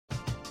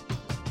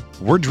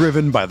We're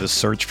driven by the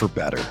search for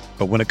better.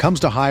 But when it comes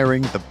to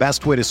hiring, the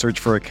best way to search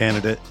for a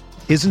candidate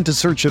isn't to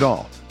search at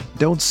all.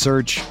 Don't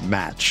search,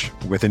 match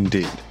with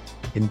Indeed.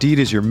 Indeed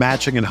is your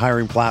matching and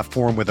hiring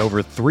platform with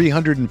over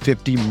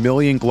 350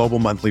 million global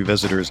monthly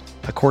visitors,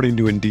 according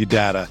to Indeed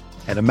data,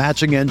 and a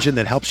matching engine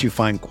that helps you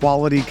find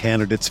quality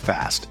candidates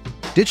fast.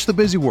 Ditch the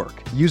busy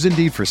work. Use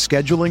Indeed for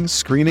scheduling,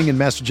 screening, and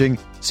messaging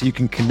so you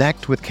can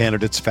connect with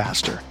candidates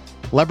faster.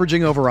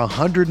 Leveraging over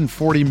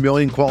 140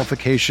 million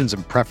qualifications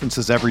and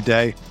preferences every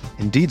day,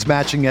 Indeed's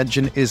matching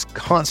engine is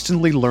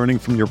constantly learning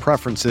from your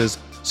preferences,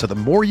 so the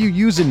more you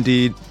use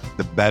Indeed,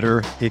 the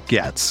better it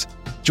gets.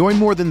 Join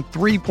more than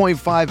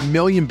 3.5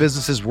 million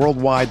businesses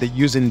worldwide that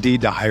use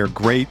Indeed to hire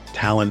great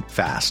talent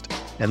fast.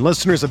 And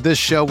listeners of this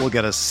show will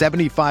get a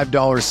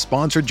 $75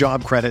 sponsored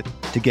job credit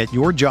to get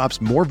your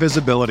jobs more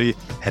visibility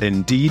at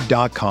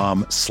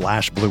Indeed.com/Blue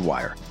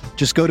Wire.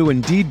 Just go to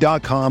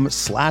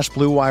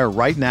Indeed.com/Blue Wire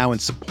right now and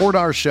support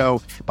our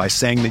show by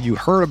saying that you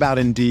heard about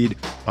Indeed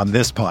on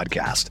this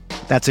podcast.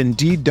 That's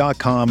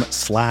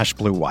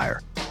Indeed.com/Blue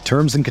Wire.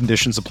 Terms and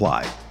conditions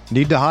apply.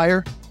 Need to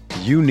hire?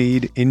 You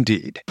need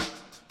Indeed.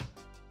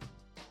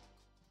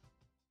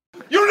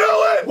 You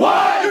knew it!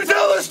 Why? You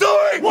tell the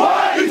story!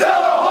 Why? You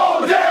tell the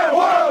whole damn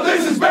world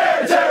this is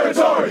bear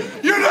territory!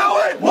 You know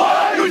it!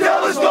 Why? You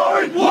tell the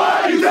story!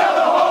 Why? You tell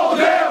the whole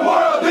damn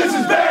world this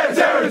is bear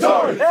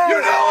territory! You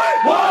know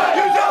it! Why?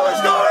 You tell the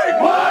story!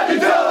 Why? You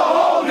tell the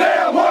whole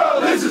damn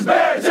world this is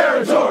bear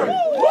territory!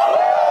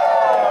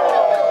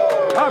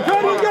 How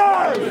come you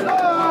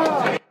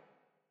guys?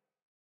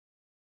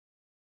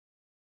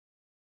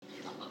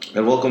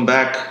 And welcome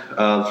back.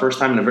 First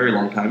time in a very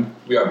long time.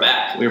 We are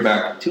back. We're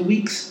back. 2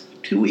 weeks.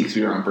 2 weeks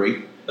we were on break.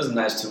 It was a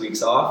nice 2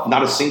 weeks off.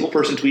 Not a single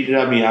person tweeted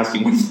at me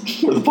asking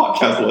where the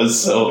podcast was.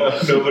 So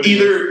Nobody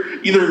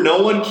either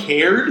no one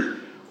cared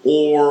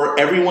or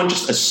everyone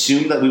just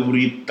assumed that we would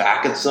be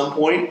back at some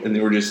point and they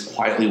were just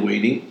quietly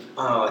waiting.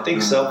 Oh, I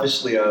think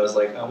selfishly I was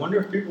like, I wonder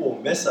if people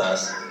will miss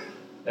us.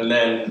 And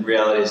then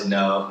reality is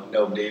no,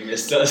 nobody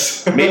missed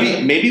us.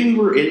 maybe we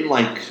were in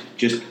like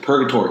just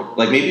purgatory.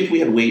 Like maybe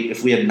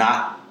if we had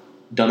not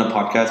done a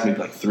podcast maybe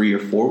like 3 or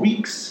 4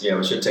 weeks. Yeah,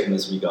 we should have taken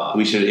this week off.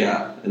 We should,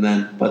 yeah.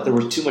 But there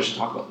was too much to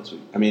talk about this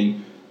week. I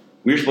mean,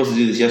 we were supposed to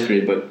do this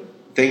yesterday, but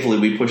thankfully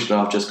we pushed it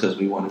off just because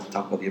we wanted to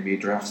talk about the NBA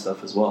draft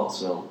stuff as well.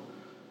 So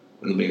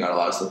we got a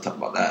lot of stuff to talk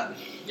about that.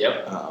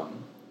 Yep.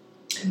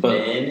 And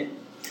then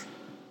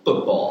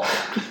football.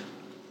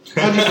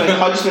 How'd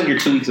you spend your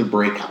 2 weeks of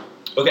break?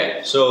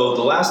 Okay, so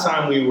the last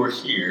time we were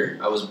here,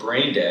 I was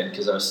brain dead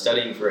because I was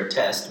studying for a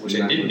test, which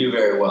I didn't do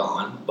very well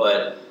on,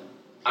 but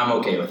I'm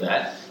okay with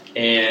that.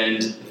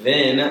 And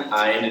then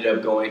I ended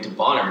up going to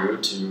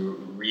Bonnaroo to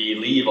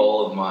relieve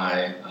all of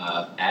my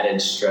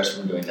added stress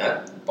from doing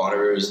that.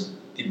 Bonnaroo is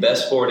the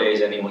best 4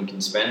 days anyone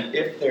can spend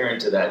if they're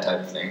into that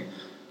type of thing.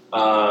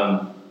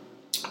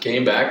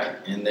 Came back,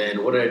 and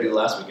then what did I do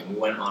last weekend? We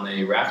went on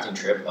a rafting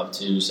trip up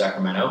to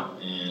Sacramento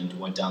and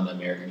went down the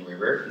American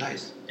River.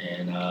 Nice.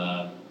 And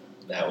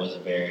that was a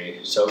very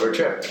sober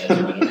trip, as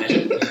you might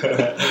imagine.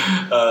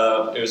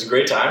 It was a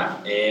great time,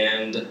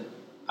 and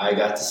I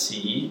got to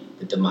see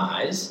the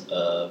demise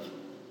of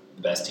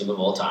the best team of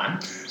all time,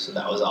 so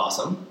that was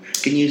awesome.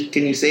 Can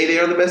you say they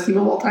are the best team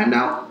of all time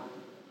now?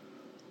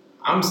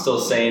 I'm still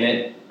saying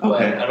it,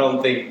 but Okay. I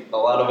don't think a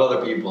lot of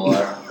other people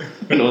are.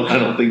 I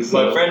don't think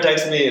so. My friend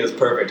texted me, it was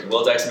perfect.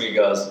 Will texted me, he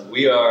goes,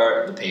 "We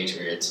are the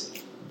Patriots.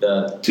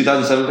 The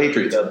 2007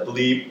 Patriots. The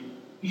bleep.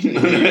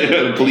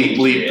 bleep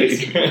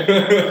Patriots.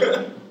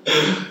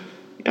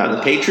 Yeah,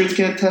 the Patriots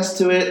can attest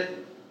to it.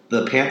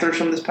 The Panthers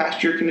from this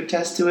past year can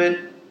attest to it.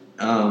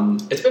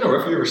 It's been a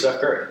rough year for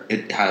Steph Curry.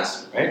 It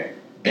has. Right?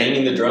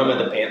 Banging the drum at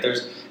the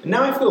Panthers. And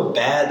now I feel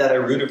bad that I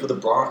rooted for the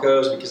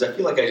Broncos because I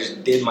feel like I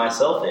just did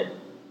myself in.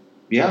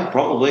 Yeah,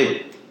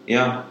 probably.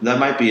 Yeah, that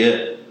might be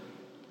it.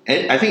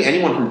 I think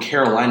anyone from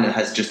Carolina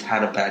has just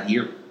had a bad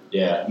year.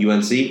 Yeah.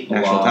 UNC,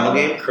 national title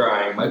game.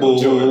 Crying. Michael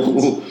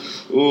Jordan.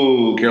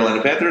 Ooh,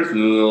 Carolina Panthers.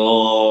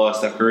 Oh,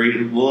 Steph Curry.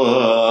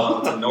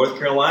 It's a North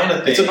Carolina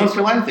thing. It's a North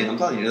Carolina thing. I'm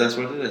telling you, that's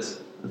what it is.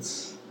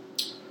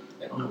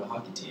 They don't have a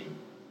hockey team.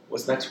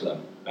 What's next for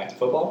them? Back to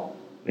football?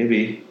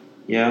 Maybe.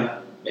 Yeah.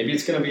 Maybe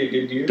it's going to be a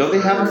good year. Don't they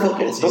have a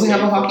football? Don't they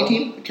have a hockey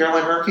team? The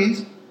Carolina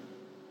Hurricanes?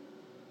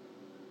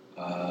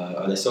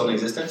 Are they still in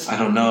existence? I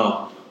don't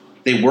know.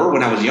 They were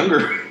when I was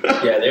younger.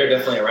 Yeah, they're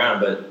definitely around,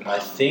 but I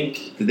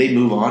think... Did they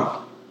move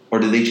on? Or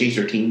did they change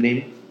their team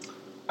name?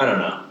 I don't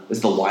know.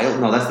 Is the Wild?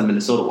 No, that's the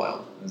Minnesota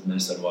Wild. It's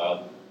Minnesota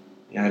Wild.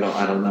 Yeah,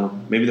 I don't know.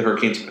 Maybe the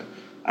Hurricanes.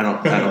 I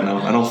don't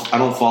know. I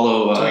don't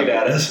follow. Tweet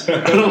at us.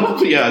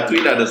 Tweet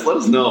at us. Let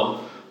us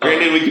know.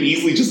 Granted, we can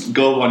easily just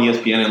go on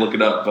ESPN and look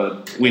it up,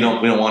 but we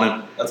don't want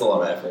to. That's a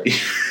lot of effort.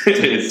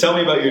 It is. Tell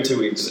me about your 2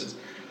 weeks.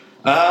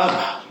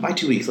 My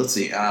 2 weeks. Let's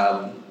see.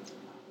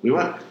 We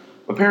went.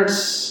 My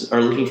parents are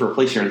looking for a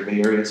place here in the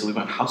Bay Area, so we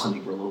went house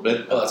hunting for a little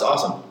bit. Oh, that's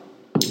awesome.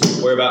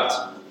 Whereabouts?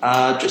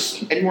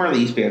 Just anywhere in the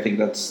East Bay. I think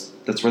that's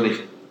where they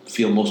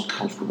feel most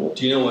comfortable.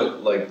 Do you know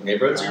what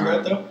neighborhoods you were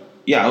at though?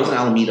 Yeah, I was in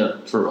Alameda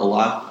for a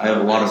lot. I have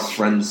a lot of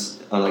friends,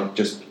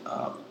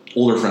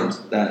 older friends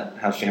that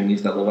have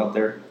families that live out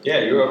there. Yeah,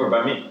 you were over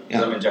by me.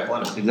 Yeah. I'm in Jack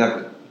London.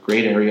 Exactly.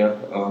 Great area.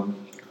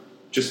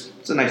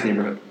 It's a nice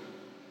neighborhood.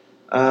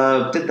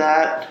 Did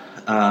that.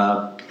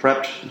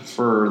 Prepped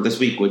for this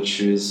week, which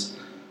is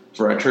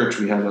for our church.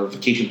 We have a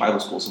vacation Bible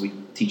school, so we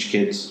teach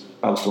kids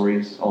Bible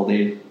stories all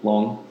day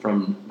long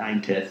from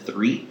 9 to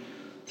 3.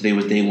 Today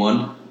was day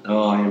 1.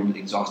 Oh, I am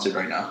exhausted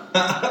right now.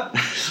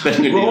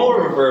 Spending a day Role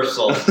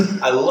reversal.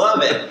 I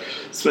love it.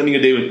 Spending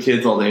a day with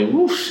kids all day.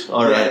 Woof.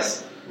 All right.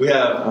 Yes. We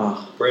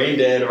have Brain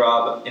Dead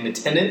Rob in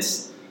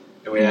attendance,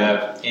 and we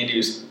have Andy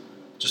who's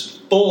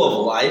just full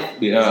of life.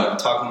 Yeah. I'm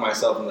talking to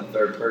myself in the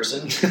third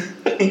person.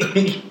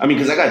 I mean,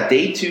 because I got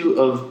day 2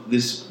 of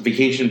this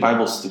vacation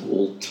Bible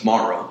school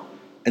tomorrow,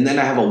 and then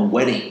I have a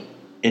wedding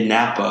in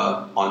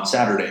Napa on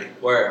Saturday.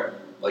 Where?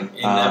 Like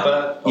in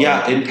Napa? Oh,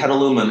 Yeah, in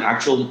Petaluma, an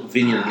actual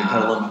vineyard in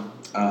Petaluma.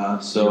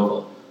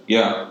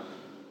 Yeah,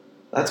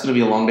 that's going to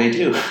be a long day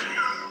too.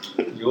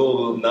 You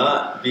will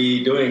not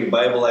be doing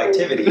Bible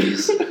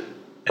activities.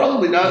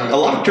 Probably not. A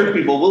lot of church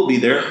people will be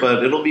there, but I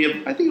think it'll be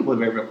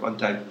a very fun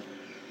time.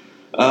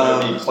 There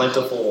will be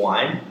plentiful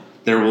wine.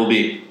 There will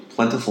be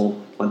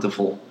plentiful.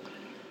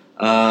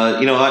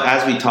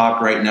 As we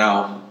talk right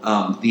now,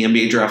 the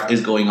NBA draft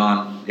is going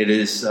on. It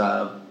is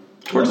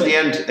towards the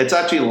end. It's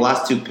actually the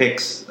last 2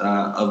 picks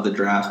of the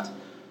draft.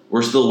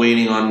 We're still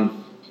waiting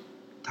on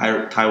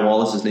Ty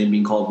Wallace's name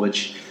being called,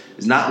 which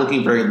is not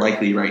looking very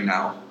likely right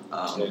now.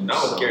 Not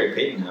with Gary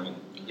Payton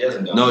he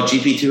hasn't done No, that.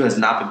 GP2 has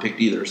not been picked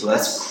either. So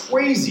That's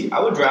crazy. I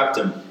would draft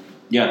him.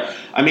 Yeah,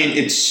 I mean,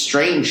 it's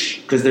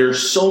strange because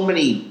there's so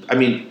many. I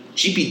mean,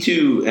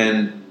 GP2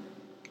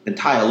 and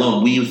Ty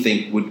alone, we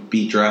think would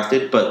be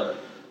drafted, but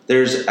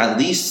there's at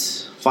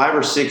least 5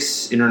 or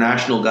 6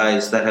 international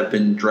guys that have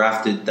been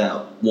drafted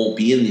that won't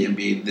be in the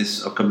NBA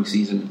this upcoming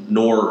season,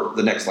 nor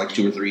the next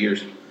 2 or 3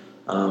 years.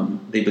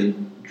 They've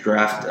been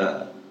draft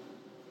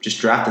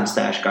and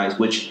stash guys,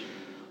 which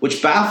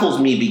baffles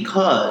me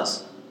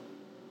because,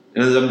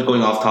 and I'm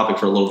going off topic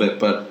for a little bit,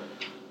 but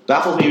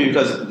baffles me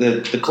because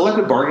the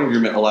collective bargaining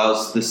agreement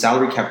allows the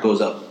salary cap goes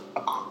up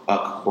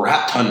a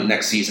crap ton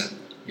next season.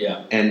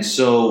 Yeah. And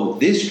so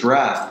this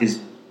draft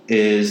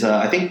is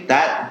I think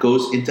that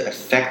goes into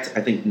effect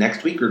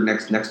next week or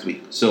next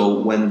week. So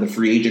when the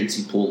free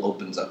agency pool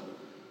opens up.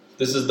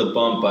 This is the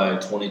bump by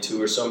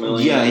 22 or so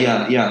million.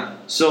 Yeah.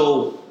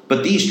 So,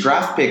 but these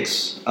draft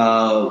picks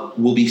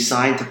will be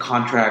signed to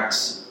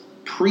contracts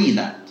pre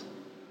that.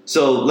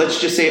 So let's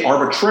just say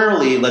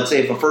arbitrarily, let's say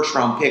if a first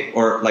round pick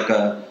or like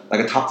a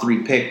top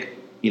 3 pick,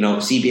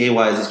 CBA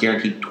wise is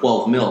guaranteed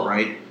 12 mil,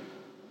 right?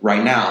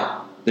 Right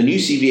now, the new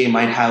CBA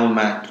might have them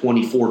at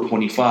 24,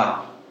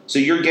 25. So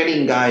you're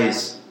getting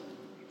guys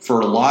for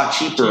a lot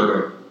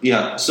cheaper.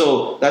 Yeah.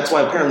 So that's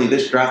why apparently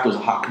this draft was a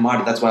hot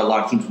commodity. That's why a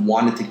lot of teams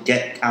wanted to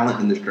get talent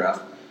in this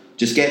draft.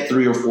 Just get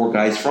 3 or 4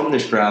 guys from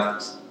this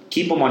draft,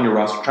 keep them on your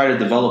roster, try to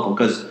develop them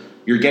because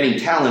you're getting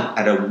talent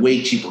at a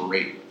way cheaper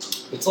rate.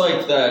 It's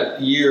like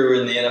that year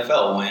in the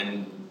NFL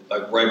when,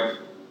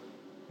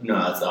 no,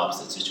 that's the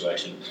opposite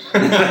situation.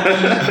 When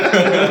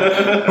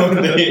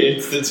they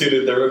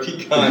instituted the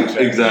rookie contract.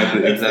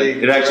 Exactly.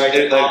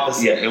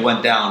 It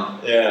went down.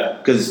 Yeah.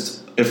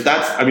 Because if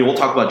we'll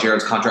talk about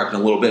Jared's contract in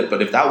a little bit,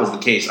 but if that was the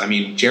case,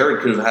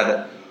 Jared could have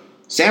had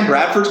Sam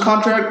Bradford's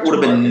contract would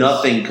have been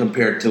nothing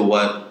compared to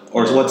what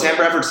Sam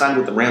Bradford signed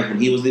with the Rams when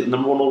he was the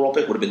number 1 overall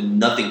pick would have been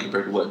nothing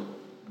compared to what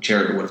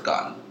Jared would have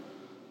gotten.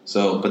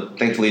 So, but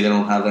thankfully they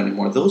don't have that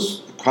anymore.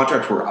 Those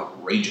contracts were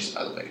outrageous,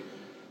 by the way.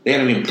 They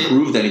hadn't even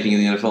proved anything in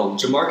the NFL.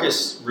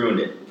 Jamarcus ruined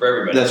it for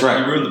everybody. That's right.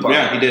 He ruined the party.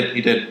 Yeah,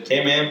 he did.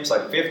 Came in, it's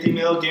like 50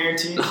 mil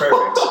guaranteed.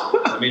 Perfect.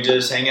 Let me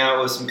just hang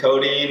out with some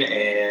codeine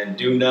and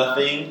do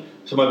nothing.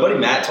 So my buddy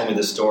Matt told me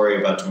this story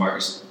about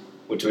Jamarcus,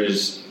 which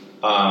was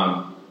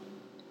kind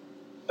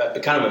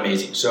of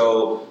amazing.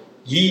 So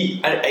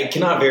I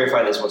cannot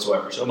verify this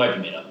whatsoever, so it might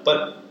be made up,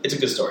 but it's a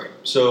good story.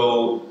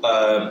 So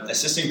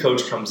assistant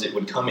coach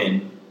would come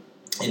in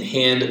and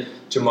hand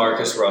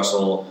Jamarcus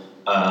Russell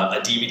a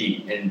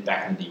DVD, and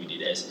back in the DVD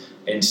days,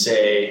 and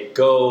say,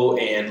 go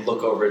and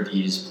look over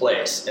these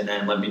plays, and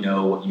then let me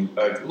know what you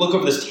look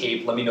over this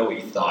tape. Let me know what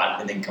you thought,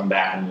 and then come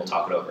back and we'll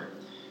talk it over.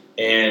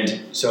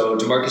 And so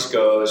Jamarcus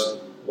goes,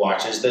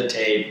 watches the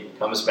tape,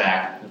 comes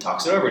back, and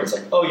talks it over. And it's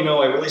like,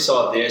 I really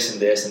saw this and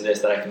this and this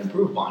that I can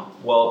improve upon.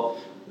 Well,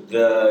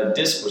 the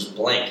disc was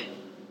blank.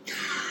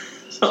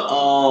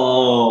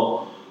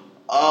 Oh,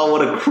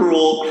 what a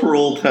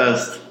cruel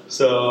test.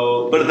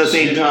 So, but at the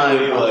same time,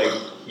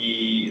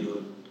 he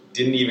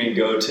didn't even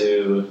go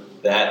to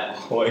that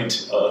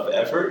point of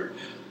effort.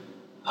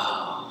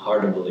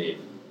 Hard to believe.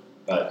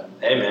 But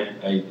hey,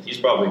 man, he's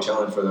probably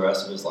chilling for the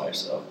rest of his life.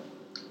 So,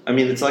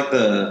 it's like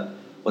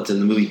what's in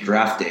the movie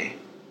Draft Day.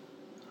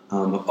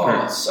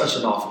 It's such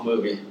an awful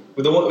movie.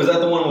 Was that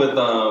the one with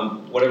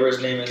whatever his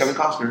name is? Kevin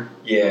Costner.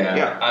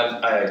 Yeah.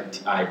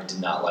 I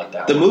did not like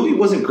that. The movie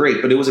wasn't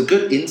great, but it was a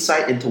good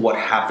insight into what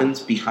happens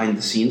behind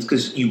the scenes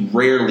because you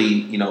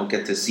rarely,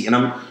 get to see. And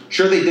I'm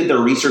sure they did their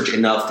research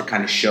enough to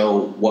kind of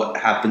show what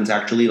happens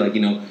actually.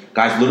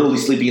 Guys literally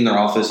sleeping in their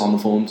office on the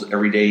phones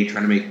every day,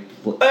 trying to make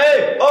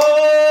Hey!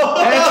 Oh!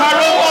 And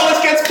Tyrone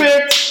Wallace gets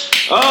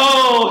picked.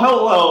 Oh,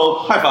 hello.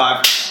 High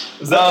five.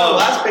 Is that the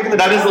last pick of the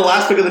That draft? is the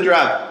last pick of the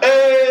draft.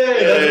 Hey!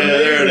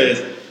 There it is.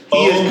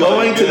 He is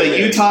going to the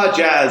goodness. Utah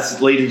Jazz,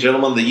 ladies and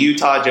gentlemen. The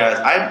Utah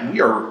Jazz. We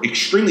are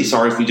extremely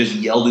sorry if we just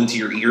yelled into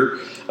your ear.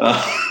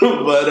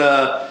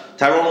 But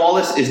Tyrone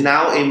Wallace is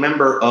now a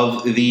member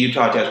of the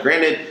Utah Jazz.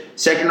 Granted,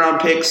 second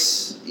round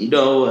picks,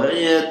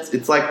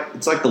 it's like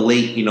the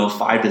late,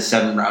 5 to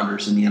 7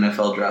 rounders in the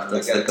NFL draft.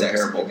 That's the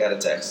comparable. I got a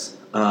text.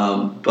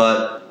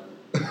 But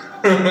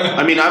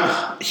I mean,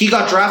 he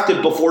got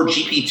drafted before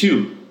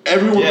GP2.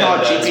 Everyone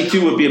thought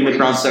GP2 would be a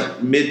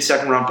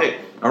mid-second round pick.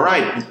 All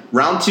right,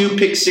 round 2,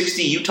 pick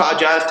 60, Utah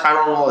Jazz,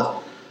 Tyrone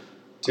Wallace.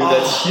 Dude,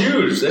 that's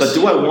huge. But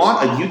do I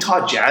want a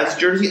Utah Jazz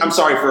jersey? I'm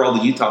sorry for all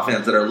the Utah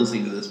fans that are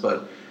listening to this,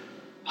 but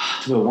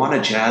do I want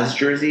a Jazz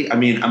jersey? I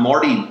mean,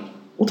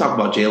 we'll talk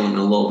about Jalen in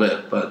a little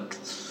bit, but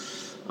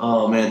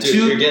oh man. Dude,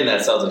 you're getting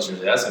that Celtics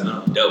jersey. That's going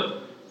to be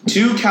dope.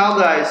 2 Cal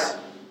guys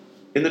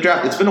in the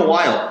draft. It's been a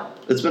while.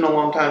 It's been a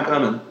long time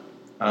coming.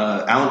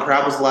 Alan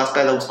Crabb was the last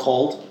guy that was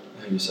called.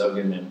 He was so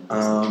good, man.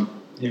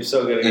 He was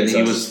so good. And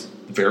he was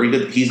very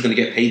good. He's going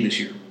to get paid this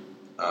year.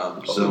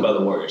 So by the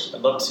Warriors.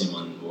 I'd love to see him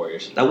on the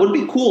Warriors. That would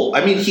be cool.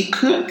 I mean, he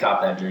could I'd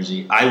cop that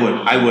jersey. I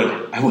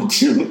would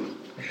too.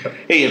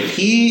 Hey, if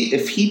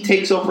he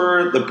takes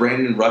over the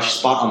Brandon Rush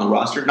spot on the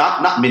roster,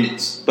 not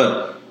minutes,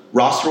 but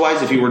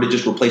roster-wise, if he were to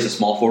just replace a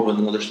small forward with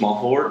another small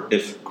forward,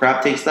 if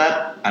Crab takes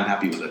that, I'm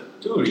happy with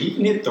it. Dude, he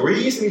can hit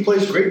threes and he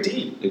plays great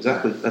D.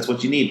 Exactly. That's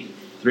what you need.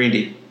 3 and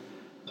D.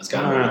 That's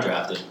kind of what he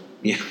drafted.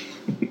 Yeah.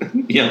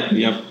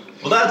 yeah.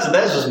 Well, that's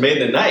just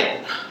made the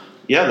night.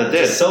 Yeah, that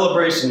did. It's a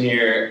celebration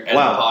here at the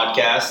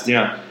podcast.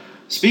 Yeah.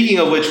 Speaking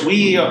of which,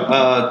 we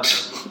are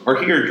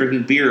here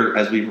drinking beer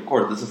as we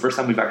record. This is the first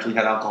time we've actually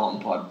had alcohol in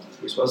the pod.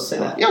 We're supposed to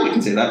say that? Yeah, we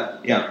can say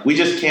that. Yeah. We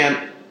just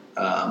can't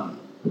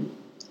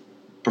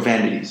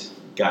profanities.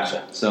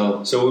 Gotcha.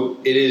 So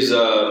it is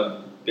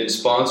been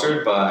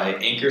sponsored by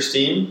Anchor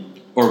Steam.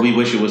 Or we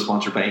wish it was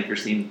sponsored by Anchor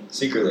Steam.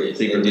 Secretly.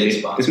 They did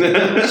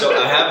sponsor. So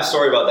I have a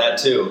story about that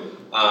too.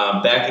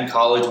 Back in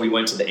college, we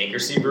went to the Anchor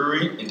Steam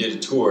Brewery and did a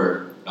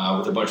tour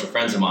with a bunch of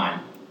friends of mine.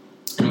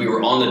 And we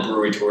were on the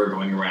brewery tour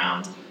going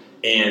around.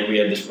 And we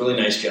had this really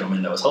nice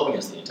gentleman that was helping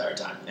us the entire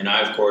time. And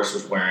I, of course,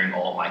 was wearing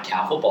all my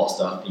Cal football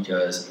stuff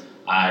because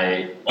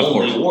I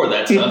only wore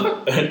that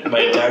stuff my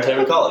entire time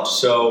in college.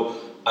 So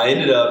I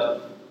ended up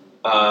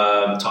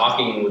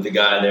talking with the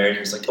guy there, and he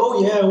was like,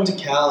 "Oh yeah, I went to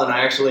Cal, and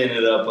I actually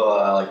ended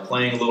up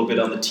playing a little bit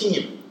on the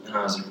team." And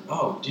I was like,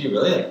 "Oh, do you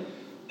really?"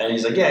 And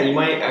he's like, "Yeah, you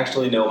might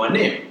actually know my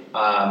name.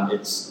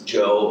 It's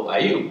Joe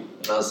Ayu."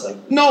 And I was like,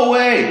 "No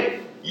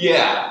way!"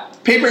 Yeah.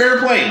 Paper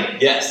Airplane.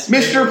 Yes.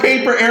 Mr.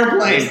 Paper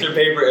Airplane. Mr.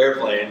 Paper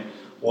Airplane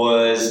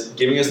was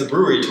giving us the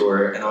brewery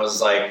tour, and I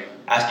was like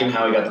asking him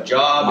how he got the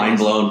job. Mind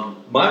blown,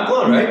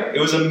 right? It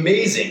was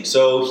amazing.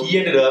 So he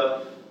ended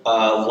up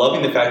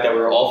loving the fact that we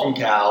were all from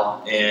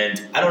Cal, and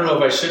I don't know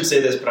if I should say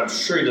this, but I'm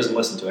sure he doesn't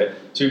listen to it.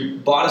 So he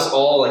bought us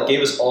all,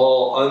 gave us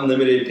all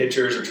unlimited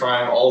pitchers of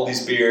trying all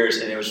these beers,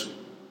 and it was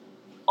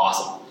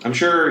awesome. I'm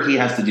sure he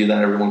has to do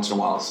that every once in a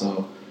while,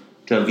 so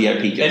to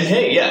VIP guests. And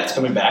hey, yeah, it's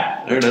coming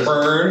back. There it is.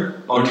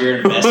 Turn on your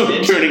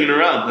investment. Turning it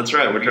around. That's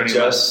right. We're turning it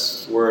around.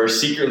 We're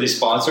secretly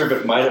sponsored,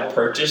 but might have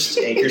purchased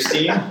Anchor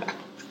Steam.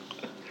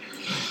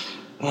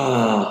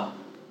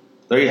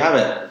 There you have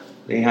it.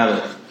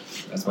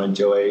 That's my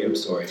Joe Ayu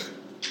story.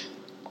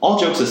 All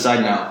jokes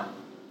aside now.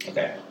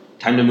 Okay.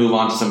 Time to move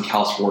on to some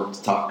Cal sports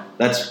talk.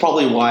 That's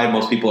probably why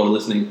most people are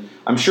listening.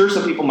 I'm sure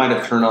some people might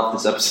have turned off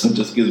this episode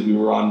just because we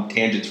were on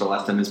tangents for the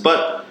last 10 minutes.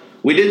 But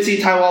we did see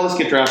Ty Wallace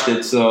get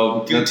drafted,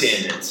 so good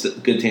tangents.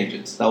 Good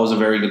tangents. That was a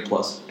very good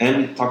plus.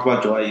 And we talked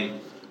about Joe Ayu,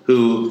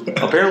 who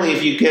apparently,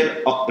 if you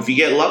get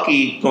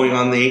lucky going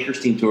on the Anchor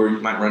Steam tour, you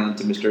might run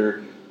into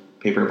Mr.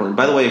 Paper Airplane.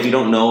 By the way, if you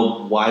don't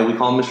know why we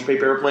call him Mr.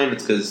 Paper Airplane,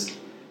 it's because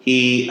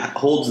he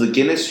holds the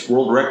Guinness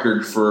World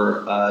Record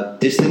for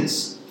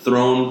distance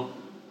thrown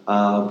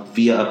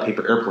via a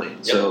paper airplane.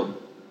 Yep. So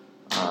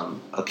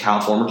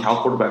a former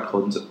Cal quarterback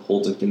holds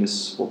a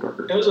Guinness World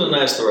Record. It was a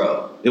nice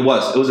throw. It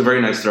was a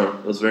very nice throw.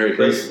 It was very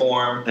great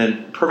form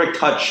and perfect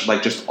touch,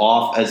 just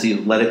off as he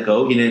let it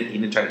go. He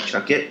didn't try to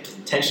chuck it.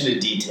 Attention to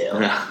detail.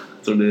 Yeah,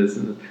 that's what it is.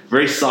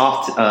 Very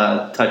soft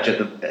touch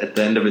at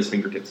the end of his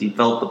fingertips. He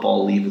felt the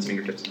ball leave his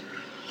fingertips.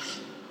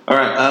 All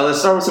right, let's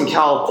start with some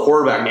Cal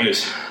quarterback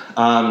news.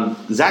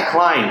 Zach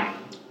Klein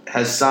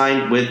has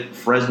signed with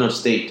Fresno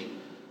State.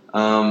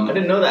 I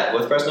didn't know that.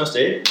 With Fresno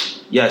State?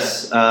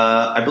 Yes.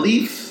 I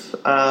believe,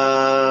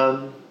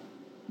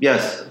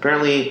 yes.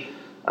 Apparently,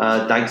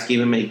 Dykes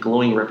gave him a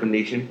glowing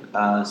recommendation,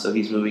 so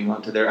he's moving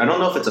on to there. I don't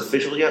know if it's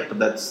official yet, but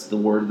that's the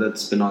word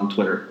that's been on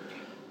Twitter.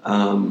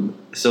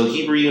 So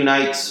he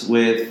reunites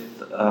with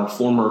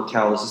former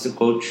Cal assistant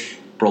coach,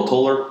 Burl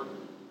Toller,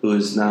 who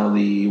is now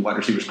the wide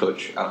receivers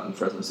coach out in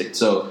Fresno State.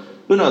 So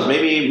who knows?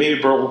 Maybe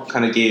Burl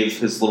kind of gave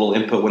his little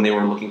input when they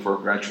were looking for a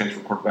grad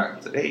transfer quarterback.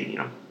 He said, "Hey,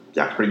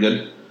 Zach's pretty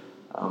good.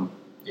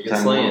 You can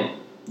slay it."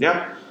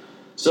 Yeah.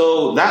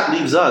 So that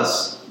leaves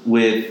us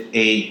with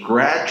a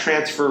grad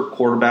transfer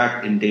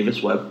quarterback in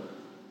Davis Webb,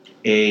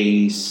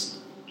 a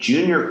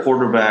junior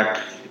quarterback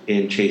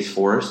in Chase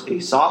Forrest, a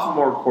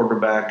sophomore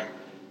quarterback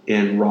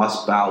in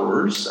Ross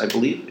Bowers, I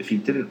believe. If he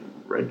didn't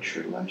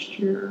redshirt last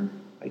year,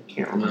 I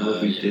can't remember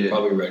if he did.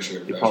 Probably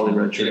redshirt. He probably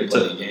redshirt. Didn't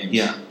play the games.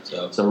 Yeah.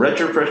 So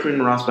redshirt freshman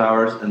in Ross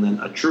Bowers, and then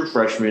a true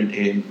freshman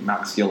in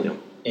Max Gilliam.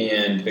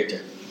 And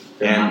Victor.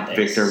 And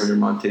Victor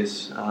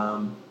Viramontes.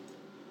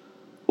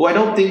 Who I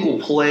don't think will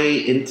play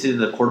into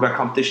the quarterback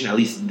competition, at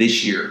least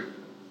this year.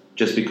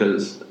 Just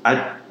because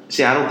I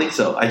don't think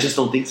so. I just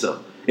don't think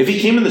so. If he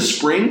came in the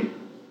spring,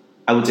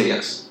 I would say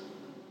yes.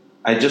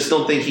 I just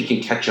don't think he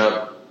can catch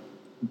up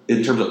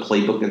in terms of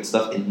playbook and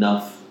stuff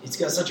enough. He's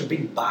got such a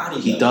big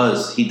body. He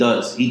does. I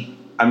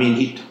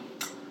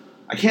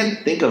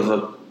can't think of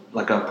a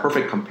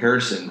perfect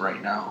comparison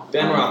right now.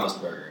 Ben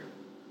Roethlisberger.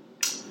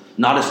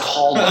 Not as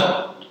tall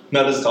though.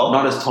 Not as tall?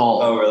 Not as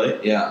tall. Oh,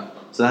 really? Yeah.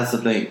 So that's the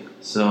thing.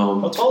 So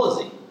how tall is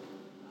he?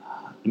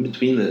 I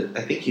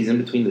think he's in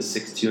between the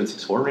 6'2" and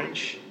 6'4"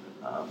 range.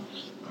 All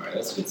right,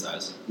 that's a good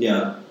size.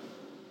 Yeah.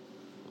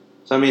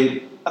 So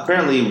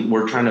apparently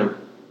we're gonna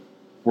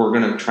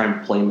try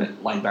and play him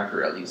at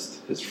linebacker at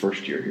least his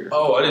first year here.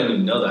 Oh, I didn't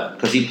even know that.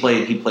 Because he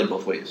played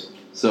both ways.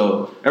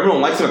 So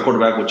everyone likes him at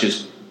quarterback, which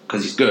is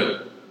because he's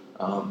good.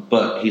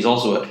 But he's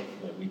also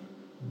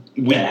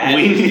we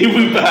badly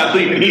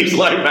need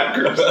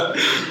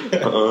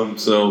linebackers.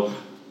 So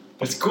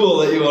it's cool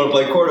that you want to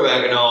play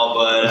quarterback and all,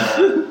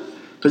 but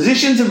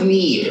positions of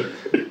need.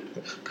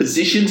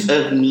 Positions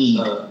of need.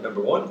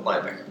 Number 1,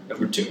 linebacker.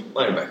 Number 2,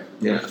 linebacker.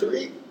 Yeah. Number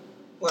 3,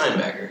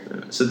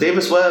 linebacker. So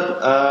Davis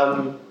Webb,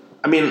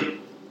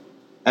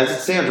 as it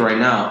stands right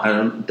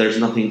now, there's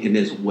nothing in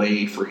his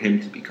way for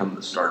him to become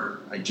the starter.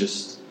 I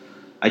just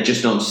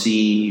don't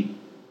see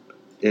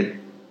it.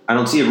 I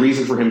don't see a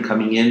reason for him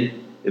coming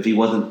in if he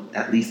wasn't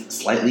at least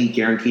slightly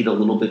guaranteed a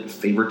little bit of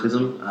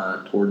favoritism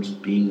towards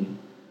being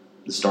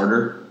the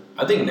starter.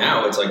 I think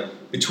now it's like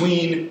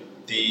between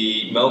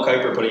the Mel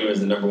Kiper putting him as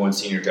the number 1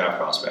 senior draft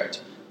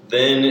prospect,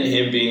 then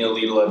him being a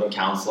Elite 11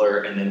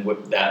 counselor, and then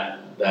with that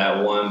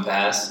one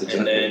pass, exactly.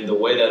 And then the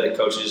way that the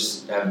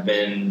coaches have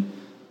been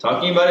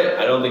talking about it,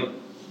 I don't think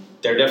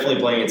they're definitely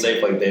playing it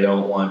safe. Like they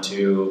don't want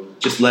to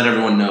just let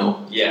everyone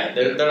know. Yeah,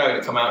 they're not going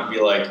to come out and be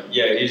like,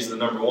 "Yeah, he's the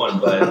number 1."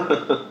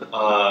 But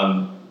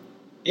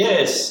yeah,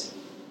 it's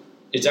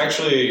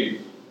actually,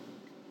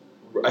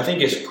 I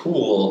think it's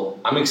cool.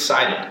 I'm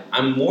excited.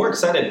 I'm more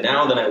excited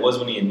now than I was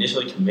when he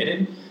initially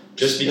committed,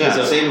 just because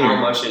of how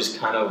much is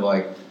kind of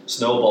like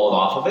snowballed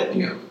off of it.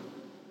 Yeah.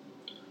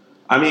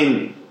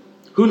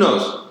 Who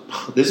knows?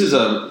 This is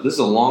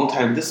a long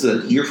time. This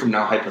is a year from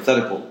now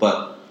hypothetical,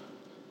 but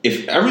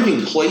if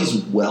everything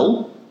plays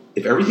well,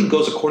 if everything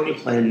goes according to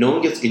plan, no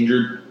one gets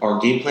injured, our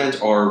game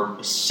plans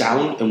are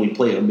sound, and we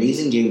play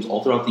amazing games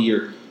all throughout the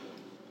year,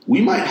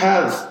 we might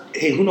have,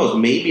 who knows,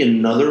 maybe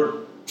another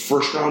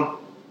first round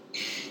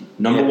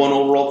number 1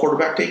 overall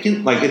quarterback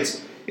taken. Like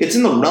it's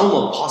in the realm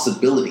of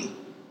possibility.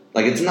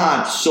 Like it's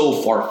not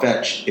so far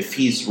fetched if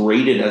he's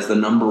rated as the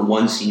number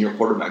 1 senior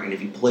quarterback, and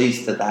if he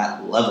plays to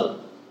that level,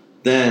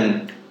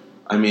 then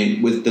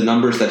with the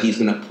numbers that he's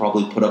going to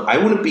probably put up, I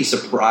wouldn't be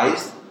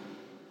surprised.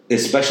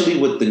 Especially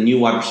with the new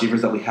wide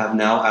receivers that we have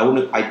now,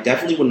 I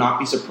definitely would not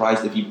be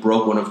surprised if he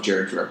broke one of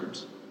Jared's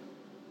records.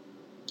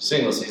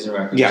 Single season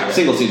records. Yeah,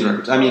 single season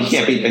records. He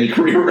can't beat any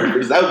career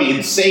records. That would be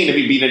insane if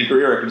he beat any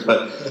career records.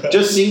 But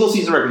just single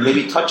season records,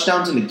 maybe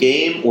touchdowns in a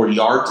game or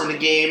yards in a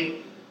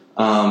game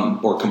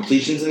or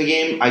completions in a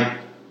game.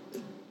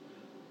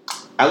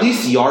 At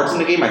least yards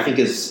in a game, I think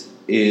is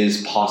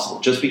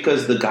possible. Just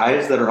because the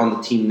guys that are on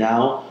the team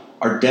now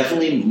are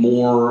definitely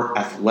more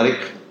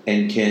athletic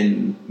and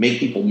can make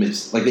people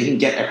miss. Like, they can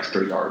get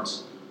extra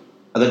yards.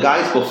 The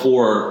guys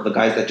before, the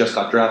guys that just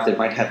got drafted,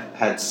 might have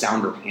had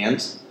sounder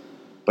hands.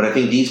 But I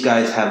think these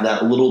guys have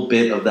that little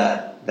bit of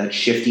that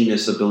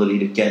shiftiness ability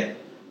to get,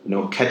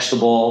 catch the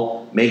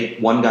ball, make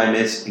one guy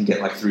miss, and get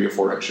like 3 or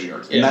 4 extra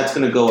yards. And that's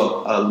going to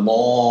go a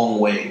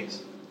long ways.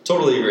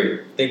 Totally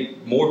agree. I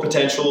think more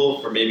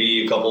potential for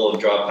maybe a couple of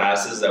drop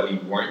passes that we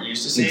weren't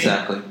used to seeing.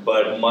 Exactly.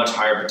 But much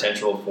higher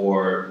potential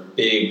for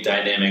big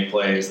dynamic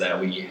plays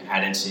that we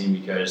hadn't seen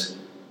because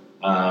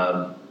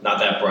not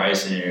that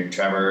Bryce and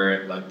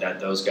Trevor, like that,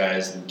 those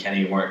guys and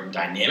Kenny weren't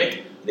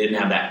dynamic. They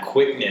didn't have that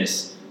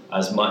quickness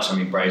as much.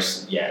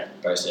 Bryce did,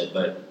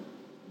 but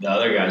the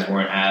other guys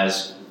weren't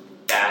as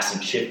fast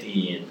and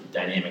shifty and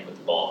dynamic with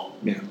the ball.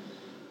 Yeah.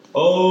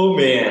 Oh,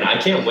 man. I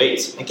can't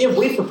wait. I can't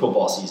wait for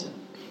football season.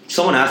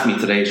 Someone asked me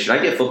today, should I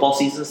get football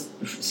season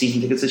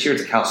tickets this year?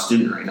 It's a Cal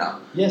student right now.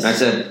 Yes. And I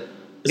said,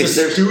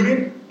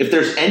 if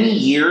there's any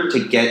year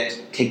to get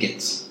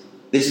tickets,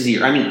 this is the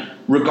year.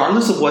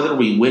 Regardless of whether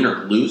we win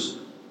or lose,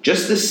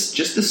 just the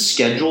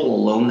schedule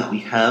alone that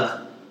we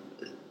have,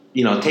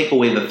 take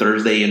away the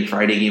Thursday and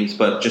Friday games,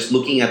 but just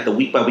looking at the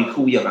week by week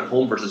who we have at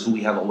home versus who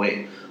we have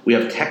away. We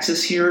have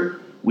Texas here,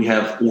 we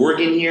have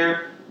Oregon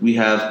here, we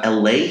have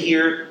LA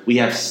here, we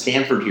have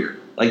Stanford here.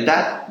 Like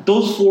that,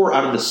 those 4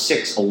 out of the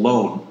 6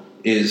 alone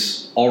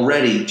is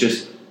already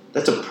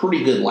that's a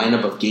pretty good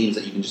lineup of games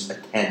that you can just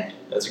attend.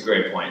 That's a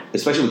great point.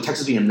 Especially with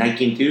Texas being a night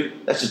game too,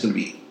 that's just going to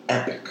be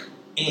epic.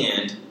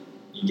 and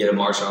you get a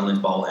Marshawn Lynch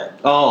bobblehead.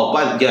 Oh,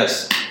 but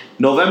yes,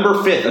 November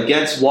 5th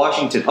against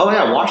Washington. Oh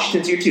yeah,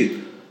 Washington's here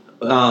too.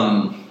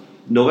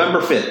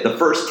 November 5th, the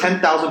first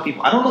 10,000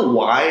 people. I don't know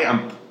why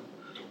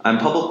I'm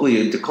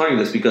publicly declaring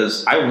this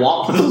because I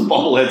want one of those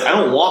bobbleheads. I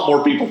don't want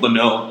more people to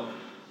know.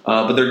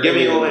 But they're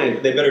giving away.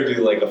 They better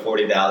do like a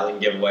 40,000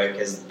 giveaway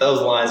because those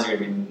lines are gonna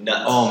be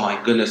nuts. Oh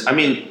my goodness! I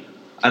mean,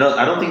 I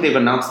don't think they've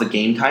announced the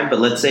game time, but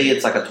let's say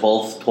it's like a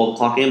 12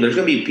 o'clock game. There's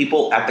gonna be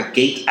people at the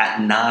gate at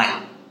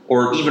 9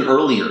 or even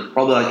earlier,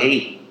 probably like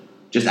 8,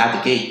 just at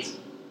the gate.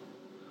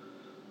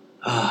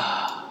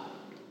 I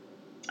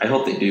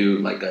hope they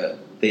do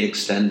they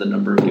extend the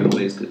number of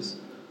giveaways because,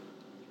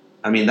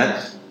 I mean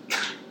that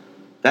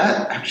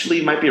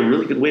actually might be a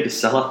really good way to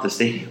sell out the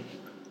stadium.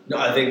 No,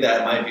 I think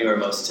that might be our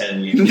most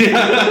 10 weeks.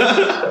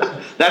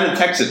 That in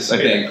Texas, I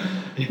think.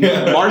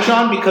 Yeah.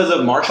 Marshawn, because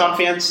of Marshawn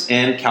fans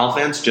and Cal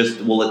fans, just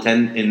will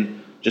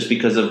attend just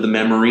because of the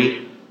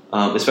memory,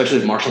 especially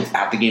if Marshawn's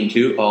at the game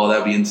too. Oh,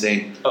 that'd be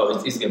insane.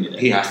 Oh, he's gonna be there.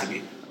 He has to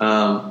be.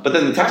 But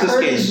then the Texas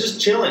game, he's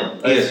just chilling.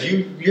 Yes.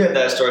 You had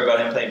that story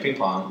about him playing ping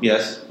pong.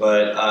 Yes,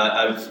 but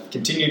I've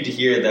continued to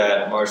hear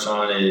that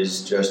Marshawn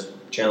is just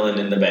chilling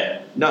in the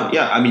bed. No,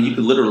 yeah. I mean, you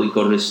could literally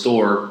go to his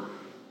store.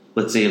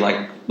 Let's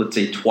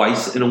say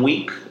twice in a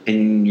week,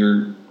 and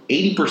you're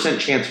 80%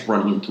 chance of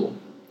running into him.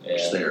 Yeah.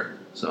 Just there.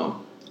 So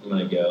I'm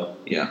gonna go.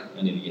 Yeah,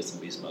 I need to get some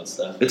Beast Mode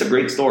stuff. it's a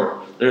great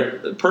store.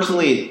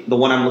 Personally, the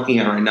one I'm looking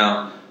at right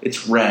now,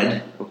 it's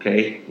red.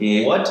 Okay,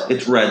 yeah. What?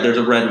 It's red. There's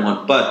a red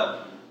one,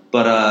 but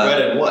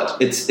red and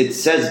what? it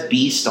says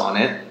Beast on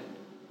it.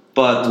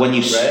 But when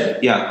you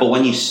red? Yeah, but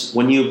when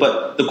you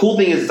but the cool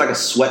thing is it's like a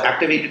sweat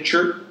activated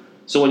shirt.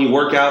 So when you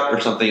work out or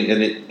something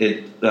and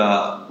it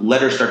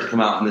letters start to come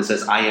out and it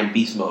says I am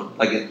Beast Mode,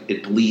 like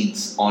it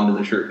bleeds onto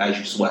the shirt as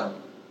you sweat.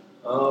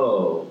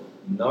 Oh,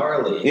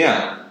 gnarly.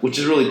 Yeah, which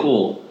is really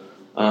cool.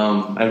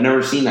 I've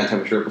never seen that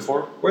type of shirt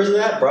before. Where's it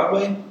at?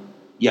 Broadway?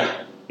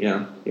 Yeah.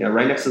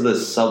 Right next to the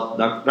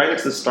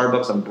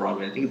Starbucks on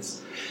Broadway. I think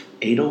it's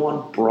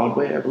 801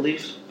 Broadway, I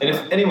believe. And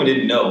if anyone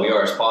didn't know, we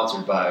are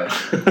sponsored by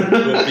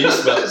the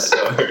Beast Mode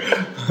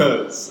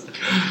store,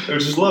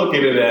 which is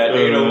located at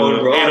 801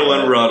 Broadway.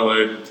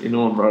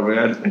 801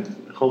 Broadway.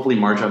 Hopefully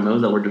Marshawn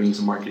knows that we're doing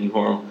some marketing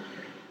for him.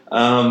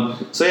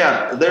 So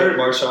yeah, Put they're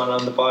Marshawn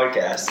on the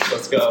podcast.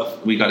 Let's go.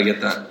 We got to get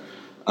that.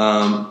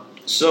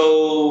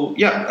 So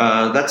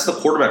yeah, that's the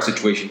quarterback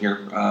situation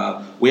here.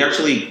 We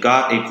actually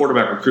got a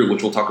quarterback recruit,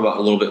 which we'll talk about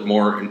a little bit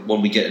more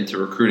when we get into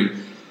recruiting.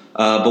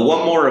 But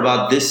one more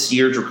about this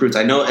year's recruits.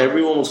 I know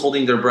everyone was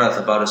holding their breath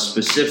about a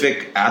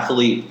specific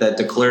athlete that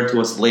declared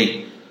to us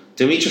late.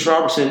 Demetrius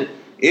Robertson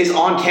is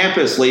on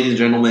campus, ladies and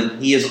gentlemen.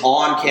 He is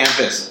on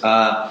campus.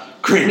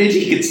 Granted,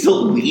 he could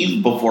still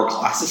leave before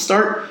classes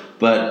start,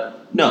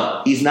 but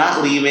no, he's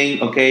not leaving.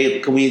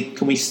 Okay, can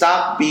we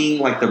stop being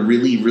like the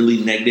really, really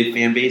negative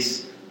fan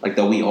base like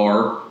that we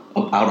are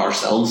about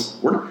ourselves?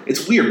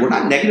 It's weird. We're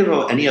not negative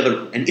about any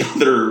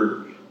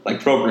other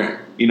like program.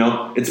 You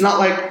know, it's not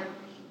like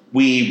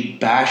we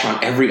bash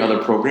on every other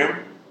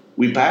program.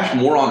 We bash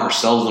more on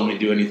ourselves than we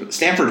do anything.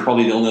 Stanford's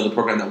probably the only other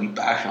program that we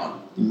bash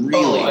on.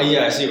 Really? Oh,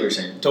 yeah, I see what you're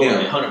saying.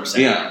 Totally, 100%.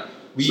 Yeah.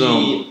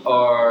 We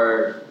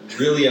are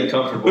really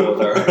uncomfortable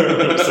with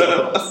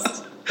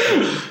ourselves.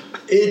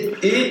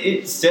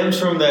 It stems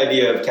from the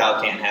idea of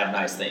Cal can't have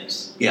nice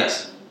things.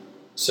 Yes.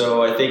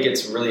 So I think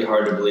it's really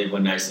hard to believe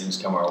when nice things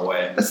come our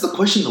way. That's the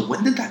question, though.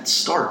 When did that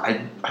start?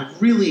 I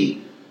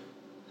mean...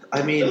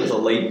 It was a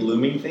late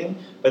blooming thing.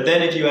 But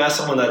then if you ask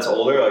someone that's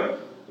older,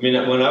 when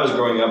I was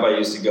growing up, I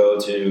used to go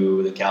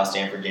to the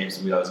Cal-Stanford games,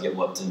 and we'd always get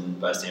whooped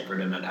by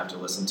Stanford, and I'd have to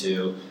listen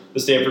to the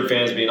Stanford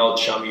fans being all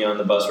chummy on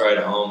the bus ride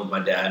home with my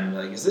dad, and be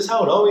like, is this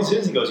how it always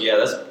is? He goes, yeah,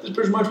 that's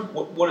pretty much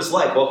what it's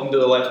like. Welcome to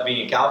the life of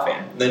being a Cal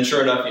fan. And then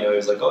sure enough, he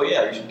was like, oh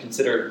yeah, you should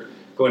consider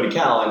going to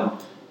Cal, and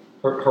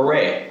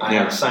hooray, I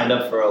have signed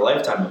up for a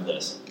lifetime of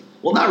this.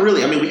 Well, not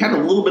really. I mean, we had a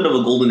little bit of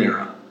a golden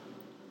era.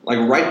 Like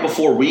right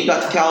before we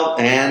got to Cal,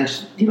 and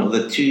the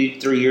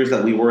 2-3 years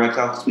that we were at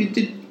Cal, because we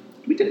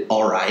did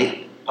all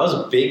right. I was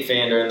a big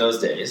fan during those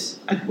days.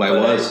 I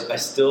was. I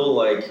still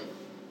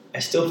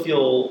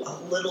feel a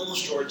little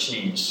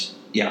shortchanged.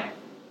 Yeah,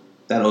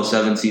 that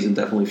 07 season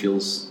definitely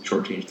feels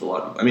shortchanged a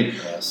lot. I mean,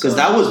 because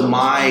that was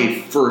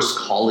my first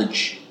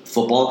college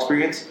football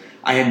experience.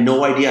 I had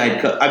no idea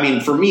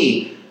for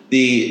me,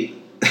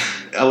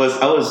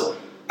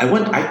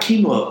 I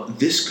came to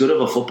this good of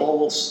a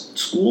football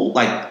school.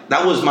 Like,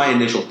 that was my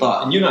initial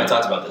thought. And you and I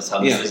talked about this, how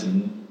this is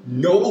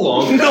no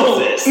longer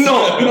exists.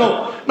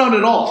 No, not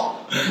at all.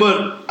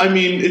 But, I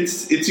mean,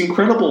 it's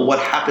incredible what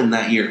happened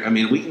that year. I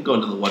mean, we can go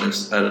into the what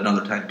ifs at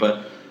another time.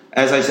 But,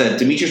 as I said,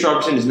 Demetrius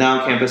Robertson is now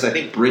on campus. I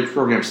think Bridge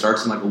program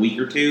starts in like a week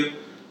or two.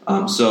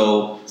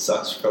 So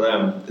sucks for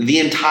them. The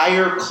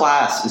entire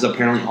class is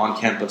apparently on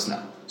campus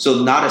now.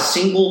 So not a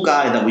single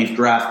guy that we've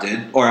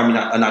drafted, or I mean,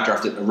 not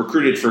drafted,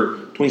 recruited for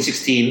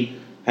 2016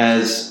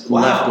 has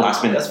left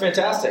last minute. That's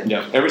fantastic.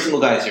 Yeah, every single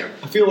guy is here.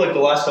 I feel like the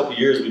last couple of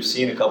years we've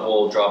seen a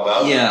couple drop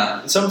out.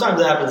 Yeah. Sometimes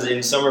it happens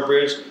in Summer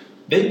Bridge,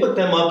 They put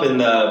them up in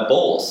the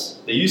bowls.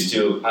 They used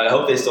to. I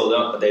hope they still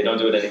don't. They don't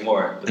do it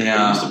anymore. But they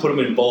used to put them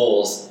in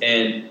bowls.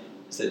 And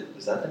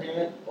is that the name of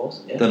it?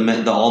 Bowls? Yeah.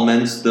 The all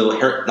men's, the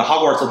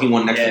Hogwarts looking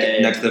one next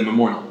to the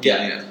memorial.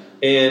 Yeah.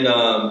 And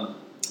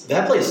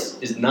that place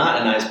is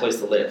not a nice place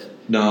to live.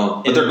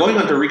 No, but they're going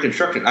under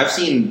reconstruction. I've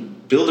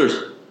seen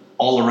builders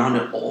all around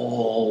it,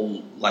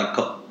 all like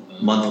a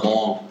month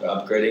long. They're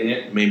upgrading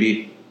it.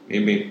 Maybe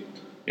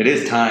it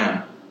is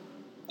time.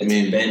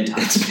 It's been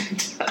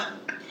time.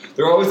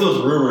 There are always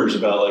those rumors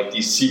about like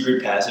these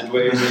secret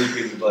passageways where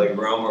you could like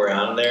roam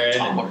around there. It's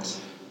Hogwarts.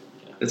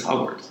 It's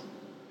Hogwarts.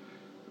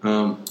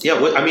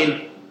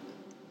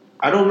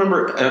 I don't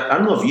remember. I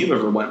don't know if you've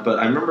ever went, but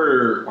I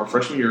remember our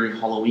freshman year in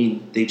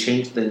Halloween, they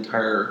changed the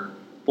entire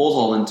bowls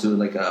hall into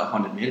like a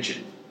haunted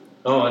mansion.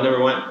 Oh, I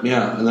never went.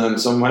 Yeah, and then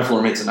some of my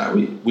floor mates and I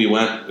we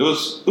went. It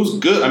was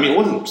good. I mean, it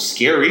wasn't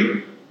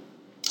scary,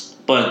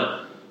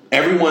 but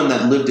everyone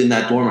that lived in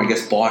that dorm, I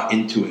guess, bought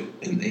into it,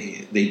 and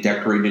they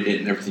decorated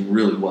it and everything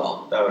really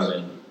well. That would have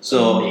been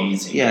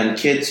amazing. Yeah, and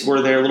kids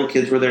were there. Little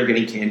kids were there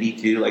getting candy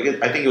too. Like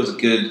I think it was a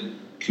good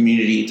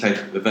community type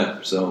of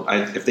event. So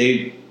if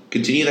they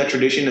continue that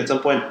tradition at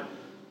some point,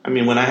 I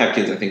mean, when I have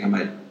kids, I think I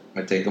might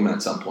take them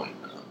at some point.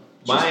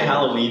 My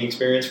Halloween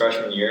experience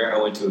freshman year,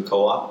 I went to a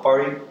co-op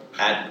party.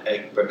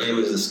 It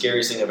was the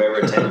scariest thing I've ever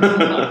attended in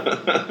my life.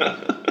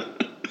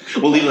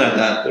 We'll leave it at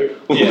that.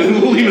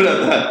 We'll leave it at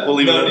that.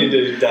 No need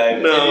to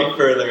dive any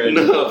further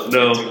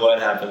into what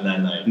happened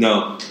that night.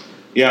 No.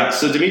 Yeah,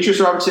 so Demetrius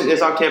Robertson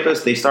is on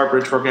campus. They start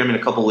bridge program in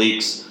a couple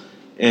weeks.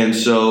 And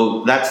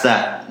so that's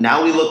that.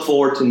 Now we look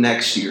forward to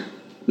next year.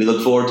 We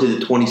look forward to the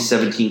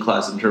 2017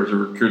 class in terms of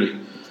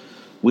recruiting.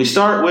 We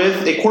start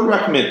with a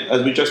quarterback commit,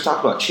 as we just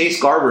talked about.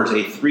 Chase Garbers,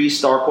 a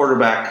 3-star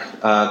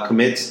quarterback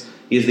commits.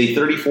 He is the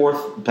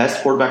 34th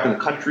best quarterback in the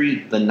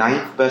country, the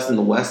 9th best in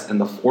the West, and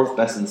the 4th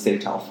best in the state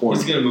of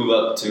California. He's going to move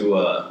up to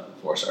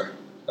 4-star.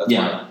 That's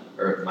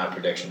my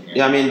prediction here.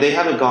 Yeah, I mean, they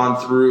haven't gone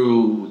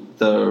through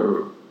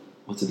the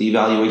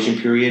evaluation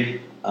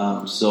period,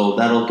 so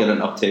that'll get an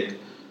uptick.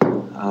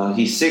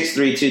 He's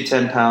 6'3",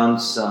 210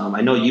 pounds.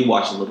 I know you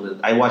watched a little bit.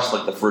 I watched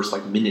like the first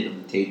minute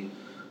of the tape.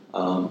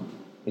 And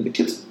the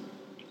kids,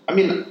 I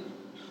mean,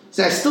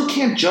 I still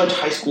can't judge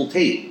high school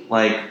tape.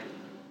 I've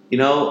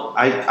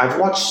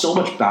watched so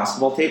much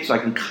basketball tape, so I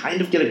can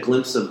kind of get a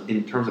glimpse of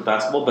in terms of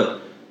basketball,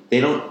 but they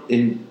don't,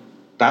 in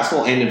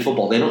basketball and in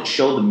football, they don't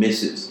show the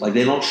misses.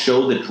 They don't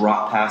show the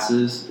drop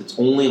passes. It's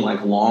only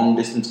long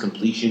distance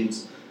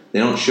completions. They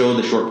don't show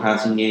the short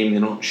passing game.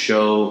 They don't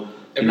show.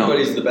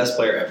 Everybody's the best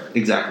player ever.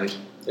 Exactly.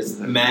 It's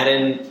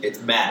Madden. It's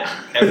Madden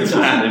every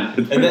time.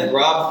 And then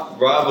Rob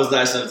was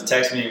nice enough to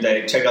text me and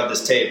say, check out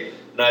this tape.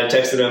 And I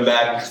texted him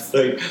back. It's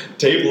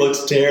tape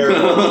looks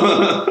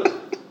terrible.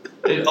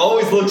 It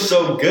always looks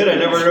so good. I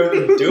never know what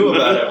to do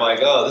about it. I'm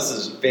like, oh, this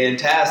is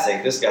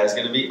fantastic. This guy's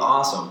going to be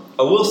awesome.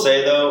 I will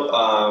say,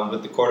 though,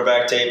 with the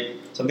quarterback tape,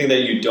 something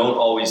that you don't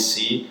always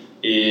see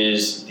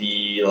is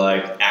the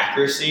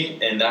accuracy.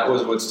 And that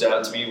was what stood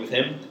out to me with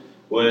him.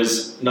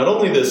 Was not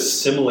only the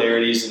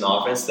similarities in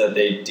offense that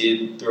they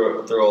did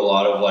throw a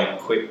lot of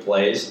quick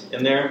plays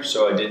in there,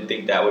 so I didn't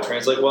think that would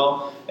translate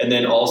well, and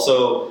then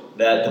also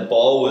that the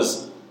ball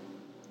was,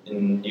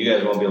 and you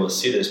guys won't be able to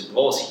see this, the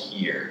ball was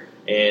here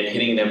and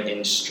hitting them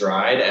in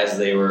stride as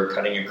they were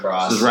cutting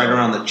across. So it was right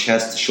around the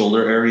chest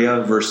shoulder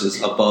area versus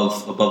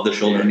above the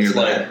shoulder near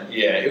the head.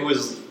 Yeah, it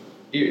was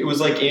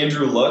like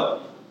Andrew Luck.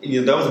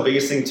 That was the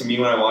biggest thing to me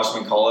when I watched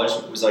him in college.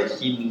 It was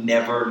he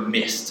never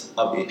missed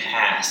a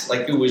pass.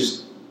 It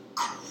was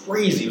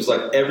crazy. It was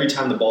every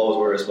time the ball was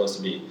where it was supposed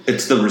to be.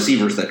 It's the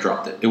receivers that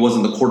dropped it. It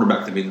wasn't the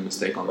quarterback that made the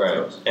mistake on the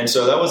throws. And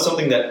so that was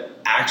something that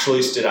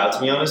actually stood out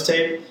to me on his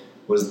tape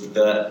was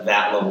that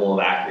level of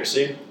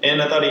accuracy.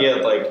 And I thought he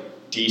had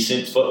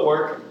decent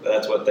footwork.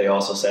 That's what they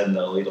also said in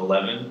the Elite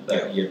 11,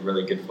 that he had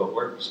really good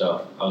footwork.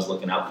 So I was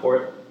looking out for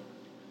it.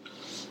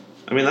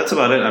 I mean, that's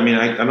about it. I mean,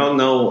 I don't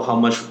know how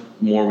much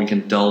more we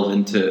can delve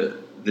into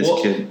this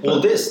kid. Well,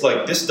 this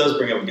does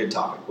bring up a good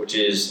topic, which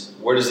is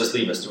where does this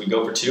leave us? Do we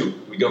go for 2? Do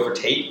we go for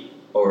Tate?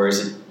 Or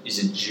is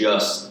it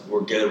just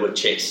we're good with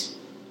Chase?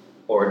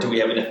 Or do we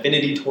have an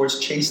affinity towards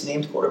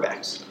Chase-named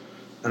quarterbacks?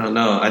 I don't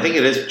know. I think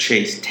it is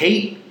Chase.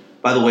 Tate,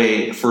 by the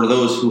way, for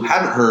those who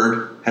haven't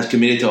heard, has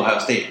committed to Ohio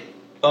State.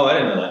 Oh, I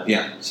didn't know that.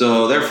 Yeah.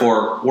 So,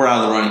 therefore, we're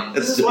out of the running.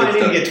 This is why I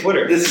need to get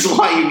Twitter. This is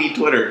why you need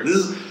Twitter.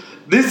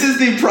 This is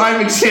the prime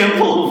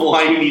example of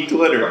why you need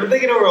Twitter. I've been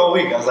thinking over all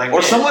week. I was like,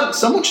 or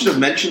someone should have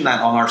mentioned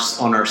that on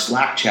our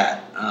Slack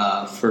chat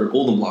for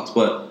Golden Blocks,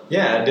 but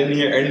yeah, I didn't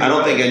hear anything. I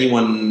don't think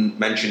anyone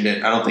mentioned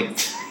it. I don't think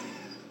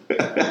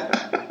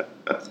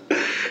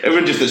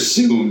everyone just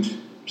assumed.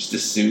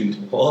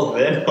 Well,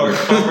 then our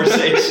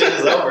conversation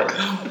is over.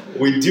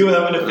 We do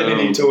have an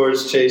affinity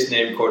towards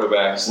Chase-named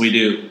quarterbacks. We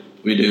do.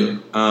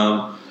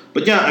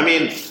 But yeah, I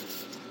mean,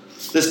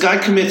 this guy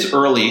commits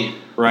early,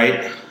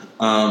 right?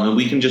 And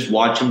we can just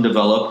watch him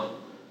develop.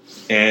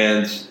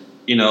 And,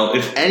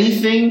 if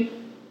anything,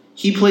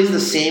 he plays the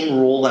same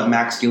role that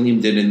Max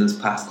Gilliam did in this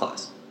past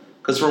class.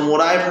 Because from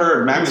what I've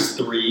heard, He Max was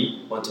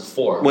 3, went to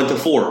 4. went to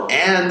 4.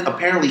 And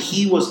apparently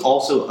he was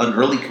also an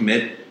early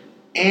commit,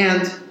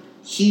 and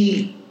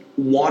he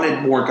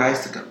wanted more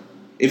guys to come.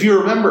 If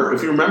you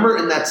remember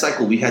in that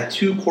cycle, we had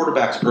 2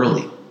 quarterbacks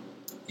early.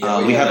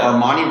 Yeah, we had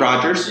Armani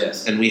Rogers,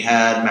 yes, and we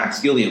had Max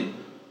Gilliam.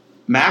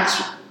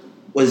 Max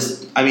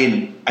was, I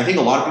think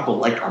a lot of people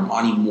liked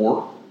Armani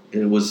more.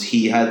 He's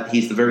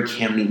the very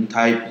Cam Newton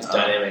type. He's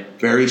dynamic.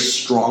 Very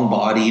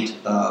strong-bodied.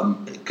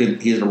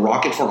 He has a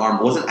rocket for an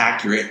arm. Wasn't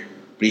accurate,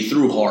 but he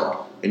threw hard,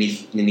 and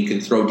he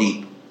could throw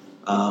deep.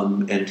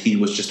 And he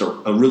was just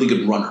a really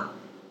good runner.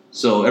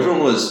 So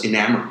everyone was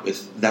enamored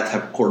with that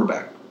type of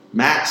quarterback.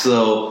 Max,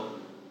 though,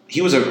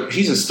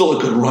 he's still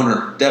a good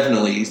runner,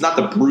 definitely. He's not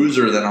the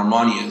bruiser that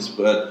Armani is,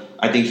 but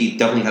I think he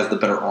definitely has the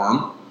better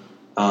arm.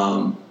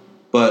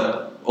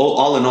 But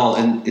all in all,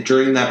 and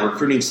during that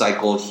recruiting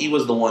cycle, he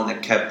was the one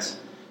that kept,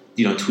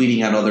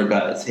 tweeting at other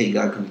guys, "Hey, you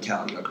gotta come to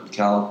Cal. You gotta come to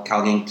Cal.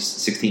 Cal Gang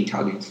 16,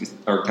 Cal Gang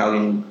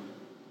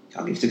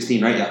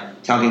 16, right? Yeah,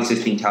 Cal Gang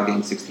 16, Cal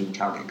Gang 16,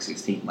 Cal Gang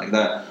 16, like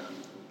that."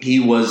 He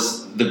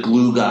was the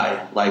glue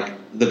guy. Like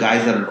the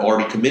guys that had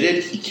already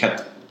committed, he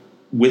kept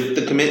with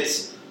the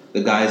commits.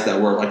 The guys that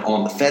were like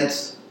on the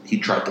fence, he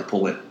tried to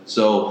pull in.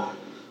 So,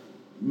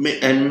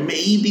 and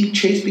maybe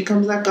Chase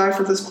becomes that guy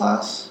for this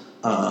class.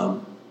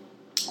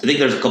 I think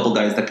there's a couple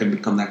guys that can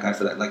become that guy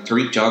for that. Like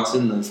Tariq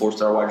Johnson, the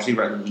 4-star wide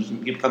receiver, I think he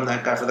can become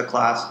that guy for the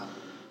class.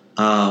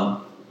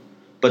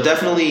 But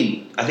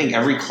definitely, I think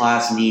every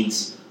class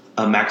needs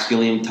a Max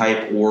Gilliam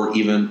type or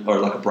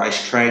like a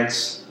Bryce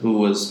Treggs, who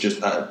was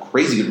just a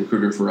crazy good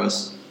recruiter for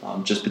us,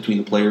 just between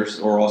the players.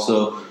 Or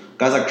also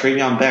guys like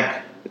Travion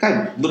Beck. The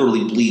guy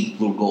literally bleeds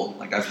blue gold.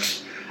 Like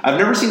I've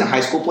never seen a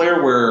high school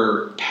player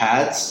wear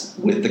pads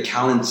with the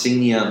Cal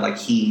insignia like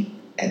he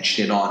etched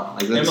it on.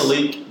 Like and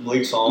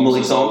Malik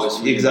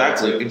Solms.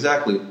 Exactly.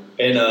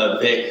 And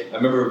Vic, I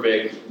remember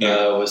Vic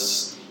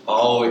was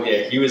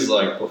he was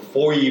like,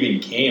 before he even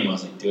came, I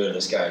was like, dude,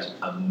 this guy's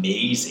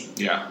amazing.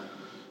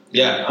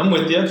 Yeah, I'm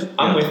with you.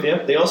 With you.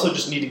 They also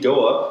just need to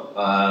go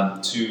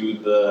up to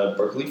the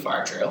Berkeley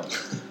Fire Trail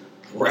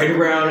right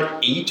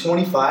around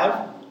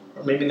 8:25,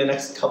 or maybe in the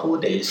next couple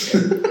of days,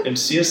 and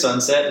see a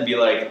sunset and be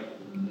like,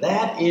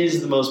 that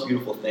is the most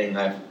beautiful thing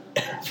I've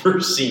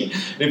ever seen.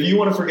 And if you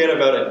want to forget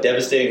about a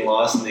devastating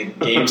loss in the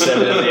Game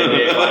 7 of the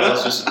NBA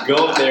Finals, just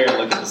go up there and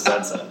look at the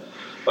sunset.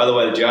 By the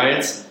way, the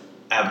Giants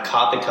have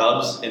caught the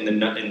Cubs in the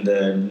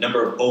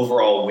number of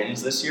overall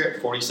wins this year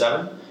at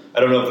 47. I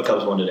don't know if the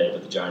Cubs won today,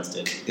 but the Giants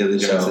did. Yeah, the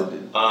Giants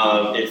did.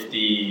 If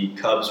the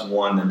Cubs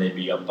won, then they'd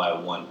be up by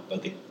 1.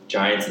 But the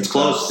Giants, it's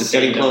close. It's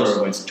getting close.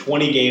 Wins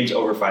 20 games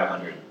over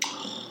 500.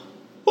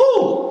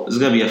 Woo! This is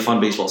going to be a fun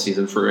baseball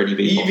season for any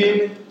baseball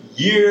fan.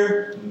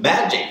 Year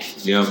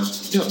magic. Yep.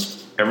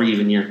 Every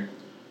even year.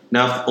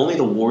 Now, if only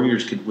the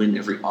Warriors could win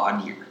every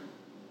odd year.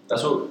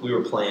 That's what we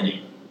were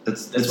planning.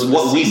 That's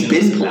what we've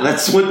been.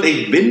 That's what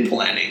they've been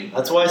planning.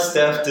 That's why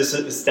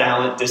Steph's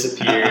talent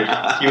disappeared.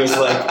 He was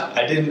like,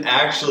 I didn't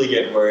actually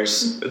get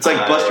worse. It's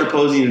like Buster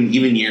Posey in an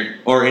even year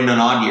or in an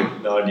odd year.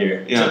 An odd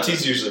year. Yeah. Except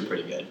he's usually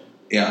pretty good.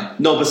 Yeah.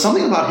 No, but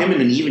something about him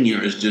in an even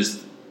year is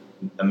just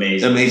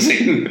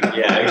amazing.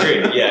 Yeah, I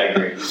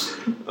agree.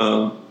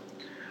 All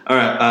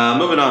right.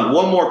 Moving on.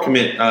 One more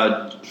commit.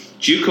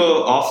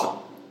 JUCO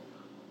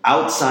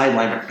outside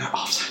linebacker. Not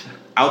offside.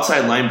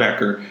 Outside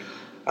linebacker.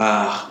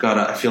 God,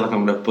 I feel like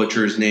I'm going to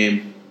butcher his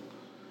name.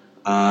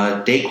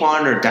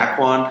 Daquan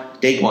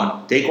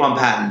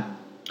Patton.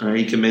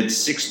 He commits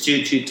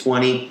 6'2",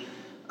 220.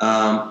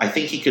 I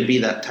think he could be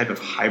that type of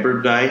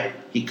hybrid guy.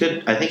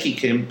 I think he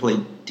can play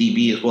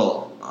DB as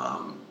well.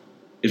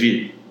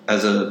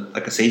 As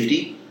a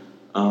safety,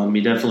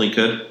 he definitely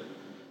could.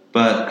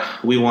 But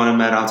we want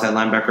him at outside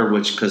linebacker,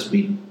 because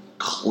we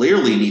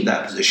clearly need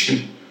that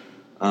position.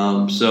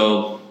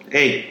 So,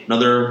 hey,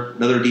 another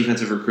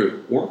defensive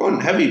recruit. We're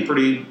going heavy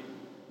pretty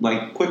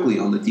quickly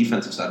on the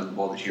defensive side of the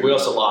ball this year. We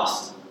also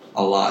lost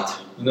a lot.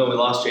 No, we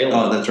lost Jalen.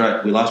 Oh, that's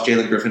right. We lost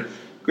Jalen Griffin.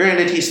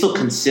 Granted, he's still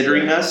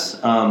considering us.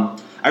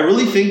 I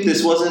really think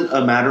this wasn't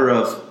a matter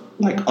of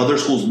other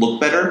schools look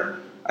better.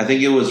 I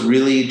think it was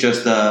really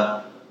just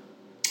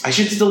I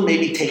should still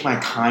maybe take my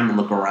time and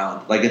look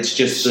around. It's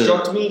just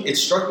It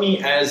struck me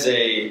as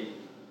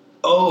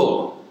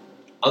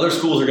other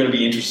schools are going to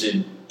be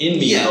interested in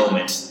me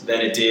moment than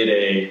it did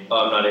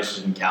I'm not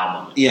interested in Cal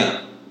moment.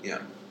 Yeah.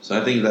 So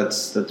I think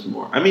that's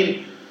more. I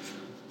mean,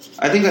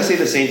 I think I say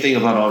the same thing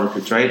about all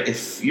recruits, right?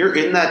 If you're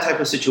in that type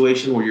of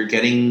situation where you're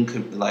getting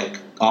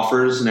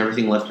offers and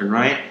everything left and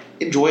right,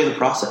 enjoy the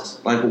process.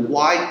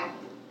 Why?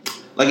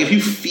 If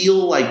you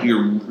feel like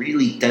you're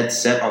really dead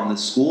set on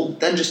this school,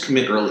 then just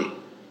commit early.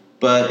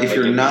 But if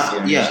you're not,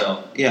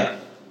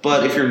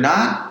 But if you're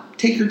not,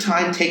 take your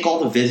time, take all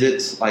the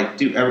visits,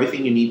 do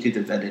everything you need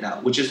to vet it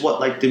out, which is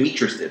what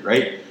Demetrius did,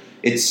 right?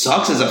 It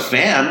sucks as a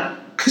fan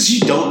because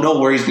you don't know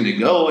where he's going to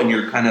go, and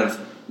you're kind of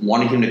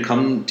wanting him to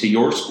come to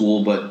your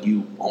school, but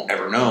you won't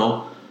ever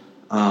know.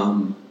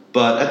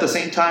 But at the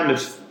same time,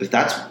 if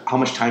that's how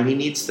much time he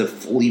needs to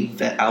fully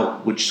vet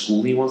out which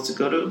school he wants to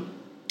go to,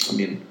 I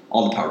mean,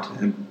 all the power to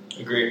him.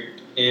 Agreed.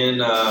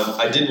 and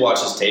I did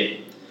watch his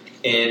tape,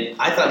 and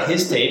I thought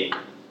his tape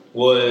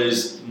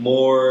was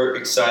more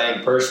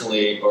exciting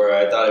personally, or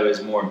I thought it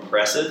was more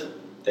impressive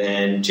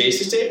than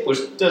Chase's tape, which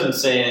doesn't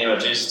say anything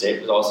about Chase's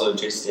tape. It's also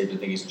Chase's tape, I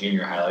think, is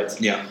junior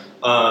highlights. Yeah.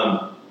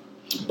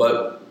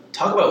 But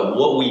talk about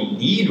what we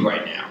need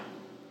right now.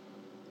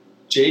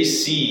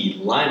 JC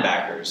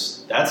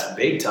linebackers, that's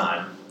big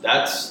time.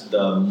 That's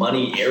the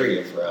money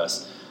area for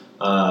us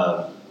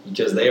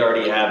because they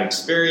already have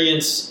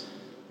experience.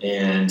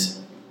 And,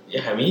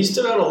 yeah, I mean, he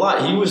stood out a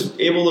lot. He was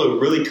able to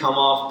really come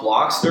off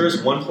blocks. There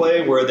was one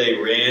play where they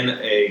ran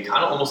a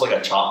kind of almost like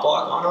a chop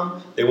block on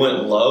him. They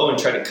went low and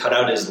tried to cut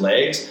out his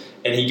legs,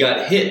 and he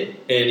got hit.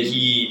 And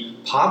he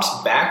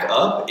pops back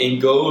up and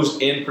goes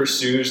and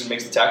pursues and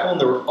makes the tackle. And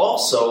there were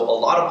also a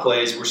lot of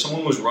plays where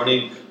someone was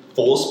running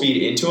full speed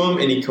into him,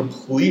 and he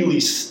completely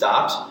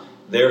stopped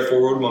their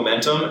forward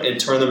momentum and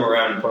turned them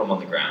around and put them on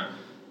the ground.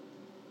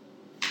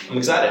 I'm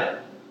excited.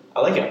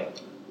 I like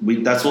it.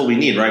 That's what we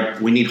need, right?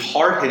 We need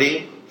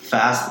hard-hitting,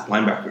 fast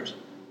linebackers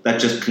that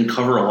just can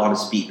cover a lot of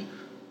speed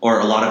or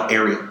a lot of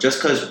area.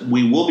 Just because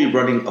we will be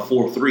running a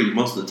 4-3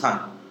 most of the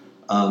time.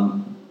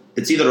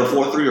 It's either a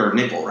 4-3 or a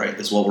nickel, right?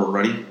 That's what we're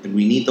running. And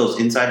we need those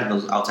inside and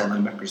those outside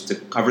linebackers to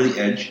cover the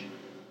edge,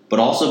 but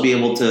also be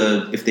able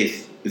to, if they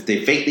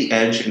fake the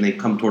edge and they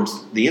come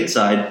towards the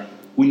inside,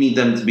 we need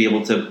them to be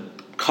able to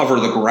cover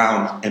the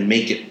ground and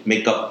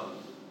make up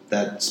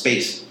that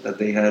space that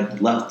they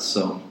had left.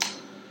 So,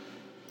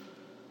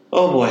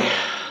 oh boy,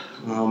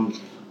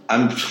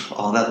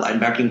 that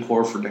linebacking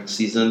core for next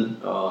season.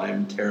 Oh,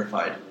 I'm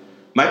terrified.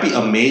 Might be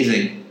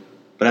amazing,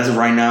 but as of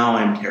right now,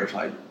 I'm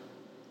terrified.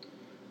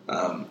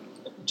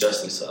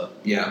 Justly so.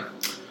 Yeah.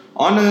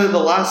 On to the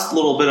last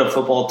little bit of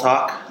football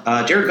talk.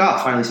 Jared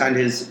Goff finally signed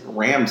his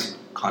Rams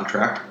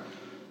contract.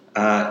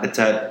 It's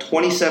at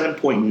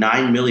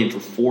 $27.9 million for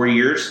 4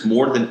 years,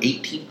 more than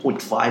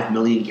 $18.5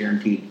 million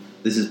guaranteed.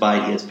 This is by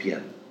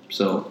ESPN.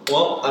 So,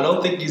 well, I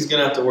don't think he's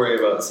going to have to worry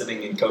about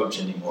sitting in coach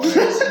anymore,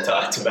 as he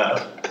talked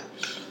about.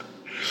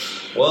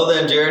 Well,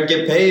 then, Jared,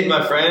 get paid,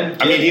 my friend.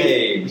 Get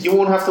paid. You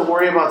won't have to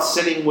worry about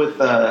sitting with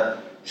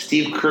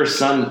Steve Kerr's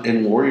son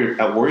at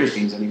Warriors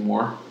games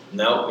anymore.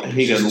 No,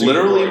 he can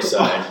literally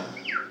courtside.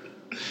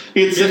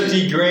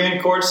 $50,000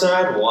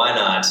 courtside. Why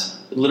not?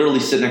 Literally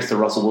sit next to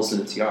Russell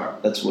Wilson and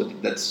TR. That's what.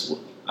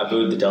 I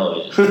booed the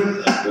television.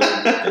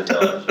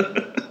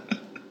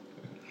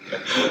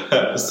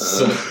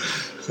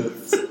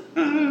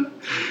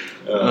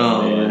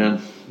 Oh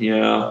man,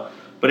 yeah.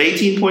 But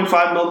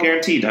 $18.5 million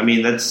guaranteed. I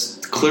mean, that's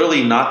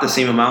clearly not the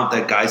same amount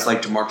that guys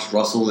like Jamarcus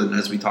Russell and,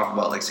 as we talk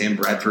about, like Sam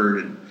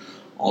Bradford and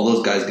all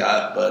those guys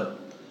got. But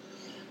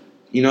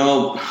you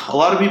know, a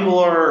lot of people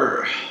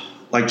are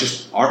like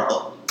here's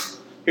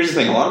the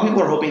thing: a lot of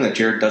people are hoping that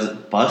Jared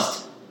doesn't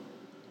bust.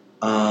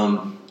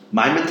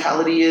 My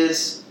mentality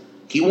is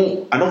he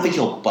won't. I don't think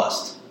he'll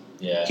bust.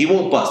 Yeah, he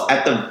won't bust.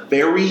 At the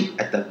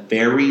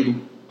very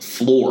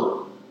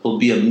floor, he'll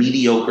be a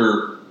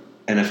mediocre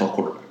NFL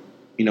quarterback.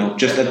 You know,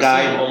 just a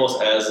guy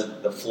almost as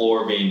the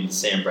floor being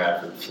Sam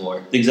Bradford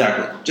floor.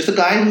 Exactly, just a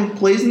guy who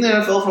plays in the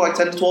NFL for like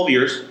 10 to 12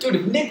 years. Dude,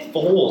 if Nick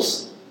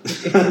Foles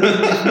can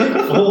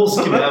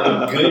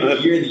have a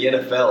good year in the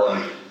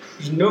NFL,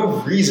 there's no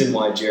reason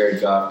why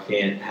Jared Goff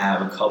can't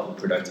have a couple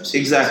productive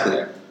seasons. Exactly.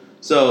 There.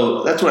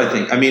 So that's what I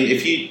think. I mean,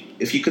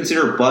 if you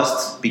consider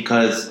bust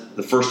because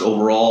the first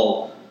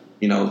overall,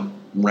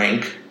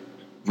 rank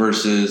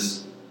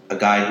versus a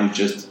guy who's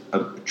just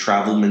a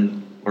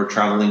traveling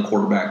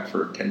quarterback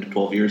for 10 to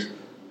 12 years,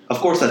 of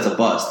course that's a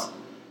bust.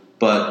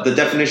 But the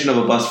definition of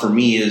a bust for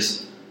me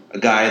is a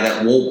guy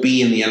that won't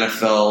be in the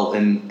NFL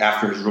and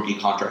after his rookie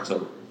contract's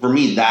over. For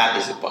me, that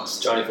is a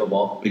bust. Johnny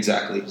Football.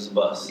 Exactly. It's a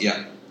bust.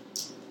 Yeah.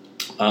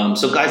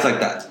 So guys like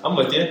that. I'm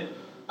with you.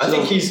 I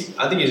think he's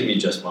gonna be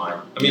just fine.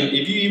 I mean,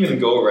 if you even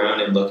go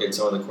around and look at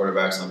some of the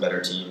quarterbacks on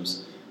better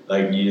teams,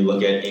 like you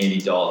look at Andy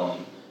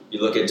Dalton, you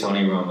look at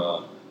Tony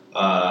Romo.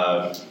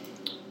 I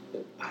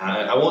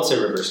won't say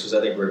Rivers because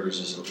I think Rivers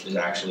is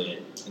actually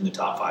in the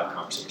top 5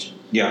 conversation.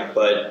 Yeah.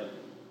 But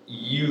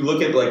you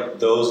look at like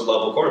those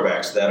level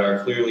quarterbacks that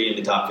are clearly in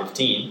the top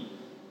 15,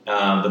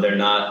 but they're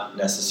not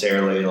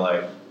necessarily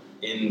like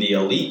in the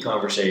elite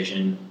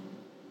conversation.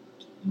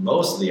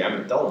 Mostly, I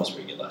mean, Dalton was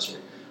pretty good last year,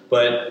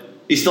 but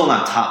he's still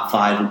not top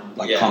 5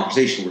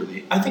 conversation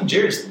worthy. I think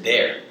Jared's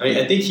there. I mean,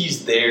 I think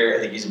he's there. I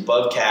think he's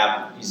above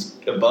Cap. He's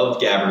above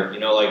Gabbert.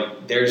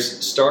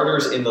 There's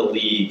starters in the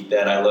league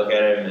that I look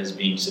at him as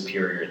being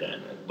superior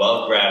than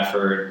above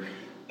Bradford,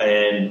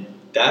 and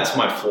that's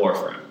my floor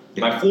for him.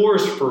 Yeah. My floor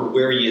is for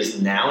where he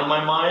is now in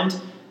my mind,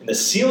 and the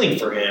ceiling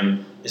for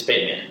him is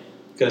Peyton Manning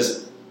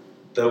because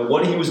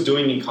what he was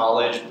doing in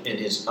college and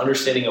his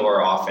understanding of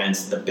our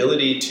offense, the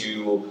ability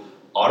to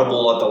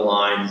audible at the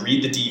line,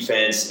 read the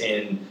defense,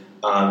 and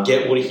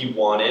get what he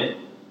wanted.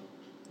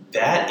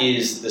 That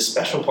is the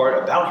special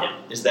part about him,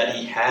 is that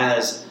he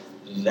has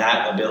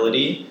that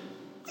ability.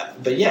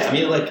 But yeah, I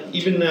mean, like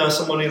even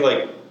somebody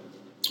like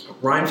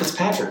Ryan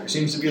Fitzpatrick, who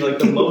seems to be like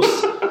the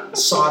most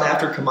sought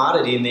after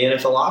commodity in the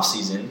NFL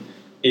offseason,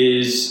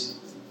 is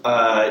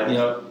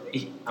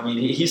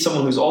he's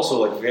someone who's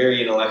also like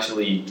very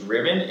intellectually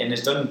driven and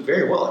has done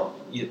very well.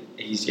 He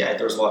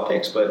throws a lot of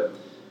picks, but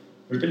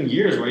there's been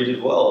years where he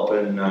did well up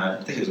in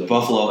I think it was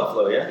Buffalo.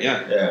 Buffalo,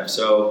 yeah.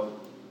 So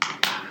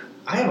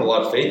I have a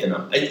lot of faith in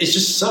him. It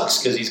just sucks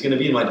because he's going to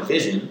be in my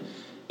division,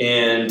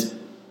 and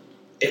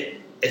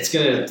it's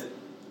gonna.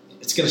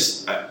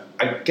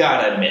 I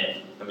gotta admit.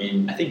 I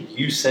mean, I think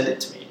you sent it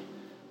to me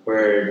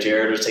where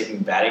Jared was taking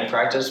batting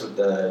practice with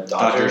the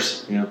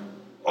Dodgers. Yeah.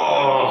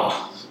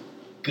 Oh,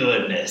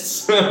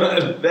 goodness.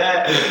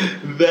 that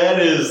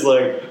is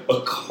like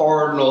a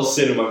cardinal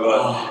sin in my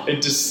mind.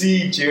 And to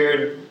see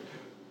Jared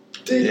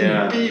taking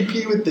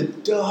BP with the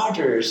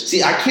Dodgers.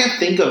 See, I can't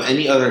think of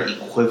any other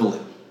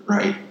equivalent,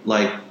 right?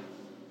 Like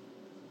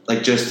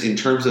just in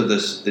terms of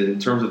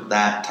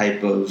that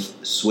type of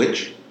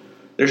switch,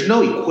 there's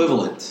no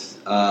equivalent.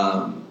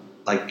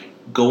 Like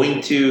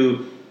going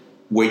to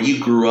where you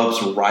grew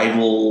up's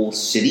rival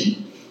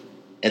city,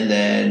 and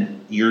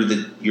then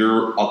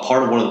you're a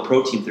part of one of the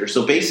pro teams there.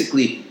 So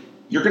basically,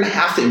 you're going to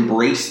have to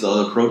embrace the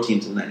other pro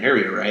teams in that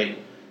area, right?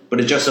 But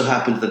it just so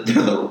happens that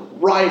they're the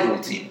rival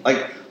team.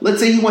 Like, let's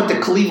say he went to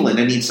Cleveland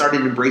and he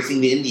started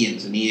embracing the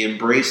Indians, and he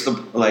embraced or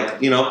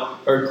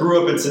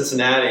grew up in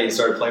Cincinnati and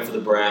started playing for the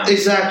Browns.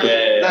 Exactly.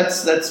 Yeah.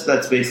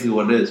 That's basically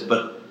what it is.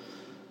 But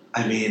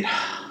I mean,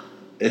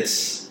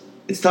 it's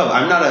tough.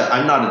 I'm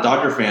not a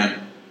Dodger fan,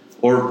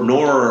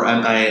 nor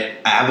am I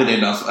avid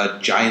enough a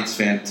Giants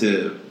fan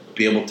to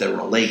be able to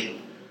relate.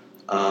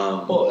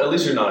 Well, at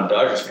least you're not a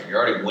Dodgers fan. You're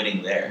already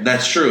winning there.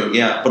 That's true,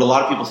 yeah. But a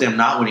lot of people say I'm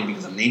not winning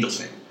because I'm an Angels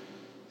fan.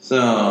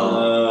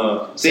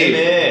 So, Timmy.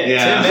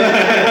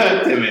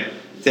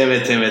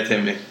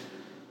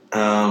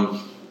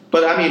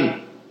 But I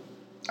mean,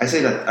 I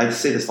say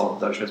this a lot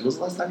with Dodgers fans. When's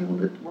the last time you won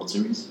the World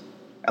Series?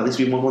 At least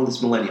we won one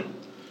this millennium.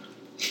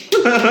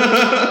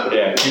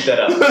 Yeah, keep that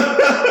up.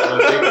 I'm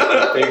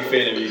a big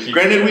fan of you.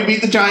 Granted, we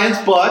beat the Giants,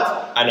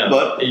 but I know.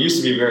 But it used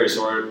to be a very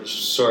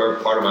sore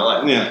part of my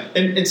life. Yeah,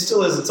 and it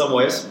still is in some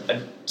ways.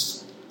 I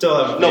still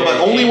have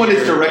but only when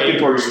it's directed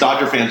towards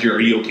Dodger fans.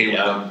 Are you okay with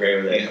that? I'm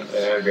great with it.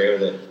 Yeah, I'm great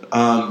with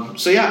it.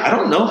 So yeah, I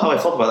don't know how I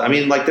felt about it. I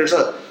mean, like,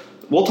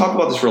 we'll talk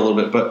about this for a little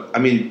bit, but I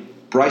mean,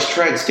 Bryce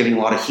Tregg's getting a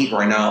lot of heat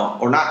right now,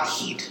 or not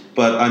heat,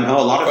 but I know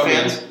a lot of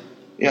fans.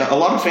 Yeah, a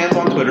lot of fans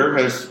on Twitter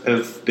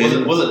have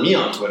been... Wasn't me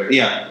on Twitter.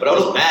 Yeah. But I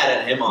was mad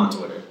at him on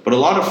Twitter. But a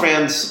lot of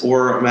fans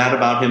were mad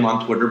about him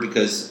on Twitter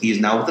because he's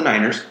now with the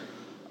Niners.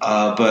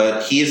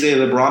 But he is a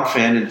LeBron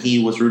fan, and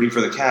he was rooting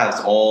for the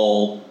Cavs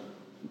all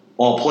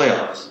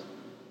playoffs.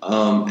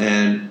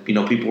 And,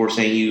 people were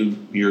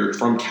saying you're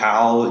from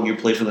Cal, and you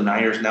play for the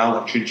Niners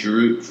now, like, should you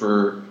root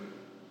for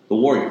the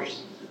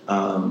Warriors?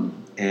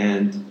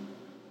 And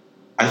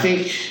I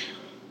think,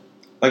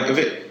 like,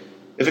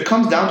 if it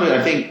comes down to it,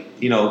 I think,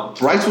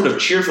 Bryce would have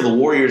cheered for the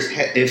Warriors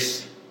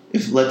if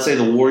let's say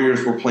the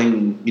Warriors were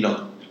playing,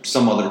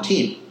 some other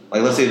team.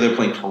 Like, let's say they're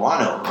playing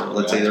Toronto, or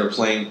let's say they're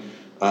playing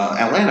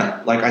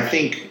Atlanta. Like, I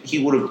think he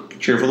would have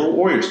cheered for the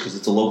Warriors because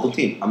it's a local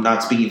team. I'm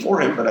not speaking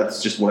for him, but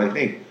that's just what I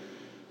think.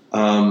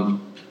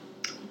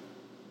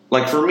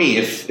 Like, for me,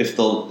 if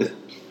the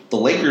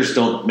Lakers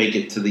don't make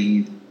it to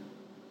the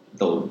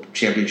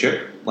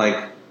championship,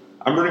 like,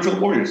 I'm rooting for the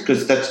Warriors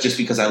because that's just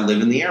because I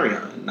live in the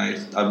area, and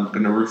I'm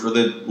going to root for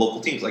the local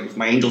teams. Like, if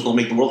my Angels don't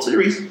make the World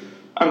Series,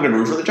 I'm going to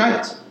root for the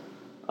Giants.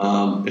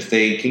 If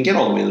they can get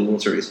all the way to the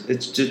World Series,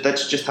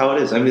 that's just how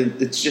it is. I mean,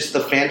 it's just the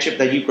fanship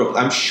that you grew up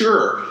with.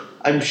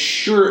 I'm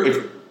sure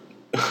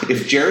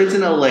if Jared's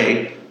in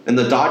LA and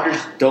the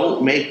Dodgers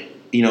don't make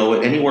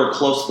anywhere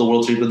close to the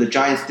World Series, but the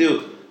Giants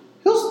do,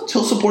 he'll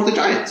support the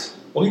Giants.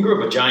 Well, he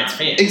grew up a Giants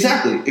fan.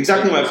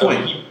 Exactly my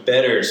point. He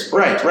better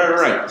support.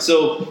 Right.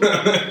 So.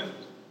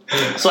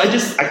 So I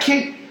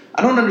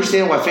don't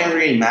understand why fans are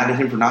getting mad at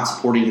him for not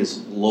supporting his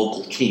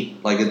local team.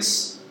 Like,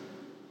 if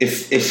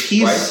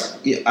he's, Bryce?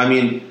 Yeah, I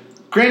mean,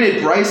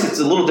 granted, Bryce, it's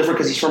a little different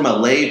because he's from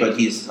LA, but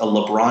he's a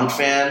LeBron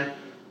fan.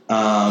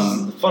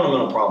 The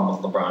fundamental problem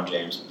with LeBron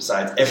James,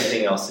 besides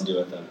everything else to do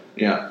with him,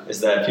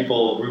 is that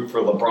people root for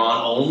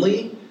LeBron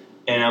only,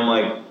 and I'm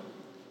like,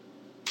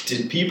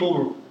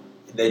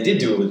 they did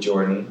do it with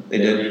Jordan. They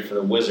rooted for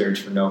the Wizards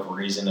for no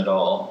reason at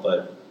all,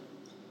 but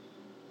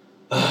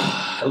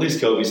at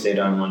least Kobe stayed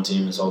on one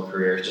team his whole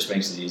career. It just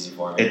makes it easy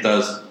for me. It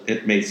does.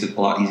 It makes it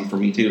a lot easier for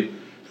me, too.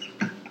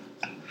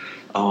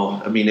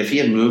 I mean, if he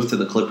had moved to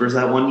the Clippers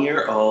that one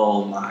year,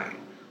 oh, my.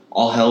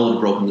 All hell would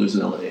have broken loose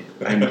in L.A.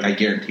 I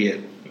guarantee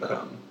it.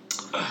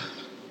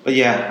 But,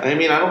 yeah, I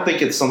mean, I don't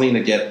think it's something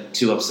to get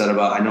too upset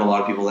about. I know a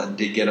lot of people that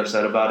did get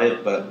upset about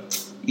it,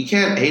 but you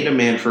can't hate a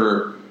man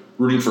for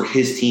rooting for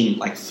his team,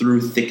 like,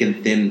 through thick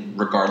and thin,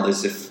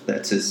 regardless if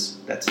that's his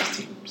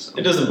team. So.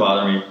 It doesn't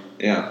bother me.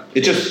 Yeah,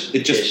 it just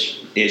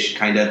ish,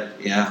 kind of.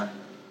 Yeah.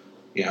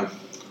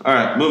 All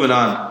right, moving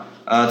on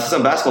to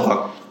some basketball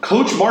talk.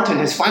 Coach Martin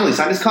has finally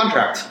signed his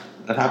contract.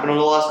 That happened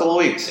over the last couple of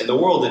weeks. And the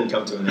world didn't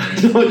come to an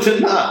end. No, it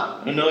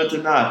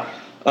did not.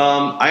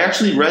 I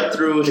actually read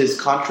through his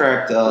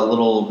contract,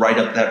 little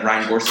write-up that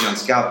Ryan Dorsey on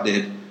Scout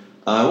did.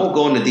 I won't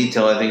go into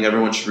detail. I think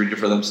everyone should read it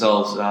for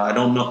themselves. I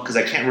don't know, because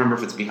I can't remember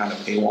if it's behind a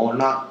paywall or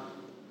not.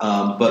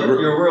 But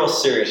you're real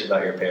serious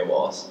about your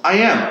paywalls. I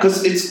am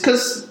because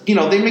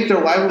they make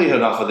their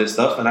livelihood off of this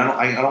stuff, and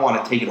I don't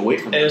want to take it away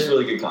from them. And it's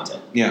really good content.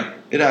 Yeah,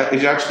 it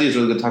actually is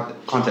really good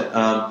content.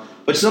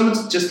 But some of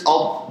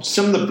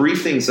the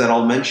brief things that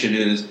I'll mention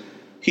is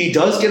he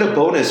does get a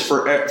bonus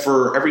for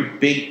every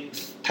big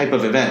type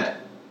of event.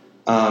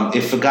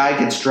 If a guy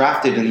gets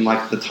drafted in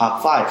like the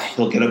top 5,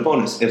 he'll get a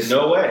bonus.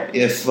 No way.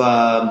 If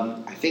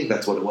I think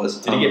that's what it was.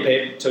 Did he get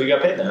paid? So he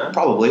got paid then, huh?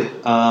 Probably.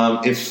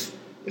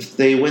 If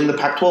they win the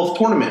Pac-12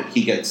 tournament,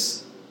 he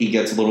gets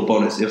a little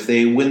bonus. If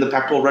they win the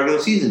Pac-12 regular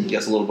season, he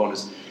gets a little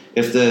bonus.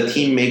 If the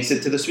team makes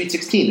it to the Sweet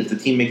 16, if the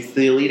team makes it to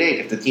the Elite 8,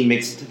 if the team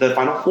makes it to the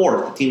Final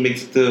Four, if the team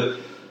makes it to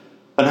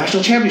a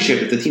national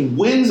championship, if the team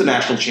wins a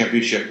national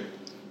championship,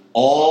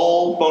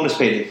 all bonus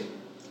paydays.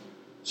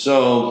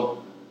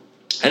 So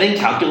I didn't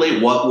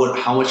calculate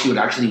how much he would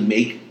actually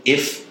make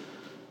if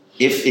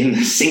in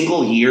a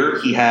single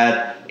year he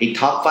had a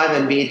top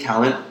 5 NBA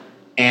talent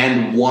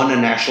and won a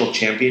national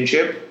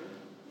championship.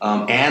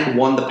 And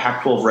won the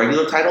Pac-12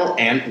 regular title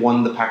and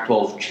won the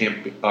Pac-12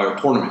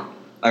 tournament.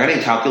 Like I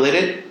didn't calculate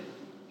it,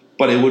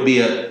 but it would be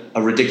a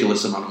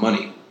ridiculous amount of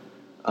money.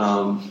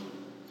 Kind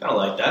of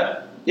like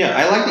that. Yeah,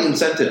 I like the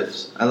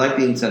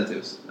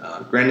incentives.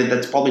 Granted,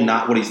 that's probably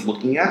not what he's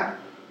looking at,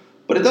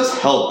 but it does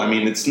help. I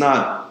mean, it's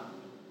not.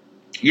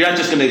 You're not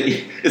just gonna.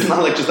 It's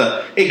not like just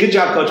a hey, good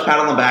job, coach, pat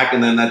on the back,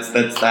 and then that's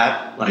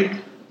that. Like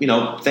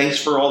thanks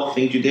for all the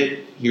things you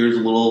did. Here's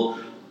a little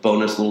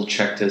bonus, little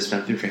check to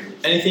spend with your family.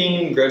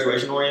 Anything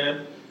graduation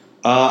oriented?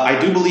 I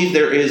do believe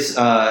there is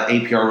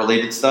APR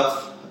related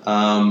stuff.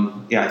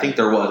 I think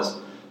there was,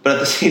 but at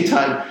the same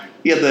time,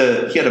 he had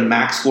a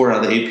max score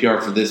out of the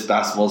APR for this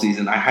basketball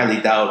season. I highly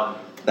doubt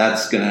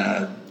that's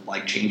gonna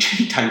change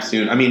anytime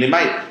soon. I mean, it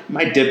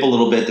might dip a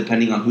little bit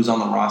depending on who's on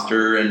the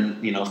roster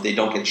and if they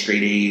don't get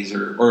straight A's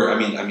or I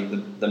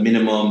mean the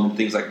minimum and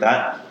things like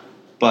that.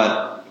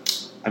 But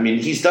I mean,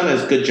 he's done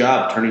a good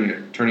job turning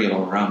it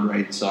all around,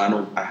 right? So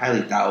I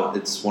highly doubt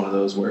it's one of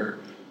those where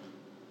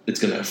it's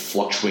going to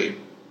fluctuate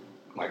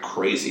like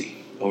crazy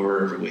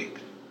over every week.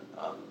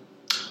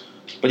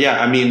 But yeah,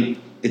 I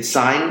mean, it's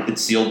signed,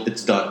 it's sealed,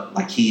 it's done.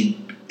 Like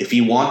if he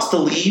wants to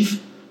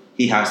leave,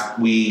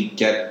 we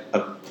get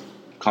a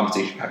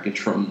compensation package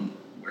from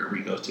wherever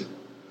he goes to.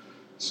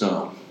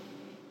 So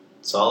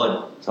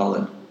solid. We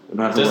don't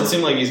have Doesn't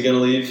seem like he's going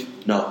to leave.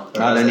 No,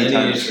 not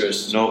anytime.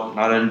 Nope,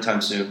 not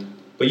anytime soon.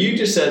 But you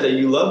just said that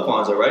you love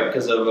Kwanzaa, right?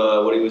 Because of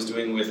what he was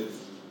doing with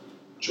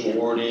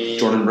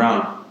Jordan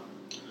Brown.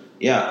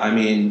 Yeah, I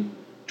mean,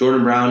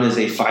 Jordan Brown is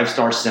a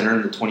 5-star center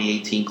in the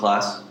 2018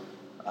 class.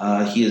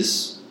 He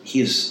is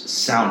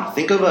sound.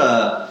 Think of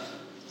how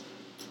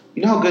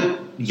good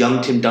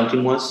young Tim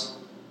Duncan was?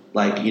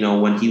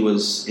 When he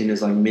was in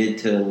his mid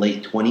to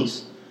late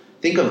 20s.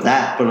 Think of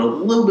that, but a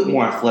little bit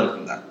more athletic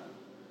than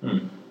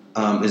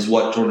that. Is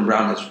what Jordan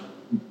Brown is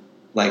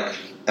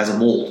as a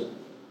mold.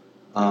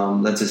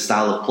 That's his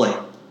style of play.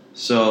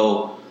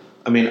 So,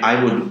 I mean,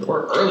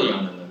 We're early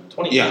on in them.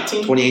 2018? Yeah,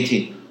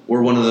 2018.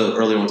 We're one of the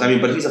earlier ones. I mean,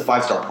 but he's a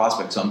 5-star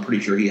prospect, so I'm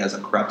pretty sure he has a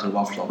crap ton of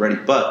offers already.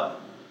 But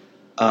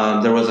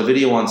there was a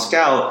video on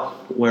Scout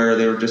where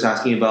they were just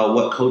asking about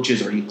what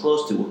coaches are you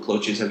close to? What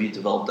coaches have you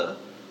developed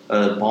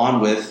a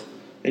bond with?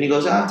 And he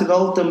goes, I've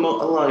developed a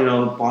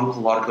bond with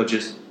a lot of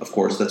coaches. Of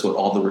course, that's what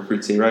all the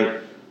recruits say,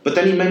 right? But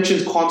then he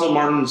mentions Kwanzaa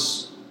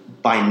Martin's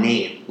by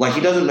name.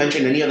 He doesn't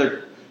mention any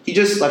other. He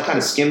just kind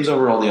of skims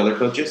over all the other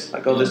coaches.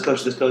 This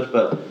coach.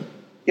 But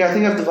yeah, I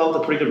think I've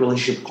developed a pretty good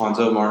relationship with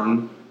Kwanzaa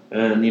Martin.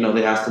 And,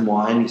 they asked him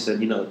why. And he said,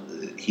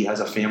 he has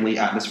a family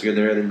atmosphere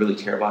there. They really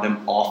care about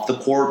him off the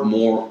court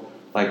more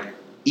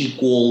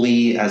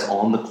equally as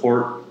on the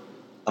court.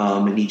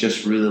 And he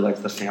just really likes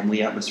the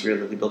family atmosphere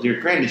that they built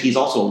here. Granted, he's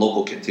also a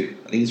local kid too.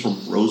 I think he's from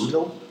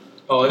Roseville.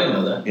 Oh, I didn't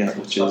know that. Yeah,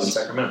 which is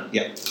Sacramento.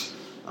 Yeah.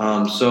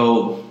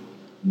 So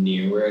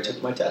near where I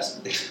took my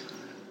test.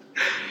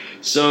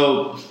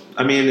 So,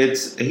 I mean,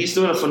 he's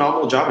doing a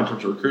phenomenal job in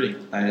terms of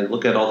recruiting. I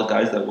look at all the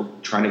guys that we're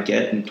trying to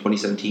get in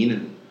 2017,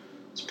 and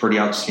it's pretty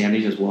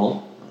outstanding as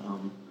well.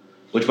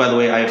 Which, by the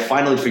way, I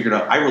finally figured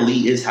out Ira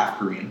Lee is half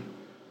Korean.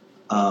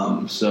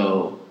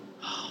 So,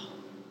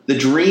 the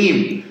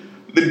dream.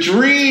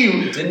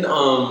 Didn't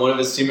one of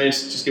his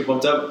teammates just get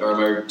bumped up, or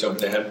am I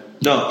jumping ahead?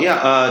 No,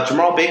 yeah,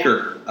 Jamal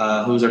Baker,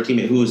 who's our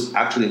teammate, who's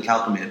actually a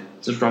Cal commit.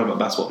 Since we're talking about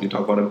basketball, we can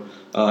talk about him.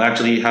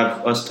 Actually,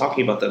 have us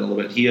talking about that a little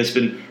bit. He has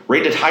been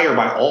rated higher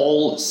by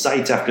all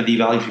sites after the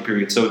evaluation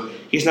period. So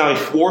he's now a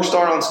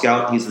 4-star on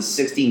Scout. He's the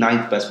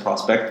 69th best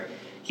prospect.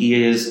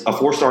 He is a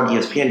 4-star on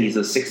ESPN. He's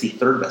the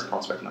 63rd best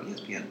prospect on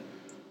ESPN.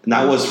 And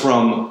that was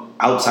from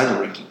outside the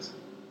rankings.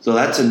 So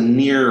that's a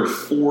near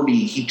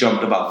 40. He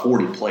jumped about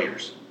 40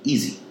 players.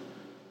 Easy.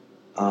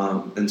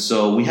 And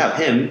so we have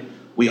him.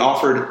 We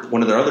offered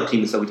one of their other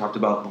teams that we talked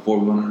about before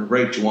we went on a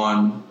break,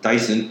 Juwan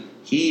Dyson.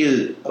 He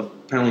is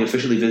apparently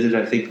officially visited,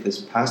 I think, this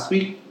past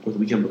week or the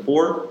weekend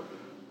before.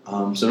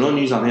 So no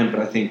news on him, but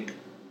I think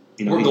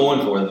we're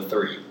going for the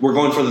 3. We're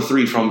going for the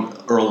 3 from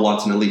Earl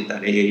Watson Elite,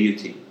 that AAU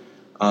team.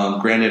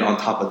 Granted, on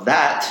top of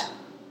that,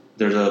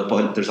 there's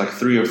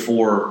 3 or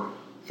 4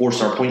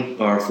 4-star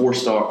point or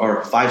 4-star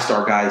or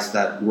 5-star guys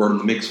that we're in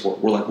the mix for.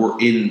 We're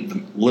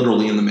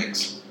literally in the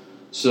mix.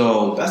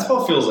 So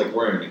basketball feels like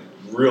we're in a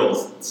real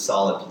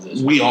solid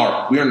position. We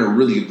are. We are in a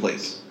really good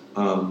place.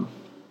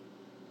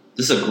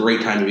 This is a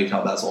great time to be a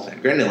Cal basketball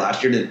fan. Granted,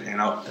 last year didn't pan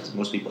out as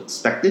most people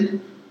expected,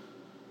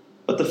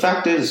 but the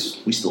fact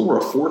is, we still were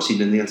a 4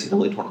 seed in the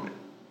NCAA tournament.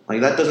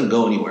 Like, that doesn't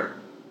go anywhere.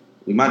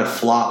 We might have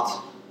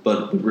flopped,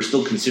 but we were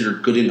still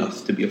considered good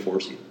enough to be a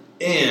 4 seed.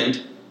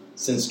 And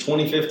since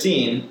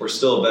 2015, we're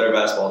still a better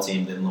basketball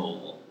team than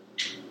Louisville.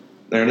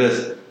 There it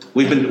is.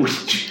 He's been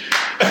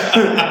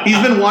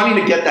wanting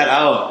to get that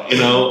out,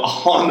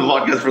 on the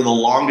podcast for the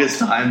longest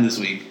time this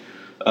week.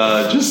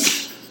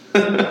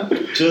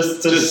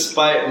 Just to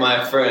spite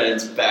my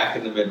friends back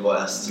in the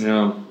Midwest.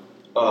 Yeah.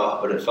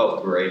 But it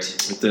felt great.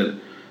 It did.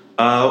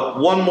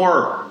 One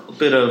more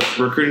bit of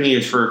recruiting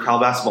news for Cal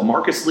basketball.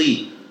 Marcus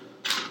Lee.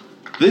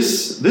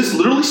 This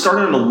literally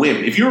started on a whim.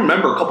 If you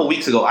remember a couple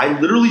weeks ago, I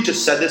literally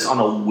just said this on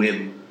a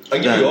whim. I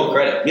give you all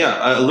credit.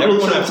 Yeah.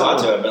 Everyone I've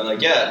talked to, I've been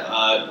like,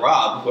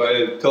 Rob, who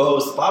I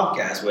co-host the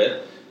podcast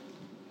with,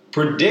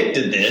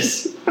 predicted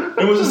this.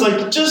 It was just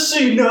like, just so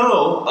you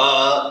know,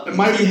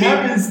 he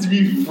happens to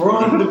be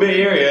from the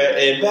Bay Area,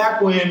 and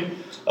back when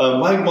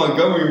Mike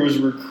Montgomery was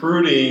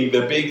recruiting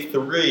the Big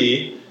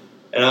Three,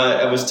 and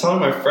I was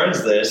telling my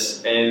friends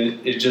this, and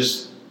it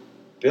just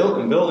built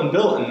and built and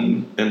built,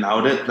 and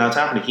now it's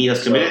happening. He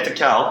has committed to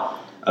Cal.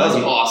 That was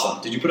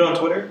awesome. Did you put it on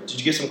Twitter? Did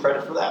you get some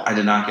credit for that? I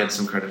did not get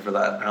some credit for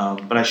that,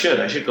 but I should.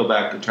 I should go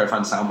back and try to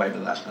find a soundbite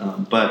of that.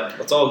 But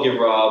let's all give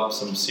Rob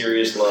some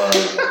serious love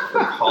for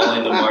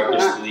calling the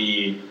Marcus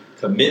Lee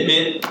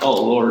commitment.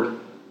 Oh Lord,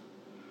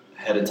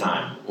 ahead of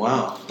time.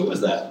 Wow, who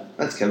was that?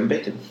 That's Kevin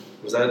Bacon.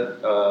 Was that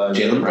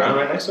Jaylen Brown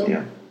right next to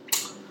him?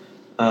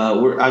 Yeah.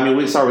 We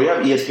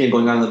have ESPN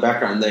going on in the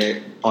background.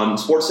 On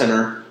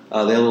SportsCenter, they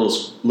have a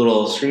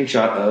little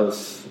screenshot of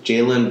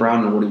Jaylen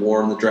Brown and what he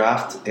wore in the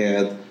draft,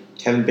 and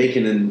Kevin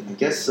Bacon in, I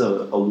guess,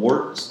 a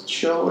awards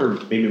show or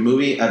maybe a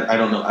movie. I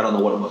don't know. I don't know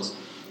what it was,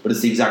 but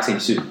it's the exact same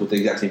suit with the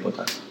exact same bow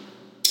tie.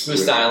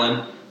 Who's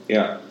styling?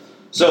 Yeah.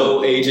 So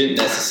no agent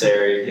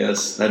necessary.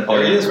 Yes. There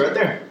he is, right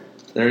there.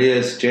 There he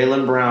is,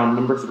 Jaylen Brown,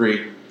 number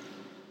 3.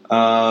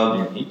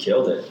 Man, he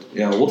killed it.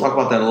 Yeah, we'll talk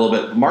about that in a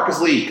little bit. Marcus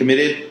Lee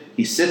committed.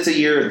 He sits a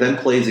year, then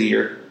plays a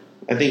year.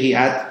 I think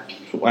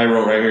I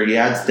wrote right here, he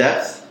adds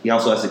depth. He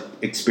also has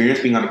experience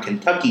being on a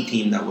Kentucky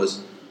team that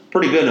was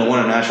pretty good and won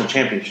a national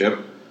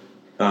championship.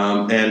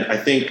 And I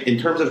think in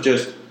terms of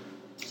just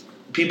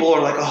people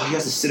are like, oh, he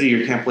has to sit a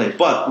year, can't play.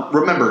 But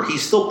remember,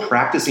 he's still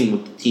practicing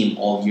with the team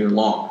all year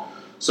long.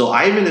 So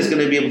Ivan is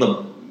going to be able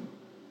to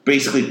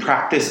basically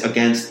practice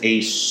against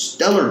a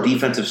stellar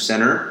defensive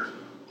center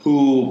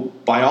who,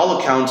 by all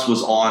accounts,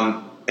 was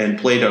on and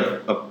played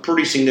a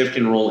pretty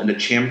significant role in a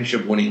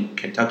championship-winning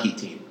Kentucky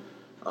team.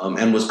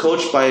 And was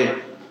coached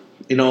by,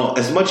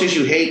 as much as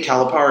you hate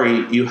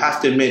Calipari, you have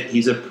to admit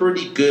he's a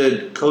pretty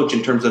good coach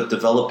in terms of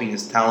developing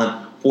his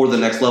talent for the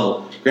next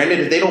level. Granted,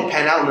 if they don't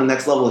pan out in the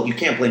next level, you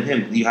can't blame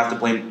him. You have to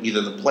blame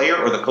either the player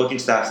or the coaching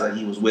staffs that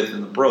he was with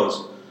in the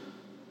pros.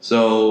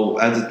 So,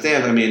 as it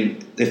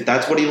stands, if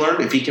that's what he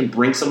learned, if he can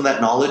bring some of that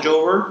knowledge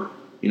over,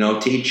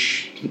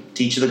 teach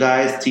the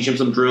guys, teach him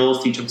some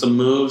drills, teach him some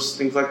moves,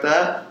 things like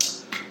that,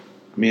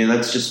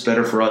 that's just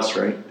better for us,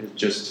 right?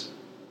 That's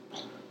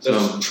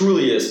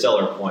truly a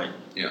stellar point.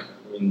 Yeah.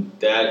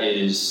 That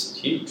is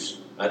huge.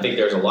 I think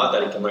there's a lot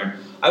that he can learn.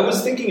 I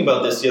was thinking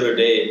about this the other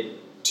day,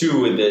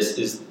 too, with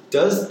this,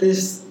 does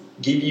this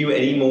give you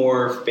any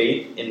more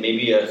faith in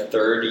maybe a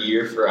third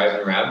year for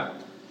Ivan Rabb?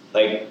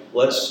 Like,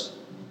 let's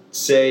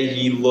say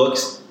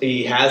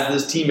he has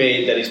this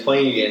teammate that he's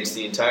playing against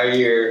the entire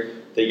year,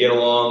 they get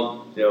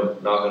along,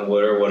 knock on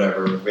wood or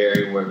whatever,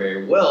 very,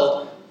 very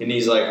well, and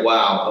he's like,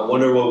 wow, I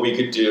wonder what we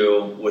could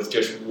do with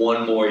just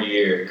one more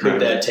year.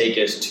 Could that take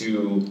us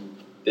to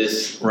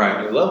this new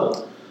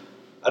level?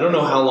 I don't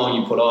know how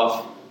long you put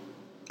off.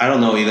 I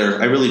don't know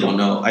either. I really don't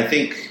know. I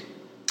think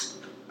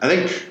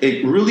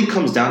it really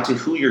comes down to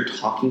who you're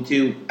talking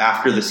to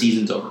after the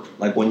season's over.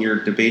 Like when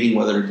you're debating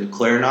whether to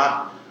declare or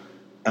not,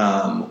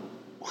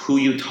 who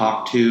you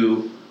talk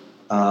to,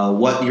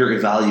 what your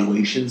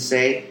evaluations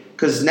say.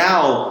 Because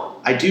now,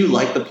 I do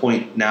like the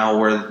point now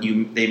where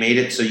they made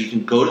it so you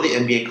can go to the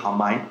NBA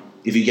Combine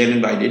if you get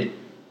invited,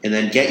 and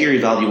then get your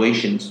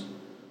evaluations,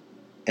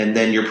 and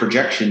then your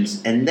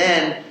projections, and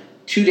then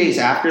 2 days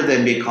after the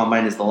NBA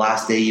Combine is the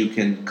last day you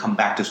can come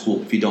back to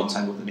school if you don't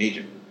sign with an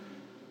agent.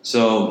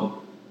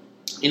 So,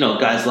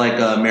 guys like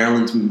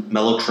Maryland's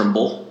Melo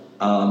Trimble,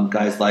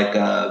 guys like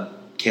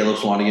Caleb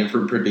Swanigan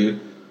from Purdue,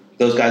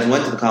 those guys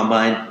went to the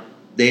Combine.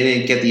 They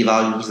didn't get the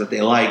evaluations that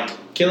they liked.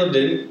 Caleb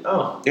didn't?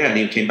 Oh. Yeah, and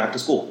he came back to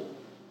school.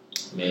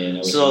 Man, I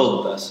wish he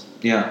was with us.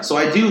 Yeah, so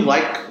I do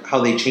like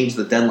how they changed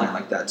the deadline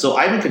like that. So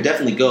Ivan could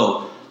definitely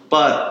go,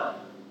 but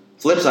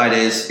flip side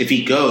is if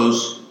he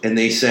goes and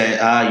they say,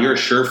 you're a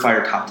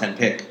surefire top 10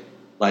 pick,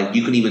 like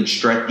you can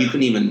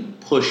even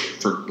push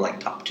for like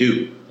top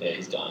 2. Yeah,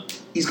 he's gone.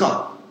 He's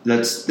gone.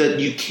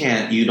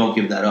 You don't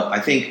give that up. I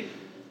think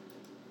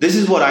this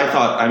is what I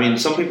thought. I mean,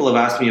 some people have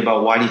asked me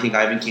about why do you think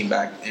Ivan came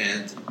back,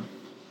 and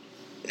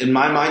in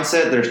my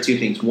mindset, there's two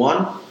things.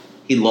 One,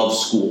 he loves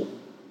school.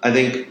 I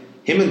think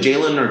him and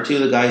Jalen are two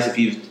of the guys. If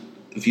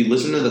you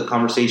listen to the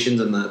conversations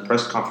and the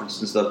press conferences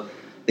and stuff,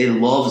 they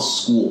love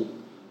school.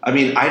 I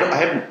mean,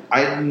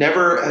 I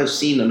never have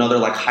seen another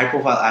like high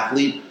profile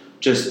athlete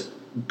just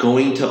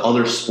going to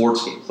other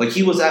sports games. Like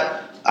he was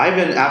at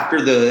Ivan after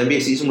the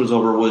NBA season was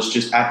over was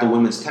just at the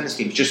women's tennis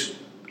games, just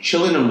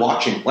chilling and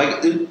watching.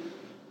 Like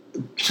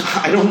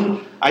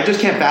I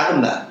just can't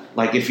fathom that.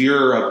 Like if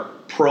you're a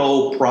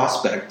pro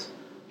prospect,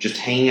 just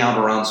hanging out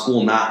around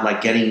school, not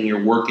like getting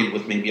your work in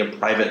with maybe a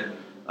private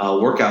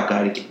workout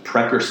guy to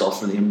prep yourself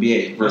for the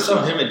NBA. I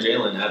saw him and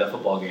Jalen at a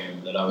football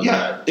game that I was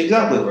at.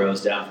 Exactly. Where I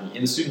was down from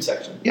in the student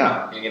section.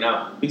 Yeah, hanging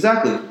out.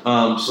 Exactly.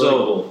 Really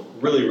cool.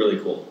 Really, really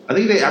cool. I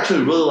think they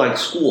actually really like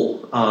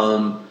school,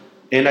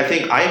 and I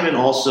think Ivan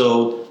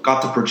also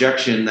got the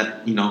projection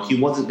that he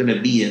wasn't going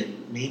to be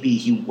it. Maybe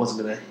he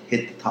wasn't going to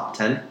hit the top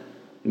 10.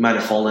 He might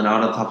have fallen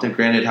out of the top 10.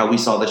 Granted, how we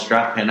saw this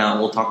draft pan out,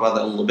 we'll talk about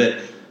that in a little bit.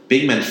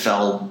 Big men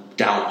fell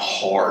down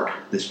hard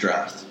this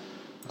draft.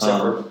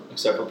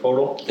 Except for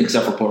Portal?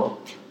 Except for Portal.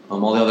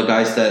 All the other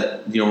guys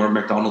that were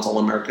McDonald's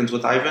All-Americans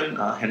with Ivan.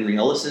 Henry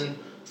Ellison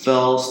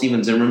fell.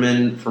 Steven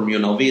Zimmerman from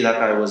UNLV. That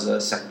guy was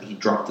he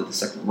dropped to the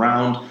second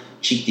round.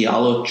 Cheek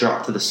Diallo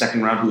dropped to the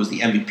second round, who was the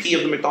MVP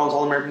of the McDonald's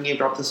All-American game,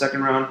 dropped to the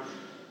second round.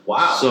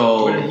 Wow.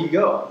 So where did he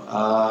go?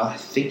 I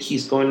think he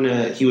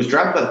was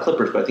drafted by the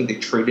Clippers, but I think they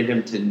traded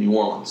him to New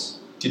Orleans.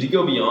 Did he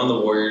go beyond the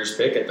Warriors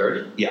pick at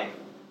 30? Yeah.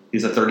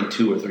 He's at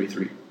 32 or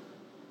 33.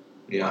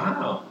 Yeah.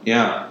 Wow.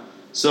 Yeah.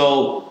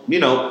 So,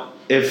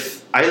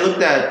 if I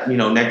looked at,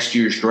 next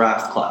year's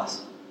draft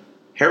class,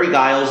 Harry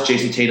Giles,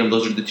 Jason Tatum,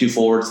 those are the two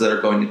forwards that are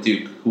going to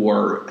Duke, who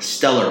are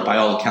stellar by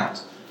all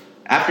accounts.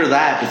 After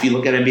that, if you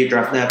look at NBA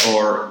DraftNet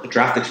or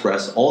Draft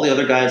Express, all the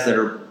other guys that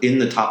are in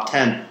the top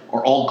 10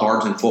 are all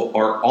guards and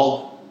are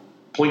all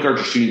point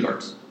guards or shooting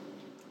guards.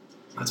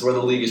 That's where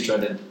the league is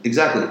trending.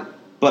 Exactly.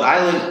 But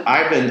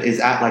Ivan is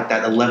at like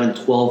that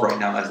 11-12 right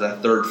now as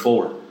that third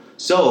forward.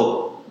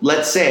 So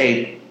let's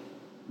say,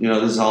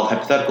 this is all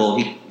hypothetical.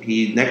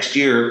 He next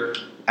year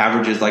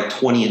averages like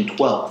 20 and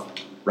 12,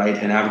 right?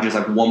 And averages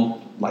like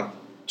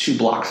 2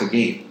 blocks a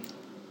game.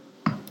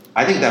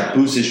 I think that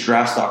boosts his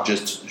draft stock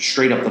just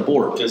straight up the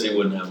board because he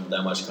wouldn't have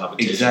that much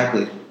competition.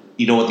 Exactly.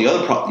 You know what the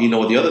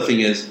other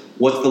thing is?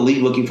 What's the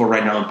league looking for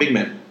right now in big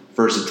men?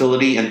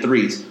 Versatility and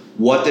threes.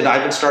 What did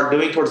Ivan start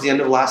doing towards the end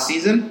of last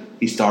season?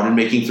 He started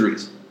making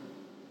threes.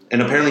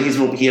 And apparently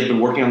he had been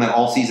working on that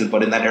all season,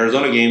 but in that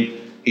Arizona game,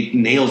 he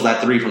nails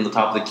that 3 from the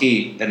top of the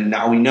key. And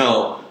now we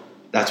know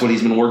that's what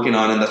he's been working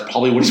on, and that's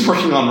probably what he's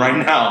working on right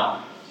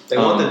now. They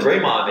want the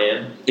Draymond,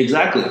 man.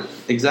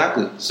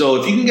 Exactly. So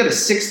if you can get a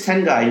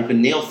 6'10" guy who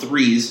can nail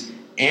threes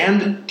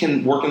and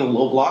can work in the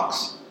low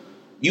blocks,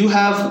 you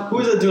have... Who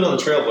is that dude on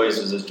the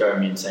Trailblazers that's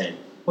driving me insane?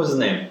 What's his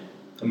name?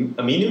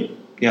 Aminu?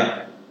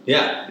 Yeah.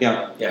 Yeah,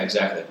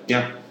 exactly.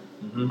 Yeah,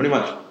 Pretty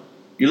much.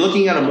 You're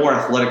looking at a more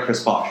athletic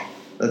Chris Bosh.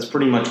 That's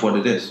pretty much what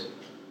it is.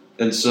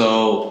 And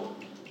so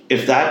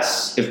if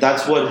that's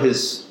what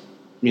his,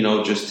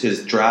 just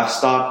his draft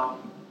stock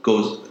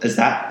goes, is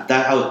that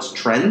how it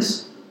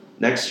trends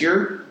next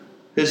year?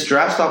 His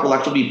draft stock will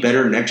actually be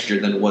better next year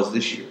than it was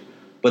this year.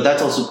 But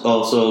that's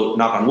also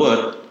knock on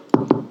wood,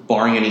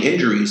 barring any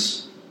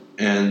injuries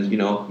and,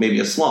 maybe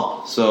a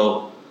slump.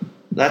 So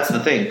that's the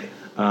thing.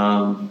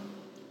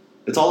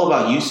 It's all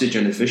about usage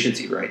and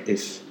efficiency, right?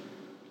 If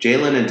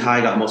Jalen and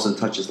Ty got most of the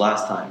touches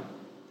last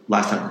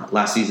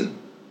season,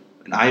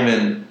 and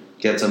Ivan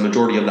gets a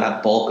majority of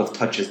that bulk of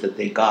touches that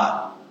they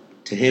got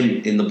to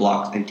him in the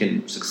blocks and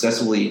can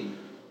successfully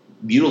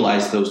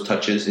utilize those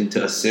touches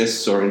into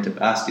assists or into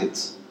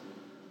baskets,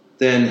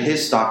 then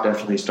his stock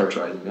definitely starts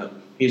rising up.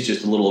 He's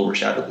just a little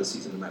overshadowed this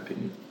season, in my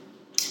opinion.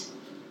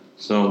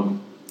 So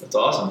that's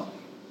awesome.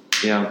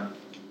 Yeah,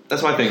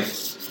 that's my thing.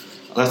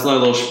 That's another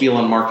little spiel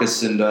on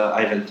Marcus and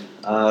Ivan.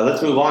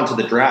 Let's move on to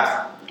the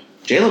draft.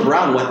 Jaylen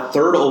Brown went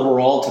 3rd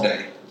overall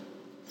today.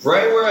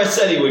 Right where I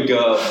said he would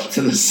go.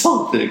 To the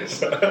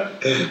Celtics.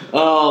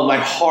 Oh, my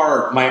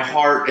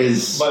heart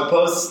is... My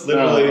posts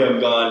literally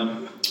have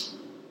gone...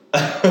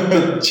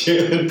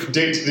 Jalen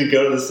predicted to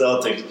go to the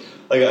Celtics.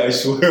 Like, I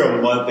swear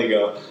a month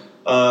ago.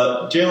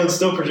 Jalen's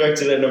still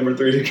projected at number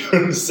 3 to go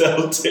to the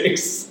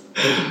Celtics.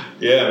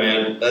 Yeah,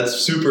 man. That's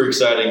super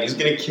exciting. He's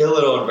going to kill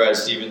it on Brad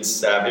Stevens'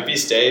 staff. If he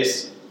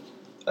stays,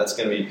 that's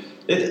going to be...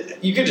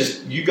 You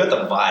got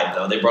the vibe,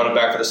 though. They brought him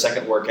back for the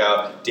second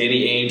workout.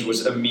 Danny Ainge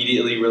was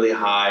immediately really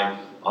high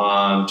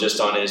just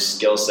on his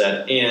skill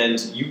set. And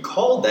you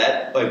called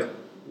that, like,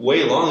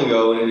 way long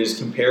ago in his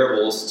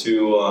comparables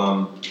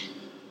to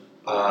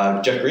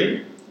Jeff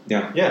Green.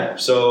 Yeah.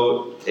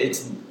 So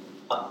it's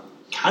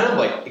kind of,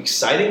 like,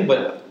 exciting,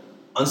 but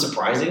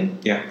unsurprising.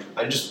 Yeah.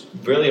 I just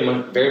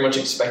very much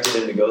expected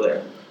him to go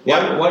there.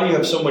 Yeah. Why do you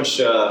have so much...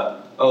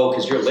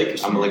 because you're a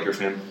Lakers fan. I'm a Laker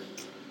fan.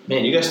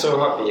 Man, you guys still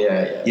hard.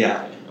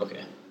 Yeah.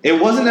 Okay.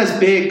 It wasn't as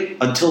big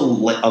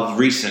until of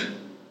recent.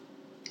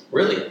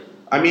 Really?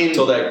 I mean,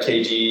 until that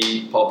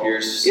KG Paul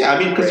Pierce. Yeah, I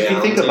mean, because Ray if you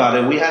Allen think team. about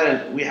it, we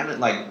hadn't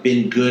like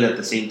been good at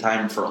the same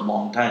time for a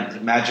long time.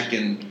 Like, Magic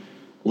and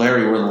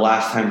Larry were the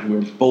last times we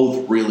were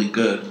both really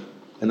good,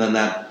 and then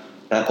that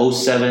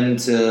 07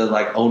 to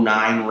like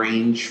 09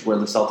 range where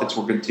the Celtics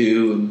were good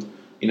too, and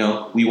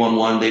we won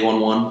one, they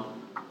won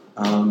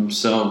one.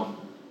 So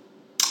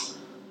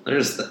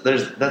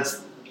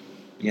that's.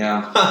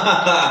 Yeah.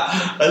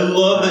 I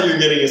love that you're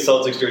getting a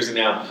Celtics jersey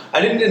now.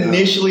 I didn't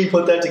initially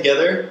put that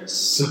together.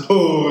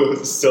 So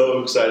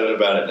excited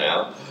about it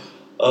now.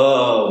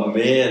 Oh,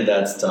 man,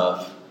 that's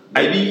tough.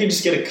 Maybe you can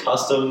just get a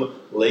custom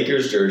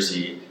Lakers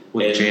jersey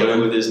With and put Jalen. it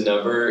with his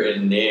number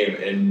and name,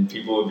 and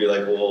people would be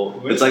like, well,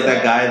 who is It's like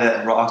that guy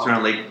that walked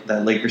around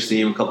that Lakers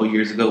stadium a couple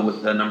years ago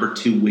with the number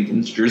 2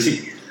 Wiggins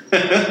jersey.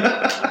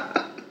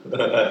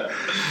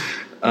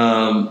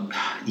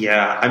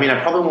 Yeah, I mean,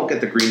 I probably won't get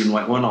the green and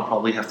white one. I'll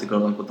probably have to go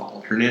like with the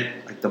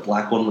alternate, like the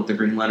black one with the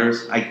green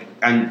letters. I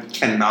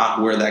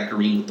cannot wear that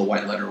green with the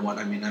white letter one.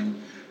 I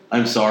mean,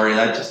 I'm sorry,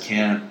 I just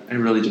can't. I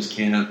really just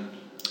can't.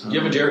 Do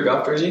you have a Jared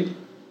Goff jersey?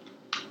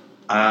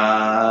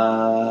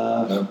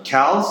 No.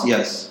 Cal's,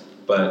 yes,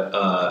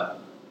 But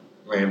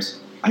Rams.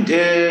 I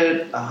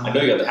did. I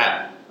know you got the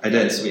hat. I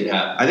did. That sweet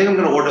hat. I think I'm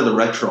gonna order the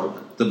retro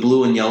one, the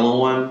blue and yellow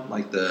one,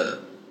 like the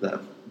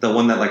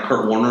one that like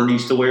Kurt Warner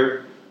used to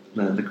wear.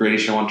 The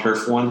Greatest Show on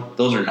Turf one.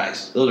 Those are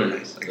nice. I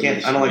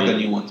don't like the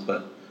new ones,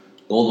 but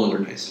the old ones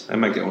are nice. I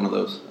might get one of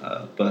those.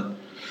 But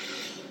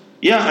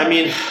yeah, I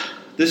mean,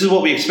 this is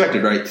what we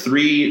expected, right?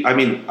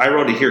 I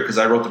wrote it here because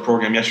I wrote the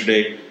program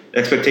yesterday. The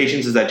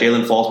expectations is that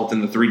Jalen falls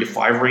within the 3 to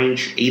 5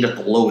 range, 8 at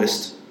the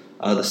lowest.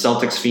 The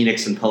Celtics,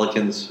 Phoenix, and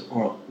Pelicans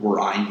were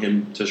eyeing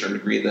him to a certain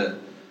degree.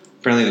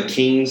 Apparently the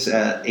Kings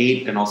at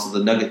 8 and also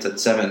the Nuggets at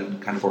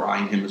 7 kind of were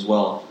eyeing him as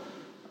well.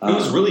 It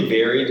was really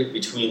varied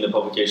between the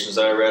publications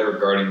that I read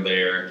regarding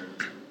their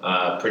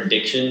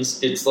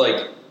predictions. It's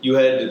like you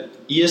had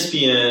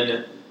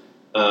ESPN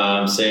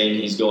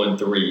saying he's going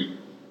 3,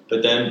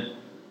 but then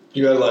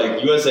you had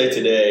like USA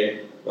Today.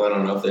 I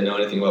don't know if they know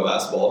anything about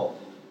basketball,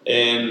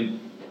 and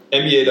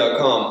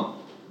NBA.com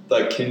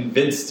like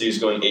convinced he was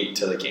going 8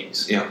 to the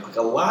Kings. Yeah, like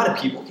a lot of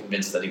people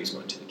convinced that he was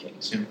going to the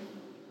Kings. Yeah.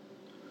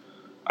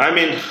 I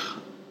mean,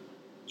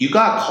 you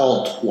got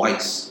called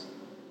twice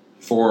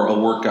for a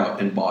workout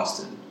in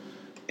Boston.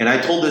 And I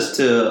told this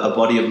to a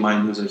buddy of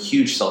mine who's a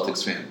huge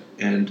Celtics fan,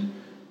 and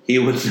he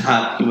would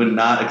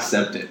not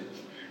accept it.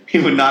 He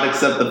would not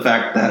accept the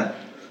fact that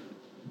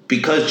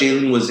because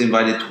Jalen was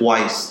invited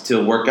twice to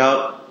a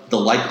workout, the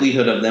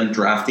likelihood of them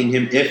drafting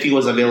him, if he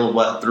was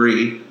available at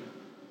 3,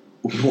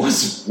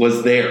 was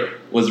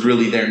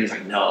really there. And he's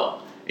like,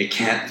 no, it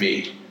can't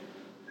be.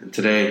 And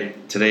today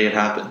it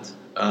happened.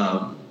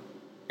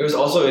 It was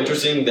also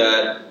interesting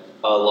that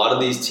a lot of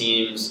these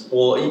teams,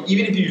 well,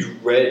 even if you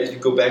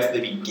go back to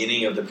the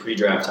beginning of the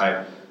pre-draft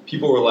hype,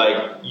 people were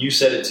like, you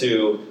said it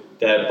too,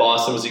 that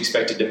Boston was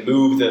expected to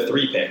move the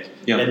 3 pick.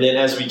 Yeah. And then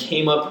as we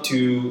came up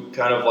to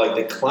kind of like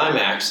the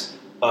climax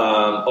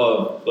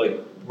of like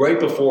right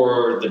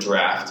before the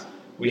draft,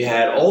 we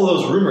had all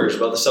those rumors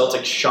about the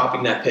Celtics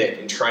shopping that pick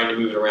and trying to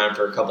move it around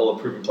for a couple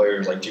of proven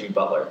players like Jimmy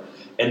Butler.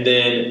 And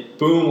then,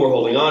 boom, we're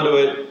holding on to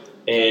it,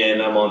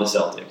 and I'm on the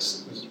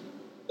Celtics.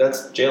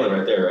 That's Jalen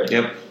right there, right?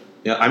 Yep.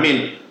 Yeah, I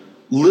mean,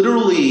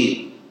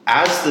 literally,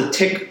 as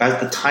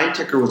the time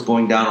ticker was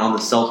going down on the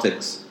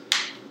Celtics,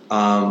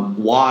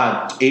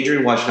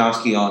 Adrian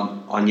Wojnarowski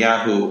on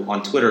Yahoo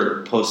on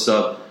Twitter posts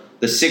up,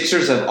 the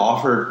Sixers have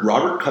offered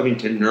Robert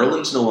Covington,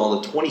 Nerlens Noel,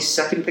 the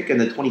 22nd pick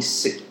and the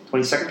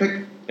 22nd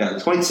pick? Yeah,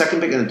 the 22nd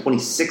pick and the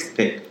 26th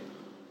pick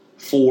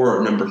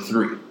for number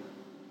 3.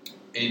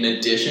 In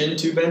addition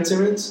to Ben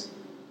Simmons?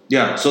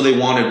 Yeah, so they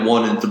wanted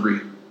 1 and 3.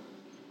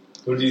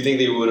 Who do you think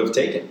they would have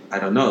taken? I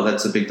don't know.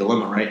 That's a big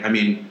dilemma, right? I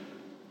mean,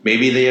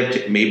 maybe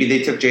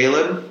they took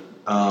Jalen,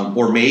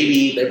 or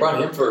maybe They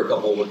brought him for a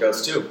couple of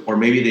workouts too. or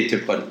maybe they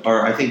took Buddy,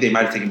 or I think they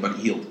might have taken Buddy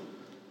Hield.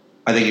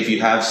 I think if you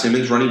have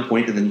Simmons running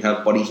point and then you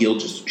have Buddy Hield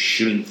just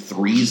shooting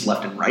threes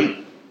left and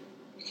right,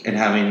 and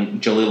having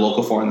Jahlil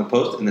Okafor in the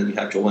post, and then you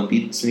have Joel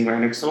Embiid sitting right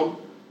next to him,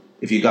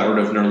 if you got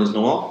rid of Nerlens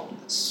Noel,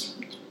 it's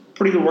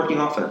pretty good working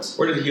offense.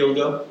 Where did Hield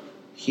go?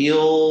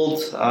 Hield,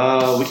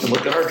 we can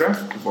look at our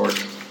draft board.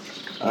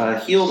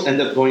 Hield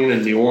ended up going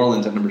into New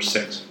Orleans at number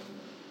 6.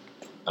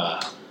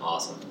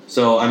 Awesome.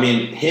 So, I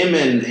mean, him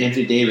and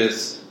Anthony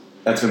Davis,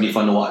 that's going to be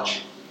fun to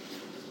watch.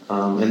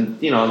 And,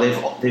 you know,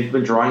 they've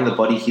been drawing the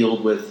Buddy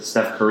Hield with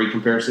Steph Curry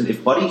comparison.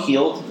 If Buddy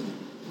Hield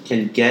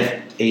can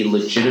get a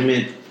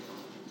legitimate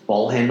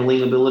ball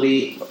handling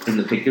ability in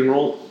the pick and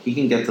roll, he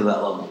can get to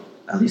that level.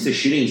 At least the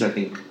shooting's, I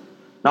think,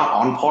 not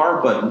on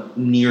par, but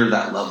near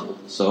that level.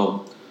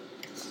 So,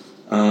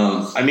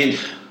 I mean,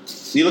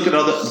 you look at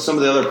some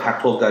of the other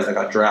Pac-12 guys that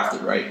got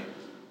drafted, right?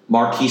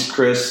 Marquise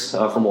Chris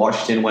from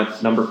Washington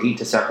went number 8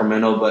 to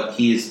Sacramento, but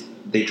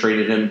they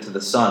traded him to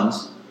the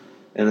Suns.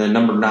 And then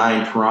number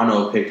 9,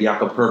 Toronto picked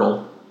Jakob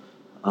Poeltl.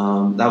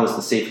 That was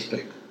the safest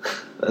pick.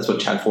 That's what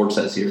Chad Ford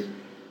says here.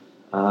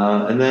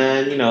 And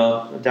then, you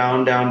know,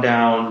 down.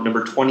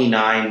 Number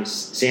 29,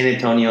 San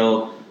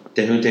Antonio,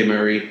 Dejounte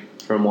Murray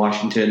from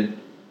Washington.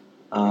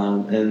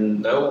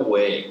 And No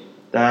way.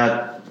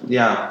 that,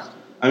 yeah.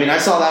 I mean, I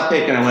saw that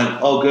pick and I went,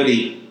 oh,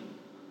 goody.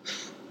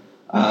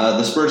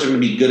 The Spurs are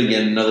going to be good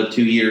again in another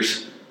 2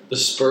 years. The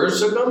Spurs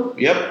took him?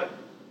 Yep.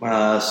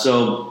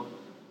 So,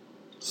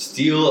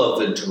 Steal of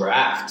the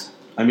draft.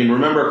 I mean,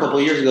 remember a couple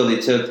of years ago they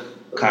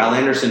took Kyle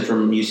Anderson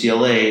from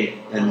UCLA,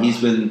 and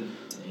he's been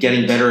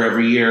getting better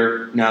every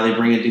year. Now they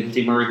bring in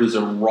Dejounte Murray, who's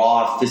a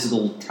raw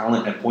physical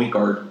talent at point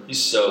guard.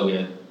 He's so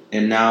good.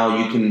 And now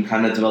you can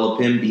kind of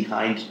develop him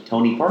behind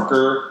Tony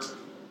Parker.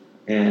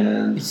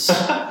 And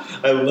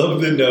I love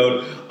the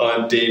note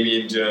on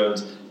Damian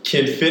Jones.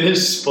 Can finish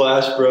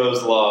Splash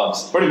Bros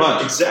lobs. pretty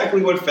much.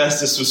 Exactly what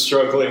Festus was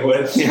struggling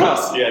with Yeah.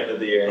 towards the end of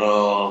the year.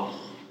 Oh.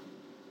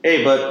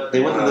 Hey, but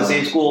they went to the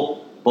same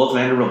school, both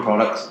Vanderbilt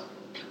products.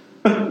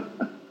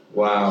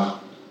 Wow.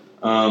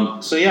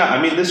 So yeah,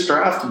 I mean, this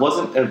draft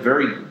wasn't a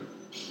great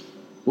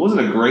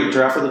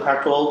draft for the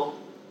Pac-12,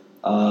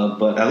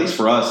 but at least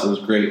for us, it was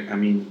great. I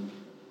mean,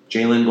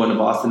 Jalen going to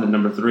Boston at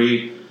number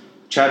 3.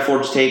 Chad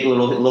Ford's take, a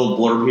little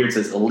blurb here. It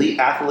says, elite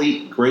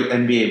athlete, great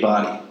NBA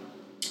body.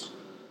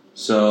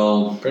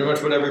 So Pretty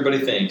much what everybody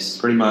thinks.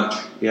 pretty much,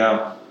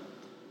 yeah.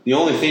 The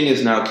only thing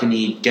is now, can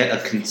he get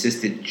a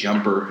consistent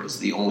jumper is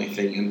the only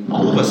thing, and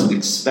all of us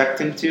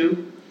expect him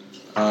to.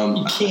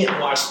 You can't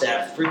watch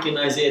that freaking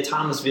Isaiah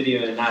Thomas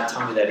video and not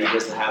tell me that he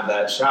doesn't have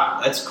that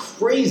shot. That's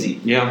crazy.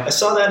 Yeah. I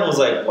saw that and was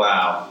like,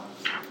 wow.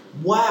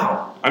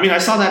 Wow. I mean, I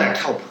saw that at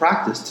Cal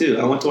practice, too.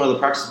 I went to one of the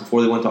practices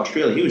before they went to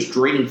Australia. He was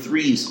draining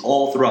threes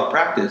all throughout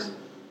practice.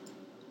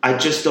 I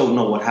just don't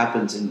know what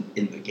happens in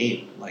the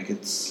game. Like,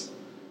 it's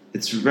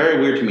very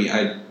weird to me.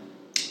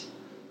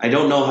 I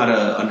don't know how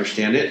to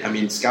understand it. I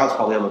mean, scouts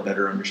probably have a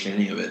better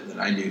understanding of it than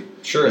I do.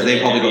 Sure,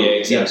 they probably go,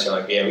 execs are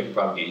like, yeah, we can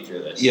probably get you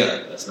through this.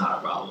 Yeah. That's not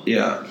a problem.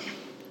 Yeah.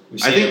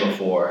 We've I seen think- it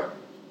before.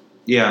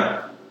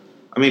 Yeah.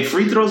 I mean,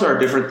 free throws are a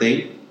different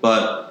thing,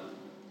 but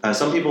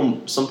some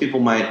people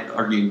might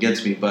argue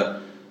against me,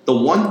 but the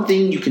one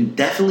thing you can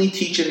definitely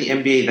teach in the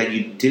NBA that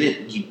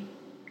you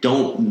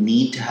don't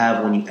need to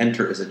have when you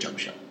enter is a jump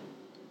shot.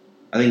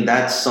 I think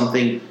that's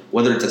something,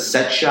 whether it's a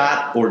set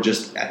shot or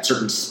just at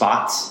certain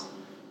spots,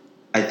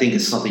 I think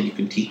it's something you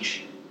can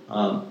teach.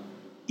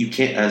 You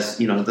can't, as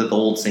you know, the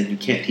old saying, you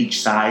can't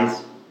teach size,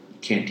 you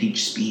can't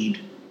teach speed,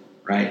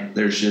 right?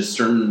 There's just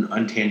certain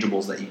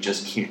intangibles that you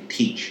just can't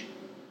teach.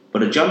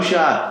 But a jump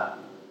shot,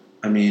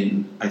 I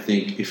mean, I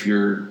think if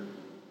you're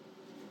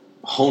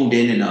honed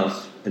in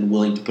enough and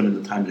willing to put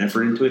in the time and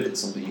effort into it, it's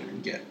something you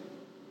can get.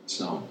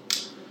 So,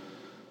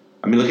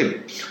 I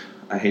mean,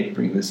 I hate to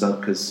bring this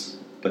up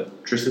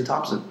but Tristan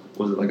Thompson,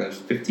 was it like a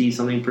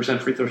 50-something%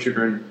 free throw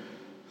shooter and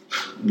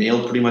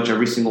nailed pretty much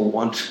every single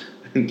one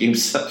in Game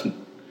 7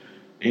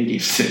 and Game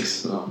 6.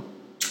 So,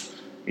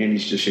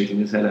 Andy's just shaking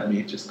his head at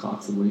me just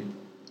constantly.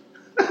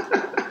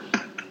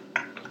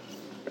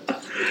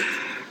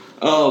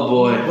 Oh,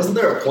 boy. Wasn't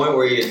there a point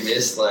where he had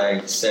missed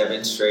like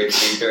 7 straight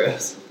free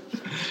throws?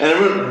 And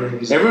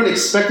everyone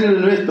expected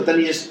him to miss, but then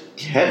he just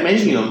kept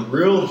making them.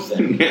 Real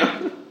thing.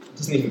 Yeah.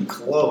 Wasn't even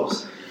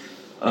close.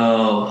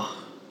 Oh.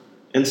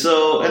 And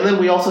then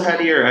we also had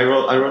here, I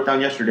wrote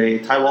down yesterday,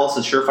 Ty Wallace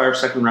is surefire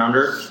second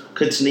rounder,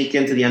 could sneak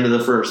into the end of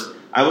the first.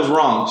 I was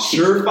wrong.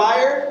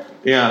 Surefire?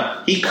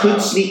 Yeah. He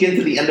could sneak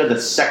into the end of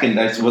the second,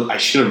 that's what I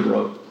should have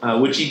wrote,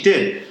 which he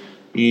did.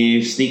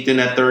 He sneaked in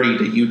at 30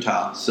 to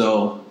Utah,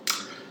 so...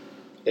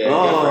 Yeah,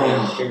 good for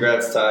him.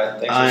 Congrats, Ty.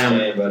 Thanks for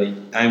staying, buddy.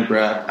 I'm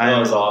glad. That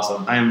was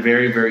awesome. I am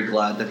very, very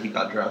glad that he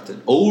got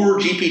drafted over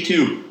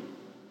GP2.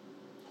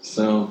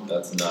 So...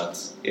 That's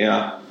nuts.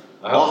 Yeah.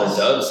 I hope the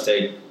Dubs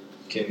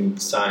can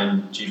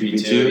sign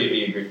GP2.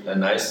 He'd be a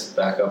nice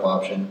backup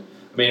option.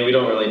 I mean, we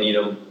don't really need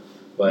him.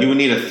 But You would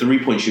need a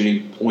 3-point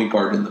shooting point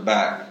guard in the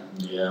back.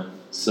 Yeah.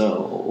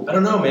 So... I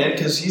don't know, man,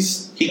 because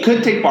He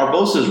could take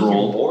Barbosa's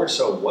role. board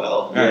so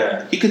well.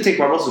 Yeah. He could take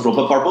Barbosa's role,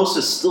 but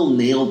Barbosa still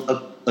nailed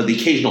the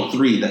occasional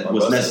 3 that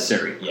was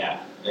necessary.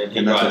 Yeah. And he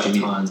And that's brought what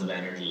you need. tons of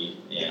energy.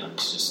 Yeah.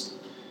 It's just,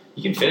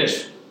 he can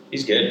finish.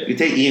 He's good. You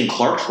take Ian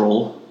Clark's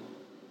role.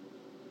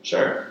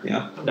 Sure.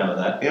 Yeah. I'm down with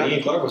that. Yeah.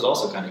 Ian Clark was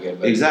also kind of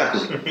good. But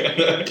Exactly.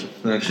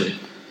 Exactly.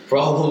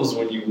 Problems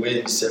when you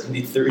win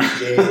 73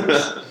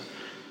 games.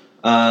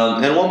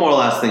 And one more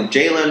last thing.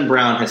 Jaylen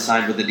Brown has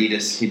signed with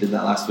Adidas. He did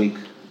that last week.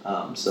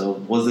 So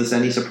was this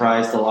any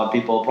surprise to a lot of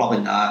people? Probably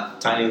not.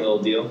 Tiny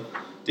little deal.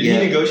 Did Yeah.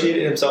 he negotiate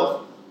it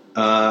himself?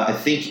 I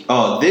think...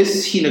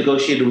 this he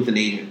negotiated with an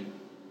agent.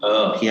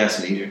 Oh. He has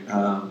an agent.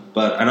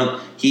 But I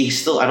don't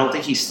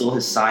think he still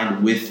has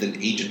signed with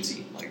an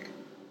agency. Like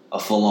a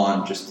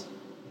full-on just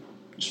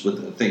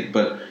with the thing.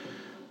 But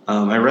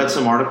I read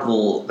some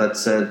article that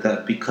said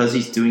that because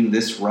he's doing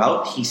this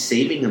route, he's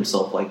saving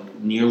himself like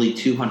nearly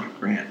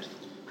 $200,000.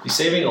 He's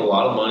saving a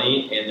lot of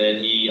money, and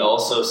then he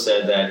also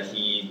said that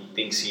he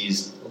thinks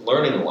he's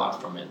learning a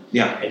lot from it.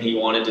 Yeah. And he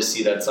wanted to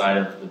see that side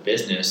of the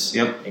business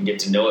Yep. and get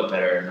to know it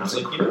better. And I was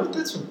like, you know what,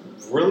 that's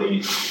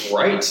really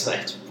right.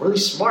 That's really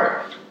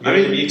smart. You're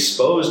going to be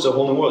exposed to a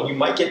whole new world. You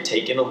might get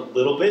taken a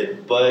little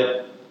bit,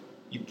 but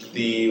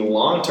the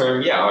long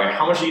term, yeah, all right,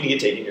 how much are you going to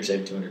get taken? You're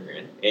saving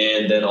 $200,000.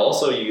 And then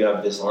also you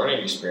have this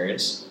learning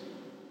experience.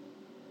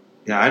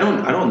 Yeah, I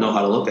don't know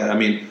how to look at it. I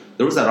mean,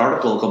 there was that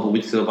article a couple of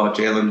weeks ago about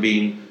Jalen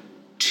being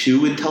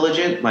too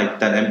intelligent, like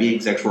that NBA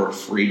execs were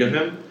afraid of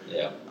him.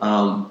 Yeah.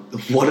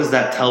 What does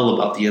that tell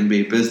about the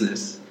NBA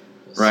business,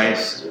 right?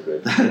 So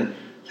stupid.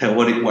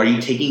 Are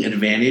you taking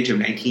advantage of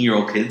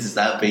 19-year-old kids? Is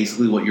that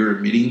basically what you're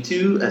admitting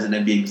to as an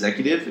NBA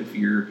executive?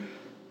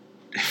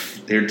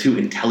 If they're too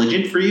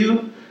intelligent for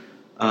you,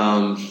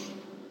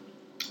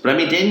 but I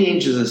mean, Danny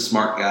Ainge is a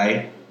smart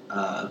guy,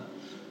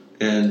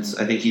 and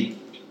I think he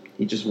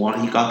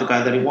got the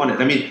guy that he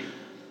wanted. I mean,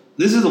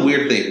 this is a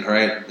weird thing, all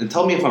right? And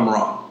tell me if I'm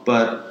wrong,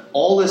 but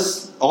all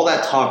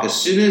that talk, as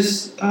soon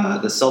as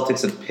the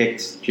Celtics had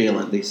picked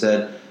Jalen, they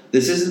said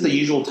this isn't the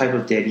usual type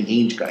of Danny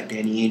Ainge guy.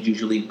 Danny Ainge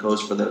usually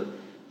goes for the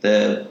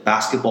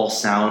basketball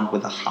sound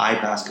with a high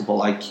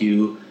basketball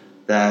IQ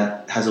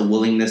that has a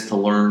willingness to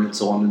learn and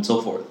so on and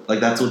so forth. Like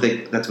that's what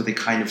they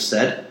kind of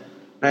said.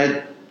 And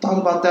I thought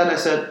about that and I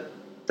said,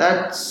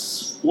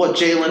 that's what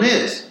Jalen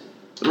is.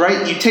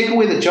 Right? You take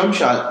away the jump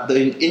shot,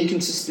 the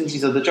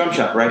inconsistencies of the jump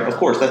shot, right? Of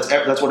course, that's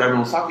what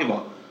everyone's talking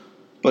about.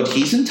 But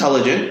he's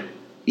intelligent,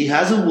 he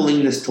has a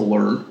willingness to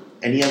learn,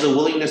 and he has a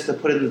willingness to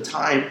put in the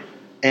time.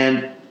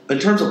 And in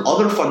terms of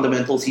other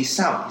fundamentals, he's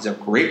sound. He's a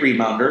great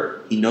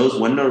rebounder. He knows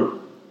when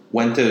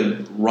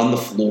to run the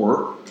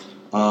floor.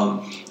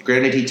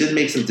 Granted, he did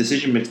make some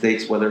decision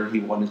mistakes, whether he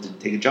wanted to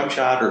take a jump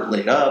shot or lay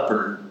it up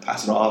or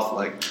pass it off.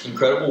 Like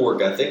incredible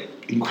work ethic.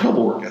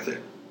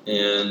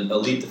 And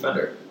elite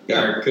defender.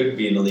 Yeah. Or could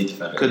be an elite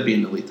defender. Could be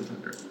an elite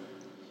defender.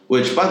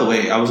 Which, by the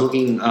way, I was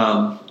looking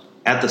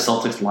at the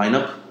Celtics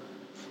lineup.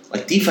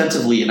 Like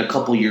defensively, in a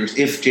couple years,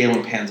 if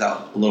Jalen pans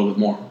out a little bit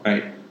more,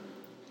 right?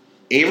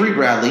 Avery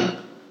Bradley,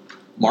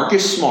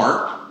 Marcus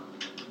Smart,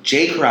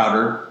 Jay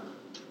Crowder,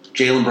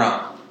 Jaylen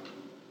Brown.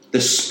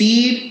 The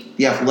speed,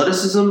 the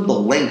athleticism, the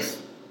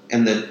length,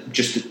 and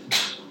just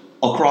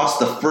across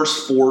the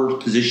first four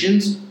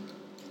positions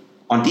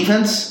on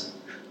defense,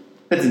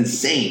 that's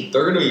insane.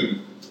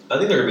 I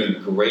think they're going to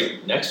be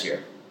great next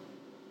year.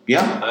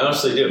 Yeah. I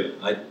honestly do.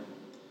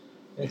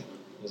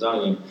 It's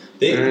on you.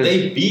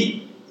 They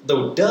beat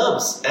the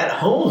Dubs at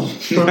home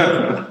in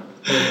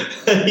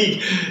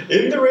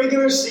the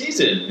regular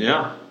season.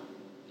 Yeah.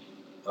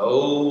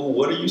 Oh,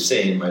 what are you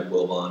saying, Mike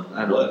Wilbon?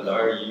 What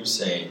are you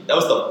saying? That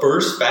was the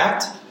first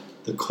fact.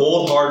 The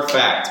cold, hard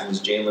fact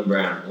was Jaylen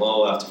Brown.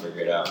 Well, we'll have to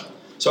figure it out.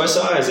 So I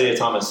saw Isaiah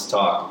Thomas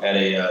talk at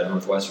a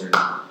Northwestern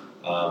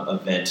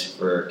event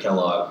for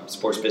Kellogg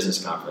Sports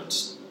Business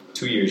Conference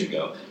 2 years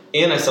ago.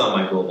 And I saw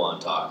Mike Wilbon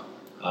talk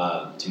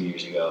 2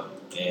 years ago.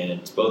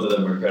 And both of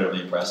them were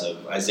incredibly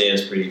impressive.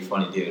 Isaiah's a pretty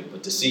funny dude.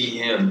 But to see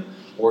him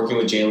working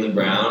with Jaylen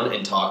Brown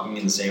and talking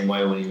in the same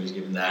way when he was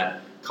giving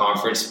that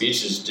conference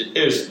speech,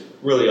 it was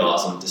really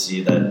awesome to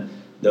see that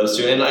those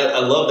two. And I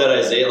love that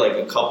Isaiah, like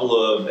a couple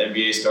of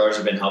NBA stars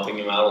have been helping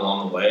him out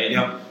along the way.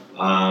 Yep.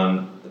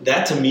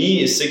 That to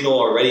me is signal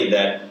already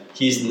that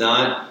he's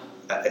not...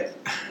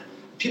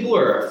 people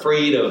are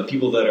afraid of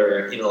people that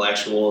are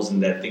intellectuals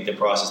and that think the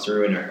process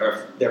through, and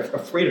they're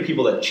afraid of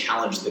people that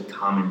challenge the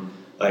common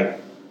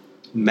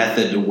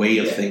method, way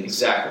of things.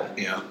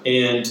 Exactly. Yeah.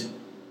 And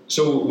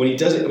so when he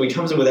does it, when he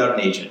comes in without an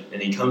agent,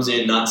 and he comes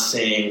in not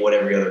saying what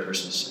every other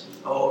person is saying,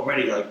 oh, I'm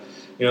ready,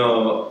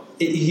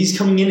 he's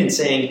coming in and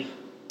saying,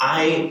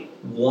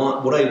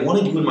 what I want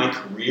to do in my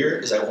career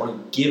is I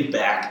want to give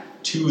back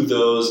to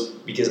those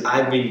because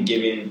I've been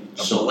given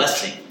a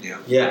blessing.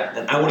 Yeah,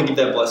 and I want to give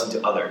that blessing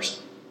to others.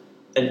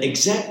 An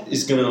exec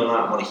is going to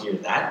not want to hear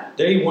that.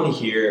 They want to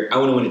hear, I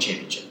want to win a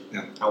championship.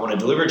 Yeah. I want to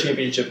deliver a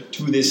championship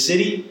to this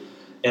city,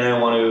 and I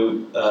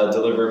want to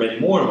deliver many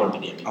more. I want to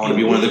be the MVP. I want to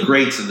be one of the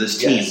greats of this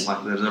team, Yes.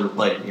 like there's never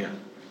played. Yeah.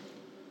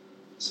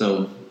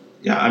 So,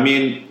 yeah, I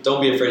mean,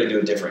 Don't be afraid to do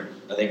it different.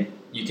 I think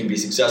you can be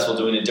successful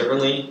doing it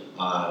differently.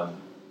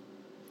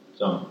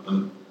 So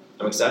I'm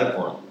excited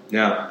for him.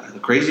 yeah, the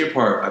crazier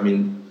part, I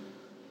mean,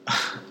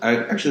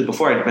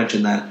 before I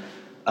mentioned that,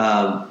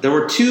 there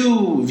were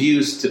two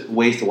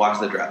ways to watch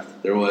the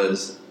draft. There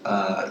was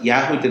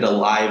Yahoo did a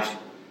live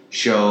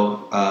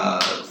show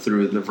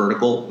through the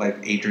Vertical, like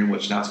Adrian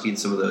Wojnarowski and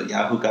some of the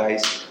Yahoo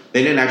guys.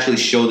 They didn't actually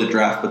show the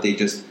draft, but they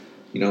just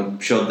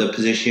showed the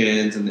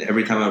positions, and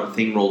every time a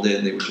thing rolled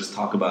in, they would just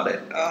talk about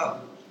it.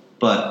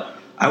 But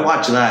I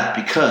watched that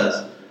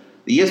because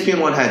the ESPN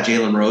one had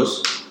Jalen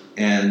Rose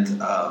and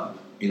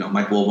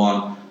Mike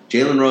Wilbon.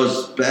 Jalen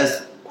Rose's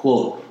best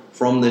quote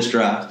from this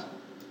draft,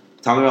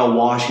 talking about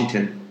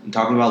Washington and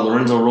talking about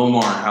Lorenzo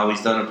Romar, how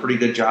he's done a pretty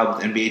good job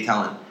with NBA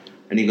talent.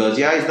 And he goes,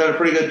 yeah, he's done a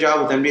pretty good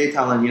job with NBA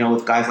talent,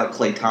 with guys like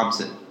Klay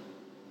Thompson.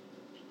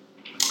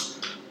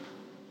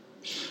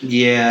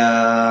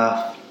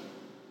 Yeah,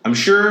 I'm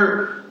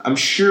sure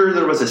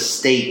there was a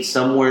state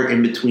somewhere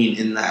in between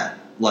in that,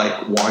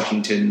 like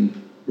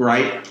Washington,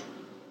 right?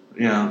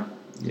 Yeah.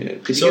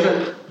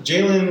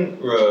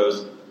 Jalen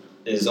Rose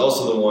is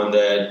also the one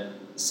that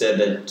said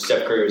that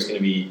Steph Curry was going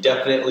to be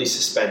definitely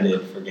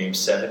suspended for Game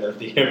 7 of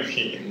the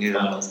NBA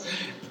Finals.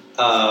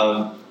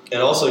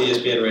 And also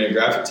ESPN ran a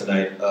graphic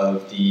tonight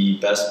of the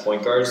best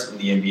point guards in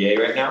the NBA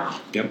right now.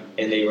 Yep.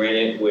 And they ran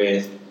it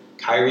with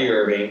Kyrie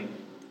Irving,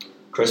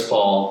 Chris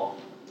Paul,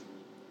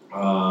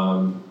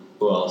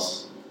 Who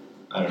else?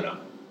 I don't know.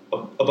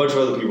 A bunch of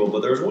other people,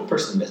 but there was one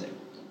person missing.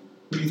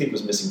 Who do you think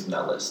was missing from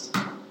that list?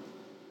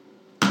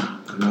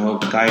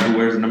 The guy who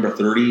wears the number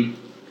 30,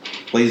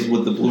 plays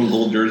with the blue and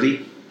gold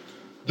jersey.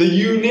 The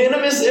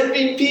unanimous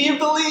MVP of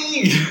the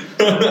league.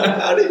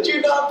 How did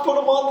you not put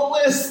him on the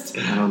list?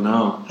 I don't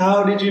know.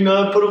 How did you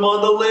not put him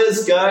on the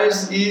list,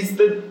 guys? He's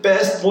the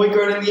best point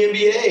guard in the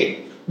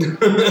NBA.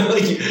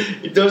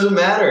 It doesn't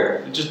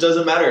matter. It just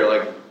doesn't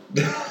matter.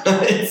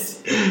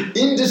 It's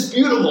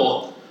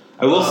indisputable.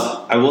 I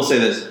will say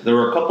this. I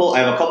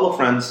have a couple of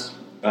friends,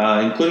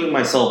 including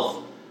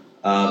myself,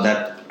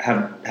 that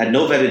have had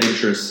no vetted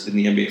interest in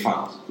the NBA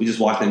Finals. We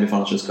just watched the NBA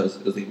Finals just because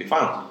it was the NBA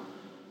Finals.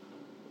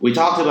 We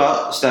talked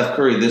about Steph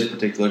Curry this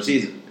particular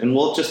season, and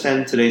we'll just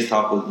end today's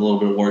talk with a little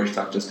bit of Warriors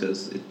talk just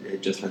because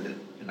it just ended.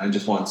 And I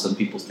just want some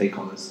people's take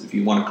on this. If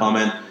you want to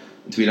comment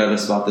and tweet at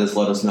us about this,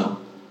 let us know.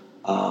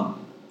 A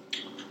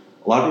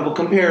lot of people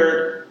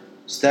compared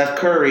Steph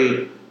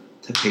Curry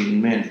to Peyton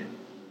Manning.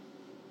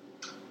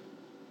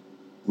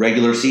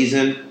 Regular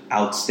season,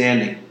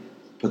 outstanding.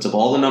 Puts up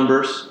all the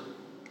numbers,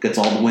 gets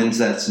all the wins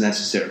that's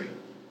necessary.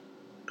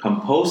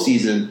 Come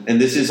postseason,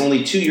 and this is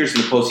only 2 years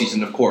in the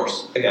postseason, of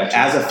course. I got you.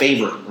 As a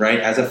favorite, right?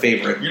 As a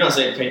favorite. You're not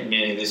saying Peyton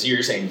Manning this year,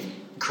 you're saying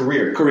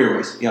career.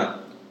 Career-wise, yeah.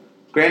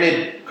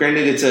 Granted,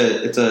 it's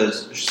a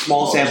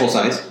small sample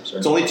size. Sure.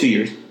 It's only 2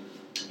 years.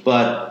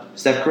 But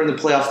Steph Curry in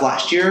the playoffs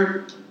last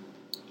year,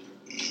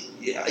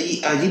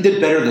 he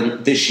did better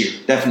than this year,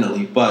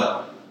 definitely.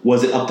 But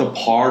was it up to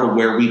par to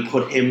where we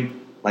put him,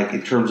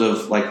 in terms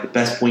of the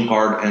best point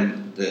guard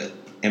and the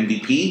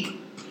MVP?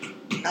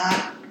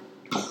 Not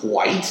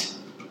quite.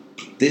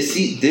 This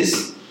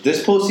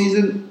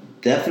postseason,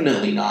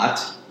 definitely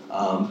not.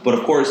 But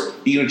of course,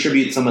 you can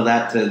attribute some of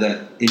that to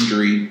that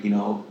injury.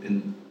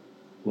 In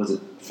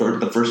for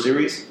the first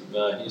series?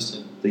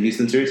 Houston. The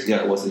Houston series?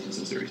 Yeah, it was the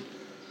Houston series.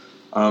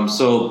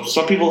 So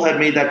some people had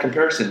made that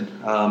comparison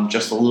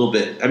just a little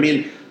bit. I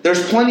mean,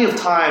 there's plenty of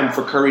time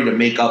for Curry to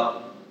make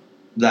up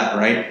that,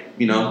 right?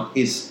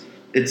 He's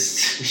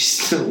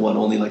still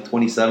only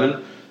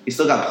 27. He's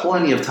still got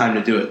plenty of time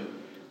to do it.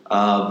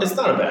 It's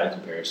not a bad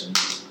comparison.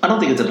 I don't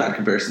think it's a bad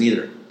comparison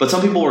either. But some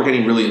people were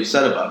getting really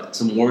upset about it.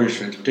 Some Warriors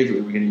fans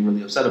particularly were getting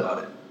really upset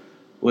about it.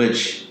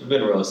 Which... We've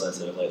been real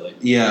sensitive lately.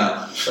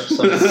 Yeah.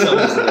 Someone's a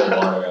little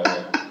water out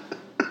there.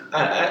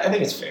 I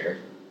think it's fair.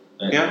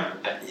 Yeah.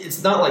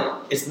 It's not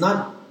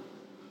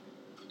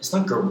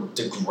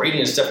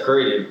degrading Steph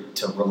Curry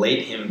to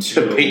relate him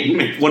to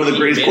Peyton, one of the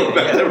greatest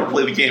quarterbacks ever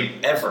played the game.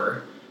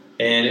 Ever.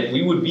 And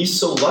we would be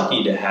so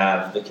lucky to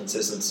have the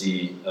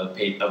consistency of a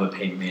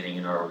Peyton Manning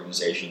in our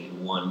organization who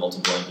won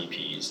multiple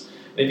MVPs.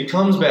 And if he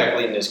comes back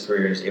late in his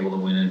career and is able to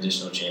win an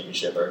additional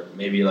championship or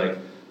maybe a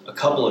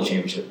couple of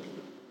championships,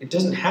 it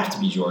doesn't have to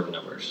be Jordan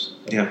numbers.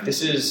 Yeah.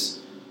 This is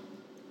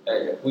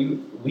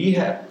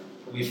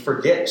we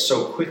forget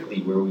so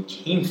quickly where we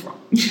came from.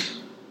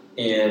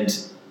 And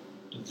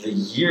the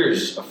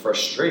years of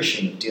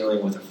frustration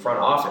dealing with a front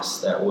office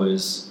that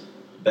was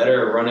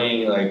better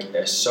running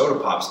a soda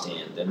pop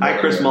stand than Hi,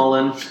 Chris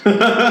Mullin.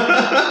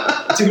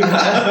 Dude,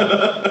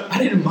 I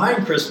didn't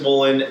mind Chris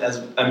Mullin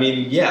that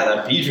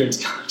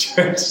Biedrins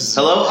contract.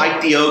 Hello,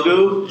 Ike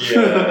Diogu.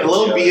 Yeah,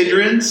 hello,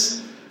 Biedrins.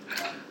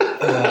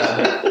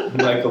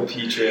 Michael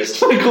Petras.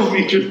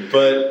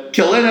 But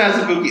Kalena has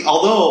a boogie.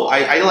 Although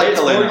I like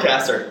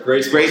Kalena.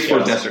 Great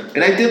sportscaster.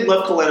 And I did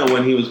love Kalena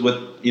when he was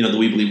with the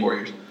We Believe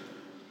Warriors.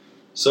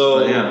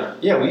 So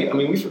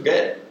we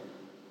forget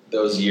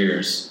those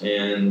years,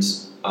 and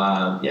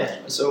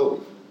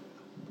so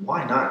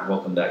why not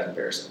welcome that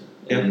comparison?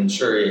 Yeah. And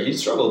sure, he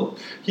struggled.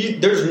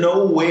 There's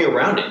no way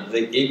around it.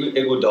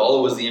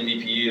 Iguodala was the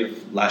MVP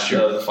of last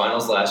year, the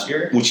finals last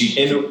year, which he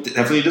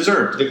definitely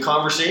deserved. The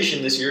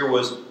conversation this year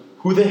was,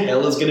 who the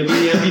hell is going to be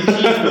the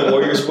MVP if the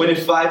Warriors win in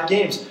 5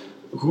 games?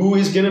 Who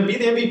is going to be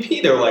the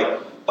MVP? They're like,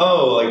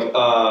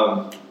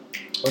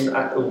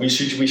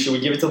 should we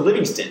give it to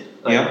Livingston?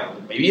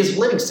 Maybe it's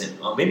Livingston.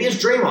 Maybe it's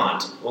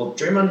Draymond. Well,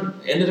 Draymond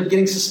ended up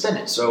getting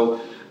suspended. So,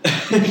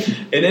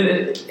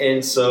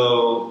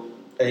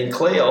 and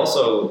Clay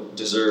also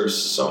deserves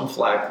some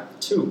flack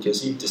too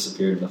because he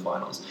disappeared in the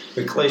finals.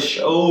 But Clay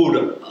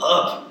showed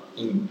up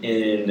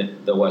in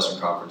the Western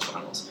Conference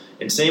Finals,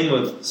 and same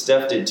with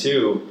Steph did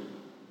too.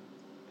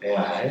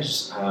 Yeah,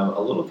 I'm a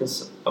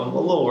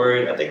little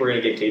worried. I think we're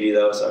gonna get KD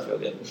though, so I feel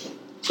good.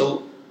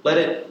 So let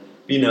it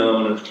be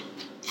known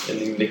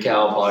in the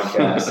Cal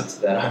podcast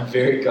that I'm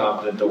very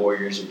confident the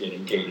Warriors are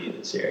getting KD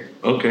this year.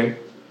 Okay.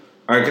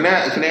 All right. Can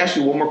I ask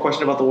you one more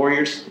question about the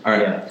Warriors? All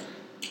right. Yeah.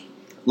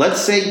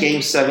 Let's say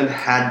Game 7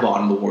 had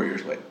gone the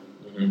Warriors' way.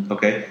 Mm-hmm.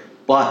 Okay.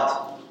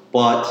 But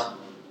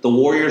the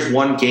Warriors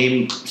won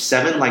Game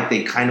 7 like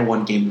they kind of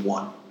won Game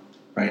 1.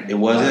 Right? It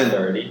wasn't by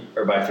 30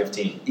 or by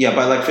 15. Yeah,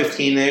 by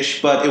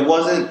 15-ish. But it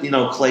wasn't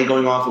Clay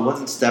going off. It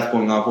wasn't Steph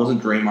going off. It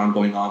wasn't Draymond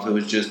going off. It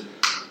was just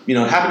it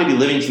happened to be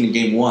Livingston in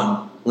Game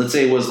 1. Let's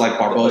say it was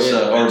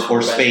Barbosa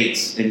or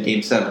Spates in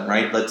Game 7,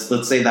 right? Let's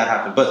say that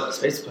happened. But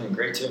Spates is playing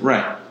great too.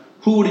 Right.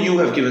 Who would you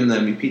have given the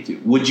MVP to?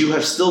 Would you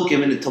have still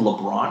given it to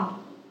LeBron?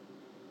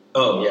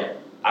 Oh yeah.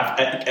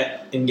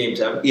 In Game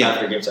 7? Yeah,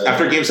 After Game 7.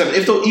 After Game 7.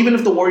 Even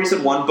if the Warriors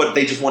had won, but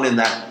they just won in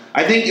that.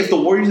 I think if the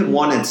Warriors had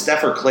won and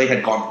Steph or Clay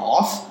had gone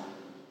off,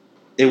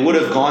 it would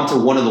have gone to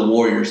one of the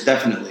Warriors,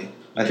 definitely.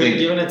 I Could have think.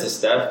 given it to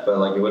Steph, but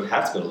like it would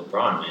have to go to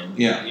LeBron, man.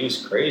 Yeah. He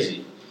was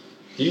crazy.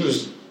 He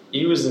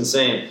was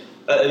insane.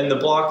 And the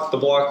block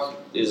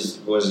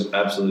was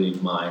absolutely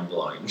mind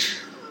blowing.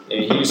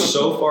 And he was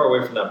so far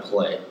away from that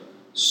play,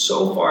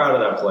 so far out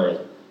of that play.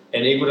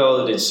 And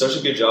Iguodala did such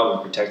a good job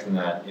of protecting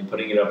that and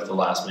putting it up at the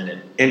last minute.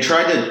 And he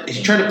tried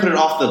to put it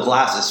off the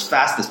glass as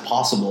fast as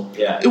possible.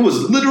 Yeah. It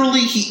was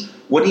literally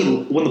when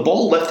the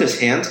ball left his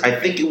hands, I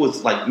think it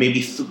was like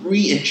maybe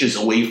 3 inches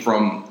away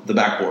from the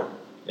backboard.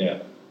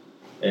 Yeah.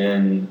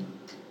 And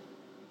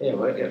yeah,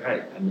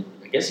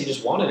 I guess he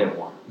just wanted it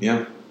more.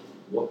 Yeah.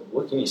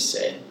 What can you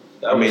say?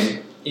 That was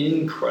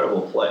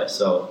incredible play.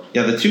 So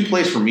Yeah, the 2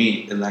 plays for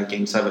me in that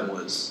Game 7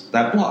 was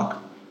that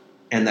block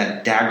and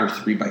that dagger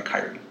 3 by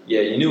Kyrie.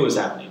 yeah, you knew it was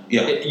happening.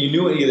 Yeah. You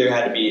knew it either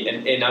had to be,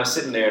 and I was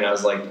sitting there and I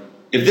was like,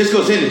 If this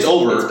goes in, it's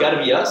over. it's got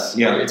to be us.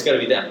 Yeah. Or it's got to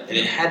be them, and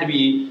it had to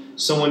be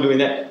someone doing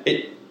that.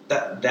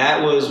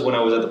 That was when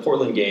I was at the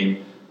Portland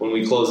game when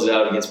we closed it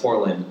out against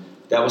Portland.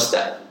 That was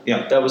Steph.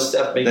 Yeah. That was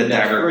Steph making That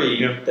that dagger, three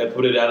yeah. that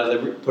put it out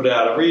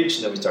of reach,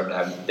 and then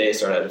they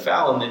started having a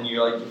foul, and then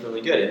you're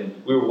feeling good,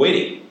 and we were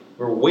waiting.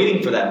 We were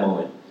waiting for that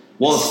moment.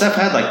 Well, Steph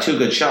had like 2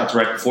 good shots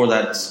right before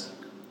that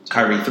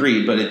Kyrie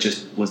 3, but it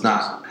just was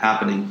not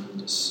happening.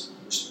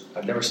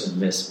 I've never seen a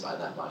miss by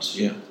that much.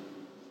 Yeah.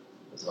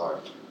 Bizarre.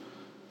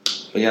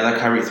 But yeah, that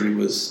Kyrie 3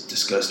 was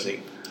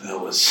disgusting. That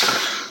was...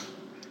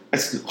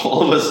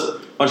 all of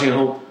us watching at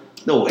home,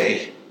 no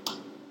way.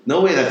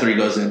 No way that 3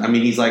 goes in. I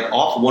mean, he's like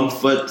off 1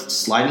 foot,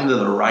 sliding to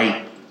the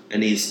right,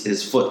 and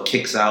his foot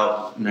kicks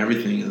out and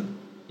everything.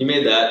 He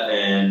made that,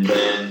 and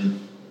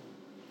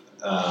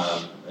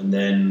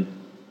then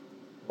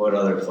what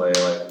other play?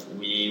 Like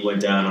we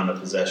went down on a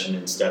possession,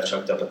 and Steph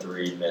chucked up a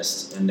 3,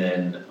 missed, and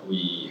then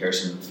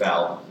Harrison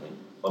fouled,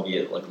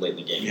 albeit like late in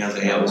the game. Yeah,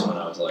 and that was when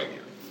I was like,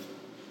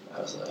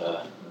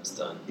 that's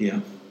done. Yeah.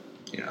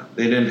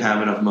 They didn't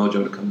have enough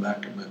mojo to come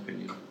back, in my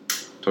opinion,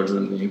 towards the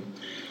end of the game.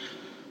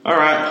 All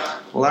right.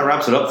 Well, that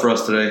wraps it up for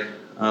us today.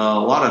 A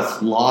lot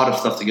of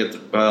stuff to get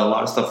through. A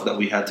lot of stuff that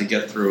we had to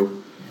get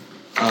through.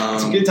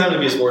 It's a good time to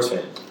be a sports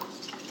fan.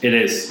 It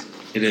is.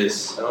 It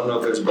is. I don't know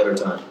if there's a better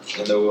time.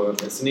 Although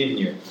it's an even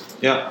year.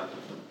 Yeah.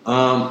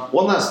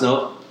 One last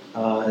note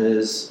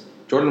is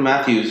Jordan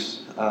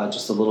Matthews.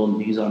 Just a little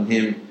news on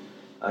him.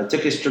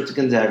 Took his trip to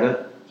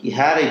Gonzaga. He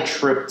had a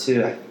trip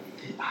to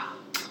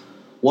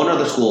one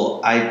other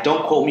school.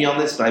 Don't quote me on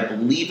this, but I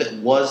believe it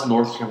was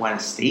North Carolina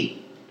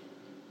State.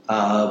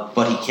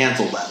 But he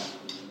canceled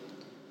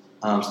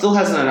that. Still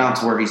hasn't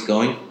announced where he's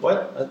going.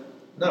 What?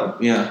 No.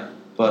 Yeah, I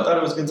but thought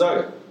it was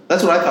Gonzaga.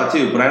 that's what I thought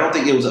too. But I don't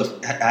think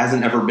it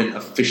hasn't ever been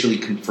officially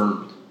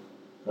confirmed.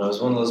 No, it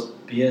was one of those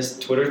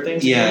BS Twitter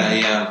things.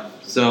 Yeah.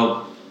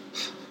 So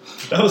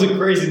That was a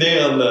crazy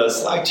day on the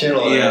Slack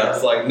channel. Yeah. I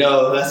was like,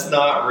 no, that's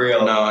not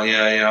real. no,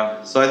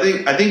 yeah. So I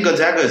think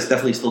Gonzaga is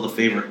definitely still the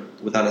favorite,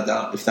 without a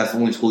doubt. If that's the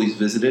only school he's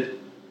visited,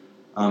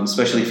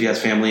 especially if he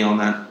has family on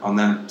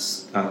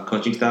that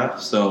coaching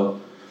staff.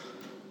 So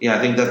yeah, I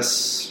think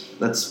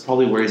that's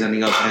probably where he's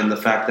ending up, and the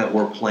fact that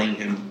we're playing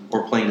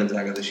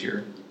Gonzaga this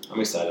year. I'm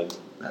excited.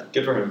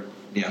 Good for him.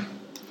 Yeah.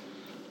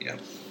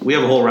 We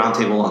have a whole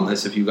roundtable on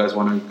this if you guys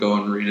want to go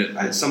and read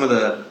it. Some of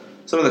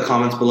the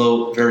comments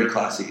below, very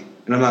classy.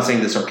 And I'm not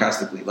saying this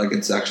sarcastically. Like,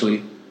 it's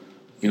actually,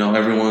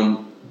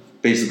 everyone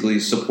basically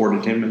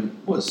supported him and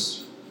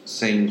was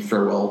saying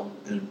farewell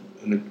in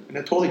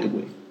a totally good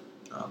way.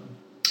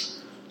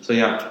 So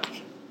yeah,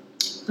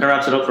 that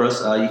wraps it up for us.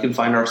 You can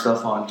find our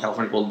stuff on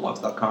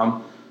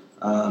CaliforniaGoldenBlogs.com.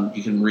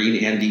 You can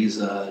read Andy's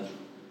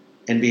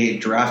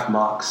NBA draft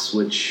mocks,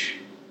 which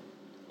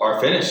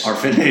Are finished.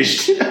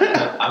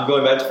 I'm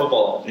going back to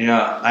football.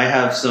 Yeah, I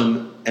have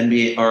some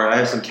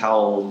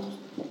Cal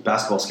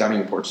basketball scouting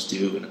reports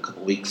due in a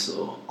couple weeks,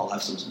 so I'll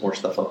have some more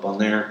stuff up on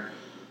there.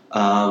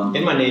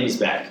 And my name is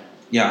back.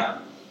 Yeah.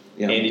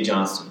 Andy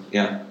Johnston.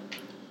 Yeah.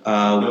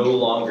 No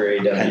longer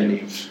AW. Pen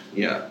name.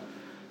 Yeah.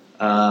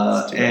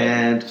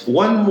 And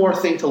one more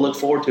thing to look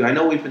forward to. I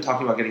know we've been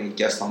talking about getting a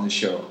guest on the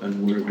show,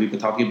 and we've been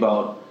talking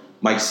about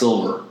Mike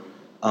Silver.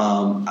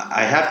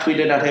 I have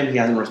tweeted at him. He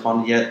hasn't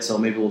responded yet, so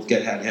maybe we'll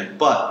get at him.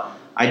 But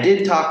I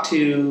did talk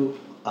to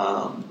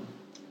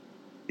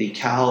the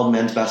Cal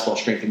men's basketball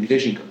strength and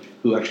conditioning coach,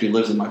 who actually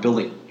lives in my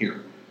building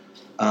here.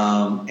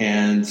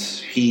 And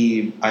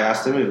I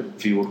asked him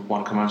if he would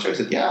want to come on the show. He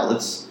said, yeah,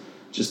 let's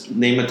just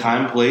name a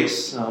time,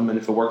 place, and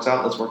if it works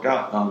out, let's work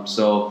out.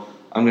 So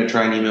I'm going to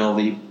try and email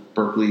the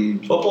Berkeley...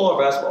 Football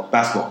or basketball?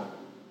 Basketball.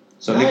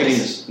 So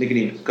Nice.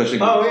 Nicodemus, Coach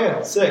Nicodemus. Oh,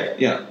 yeah. Sick.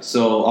 Yeah,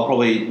 so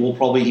we'll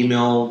probably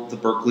email the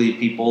Berkeley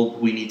people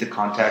we need to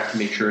contact to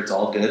make sure it's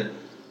all good.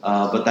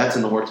 But that's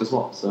in the works as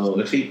well. So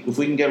if we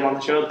can get him on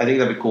the show, I think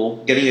that'd be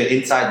cool. Getting an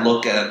inside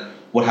look at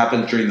what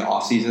happens during the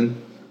off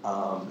season,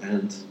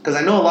 and because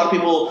I know a lot of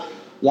people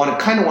want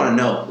to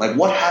know, like,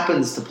 what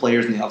happens to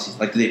players in the off season.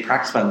 Like, do they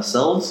practice by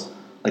themselves?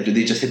 Like, do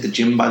they just hit the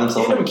gym by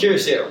themselves? I'm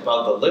curious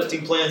about the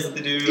lifting plans that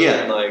they do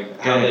and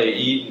like how they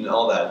eat and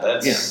all that. I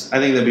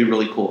think that'd be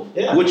really cool.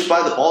 Yeah. Which,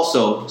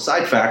 also,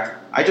 side fact,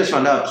 I just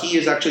found out he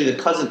is actually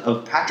the cousin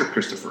of Patrick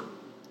Christopher.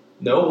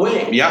 No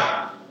way.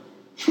 Yeah.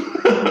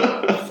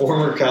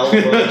 Former Cal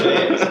LeBron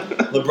James.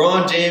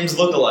 LeBron James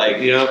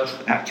lookalike. Yep,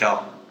 at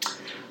Cal.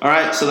 All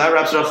right, so that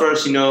wraps it up for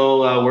us. You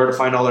know where to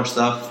find all our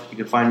stuff. You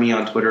can find me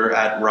on Twitter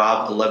at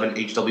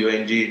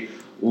Rob11HWANG.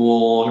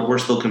 We're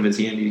still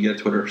convincing Andy to get a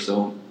Twitter,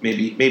 so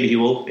maybe he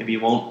will, maybe he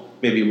won't,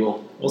 maybe he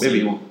will, maybe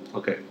he won't.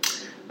 Okay,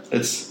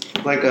 it's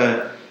like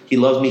he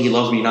loves me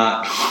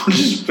not.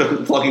 Just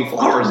plucking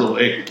flowers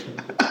away.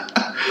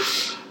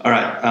 All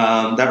right,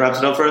 that wraps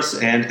it up for us,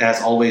 and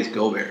as always,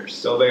 go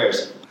Bears. Go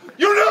Bears.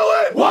 You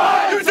know it!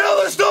 Why? You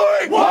tell the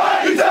story!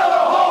 Why? You tell the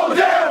whole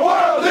damn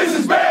world this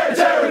is Bear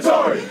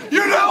territory!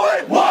 You know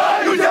it!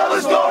 Why? You tell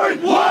the story!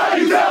 Why?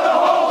 You tell the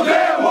whole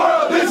damn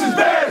world this is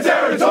Bear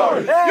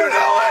territory! You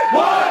know it!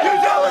 Why? You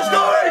tell the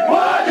story!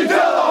 Why? You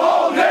tell the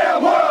whole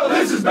damn world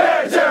this is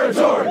Bear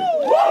territory!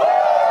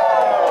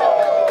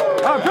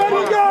 I'm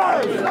coming,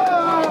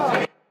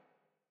 guys!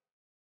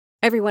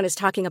 Everyone is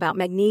talking about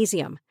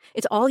magnesium.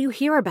 It's all you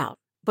hear about.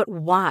 But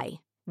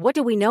why? What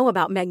do we know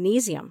about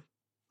magnesium?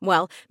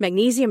 Well,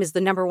 magnesium is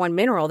the number one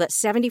mineral that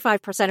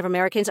 75% of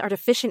Americans are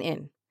deficient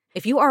in.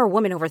 If you are a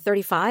woman over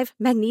 35,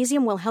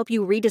 magnesium will help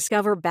you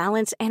rediscover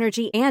balance,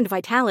 energy, and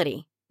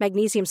vitality.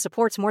 Magnesium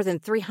supports more than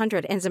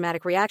 300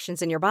 enzymatic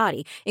reactions in your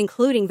body,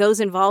 including those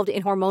involved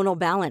in hormonal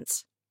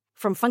balance.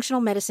 From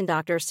functional medicine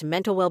doctors to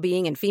mental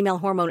well-being and female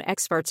hormone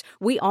experts,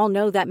 we all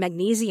know that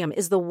magnesium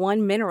is the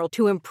one mineral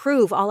to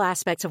improve all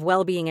aspects of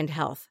well-being and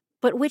health.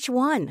 But which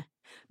one?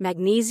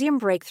 Magnesium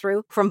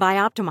Breakthrough from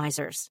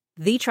Bioptimizers,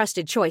 the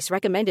trusted choice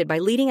recommended by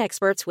leading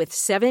experts with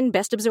 7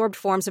 best-absorbed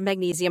forms of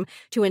magnesium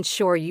to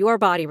ensure your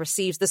body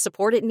receives the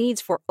support it needs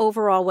for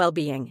overall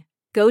well-being.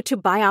 Go to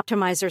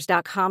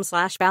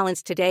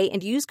bioptimizers.com/balance today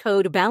and use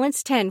code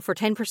BALANCE10 for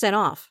 10%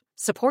 off.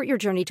 Support your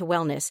journey to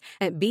wellness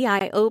at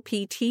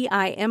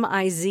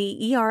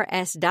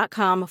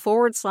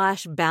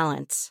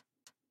bioptimizers.com/balance.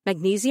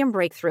 Magnesium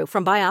Breakthrough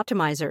from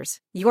Bioptimizers,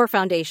 your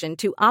foundation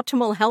to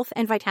optimal health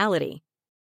and vitality.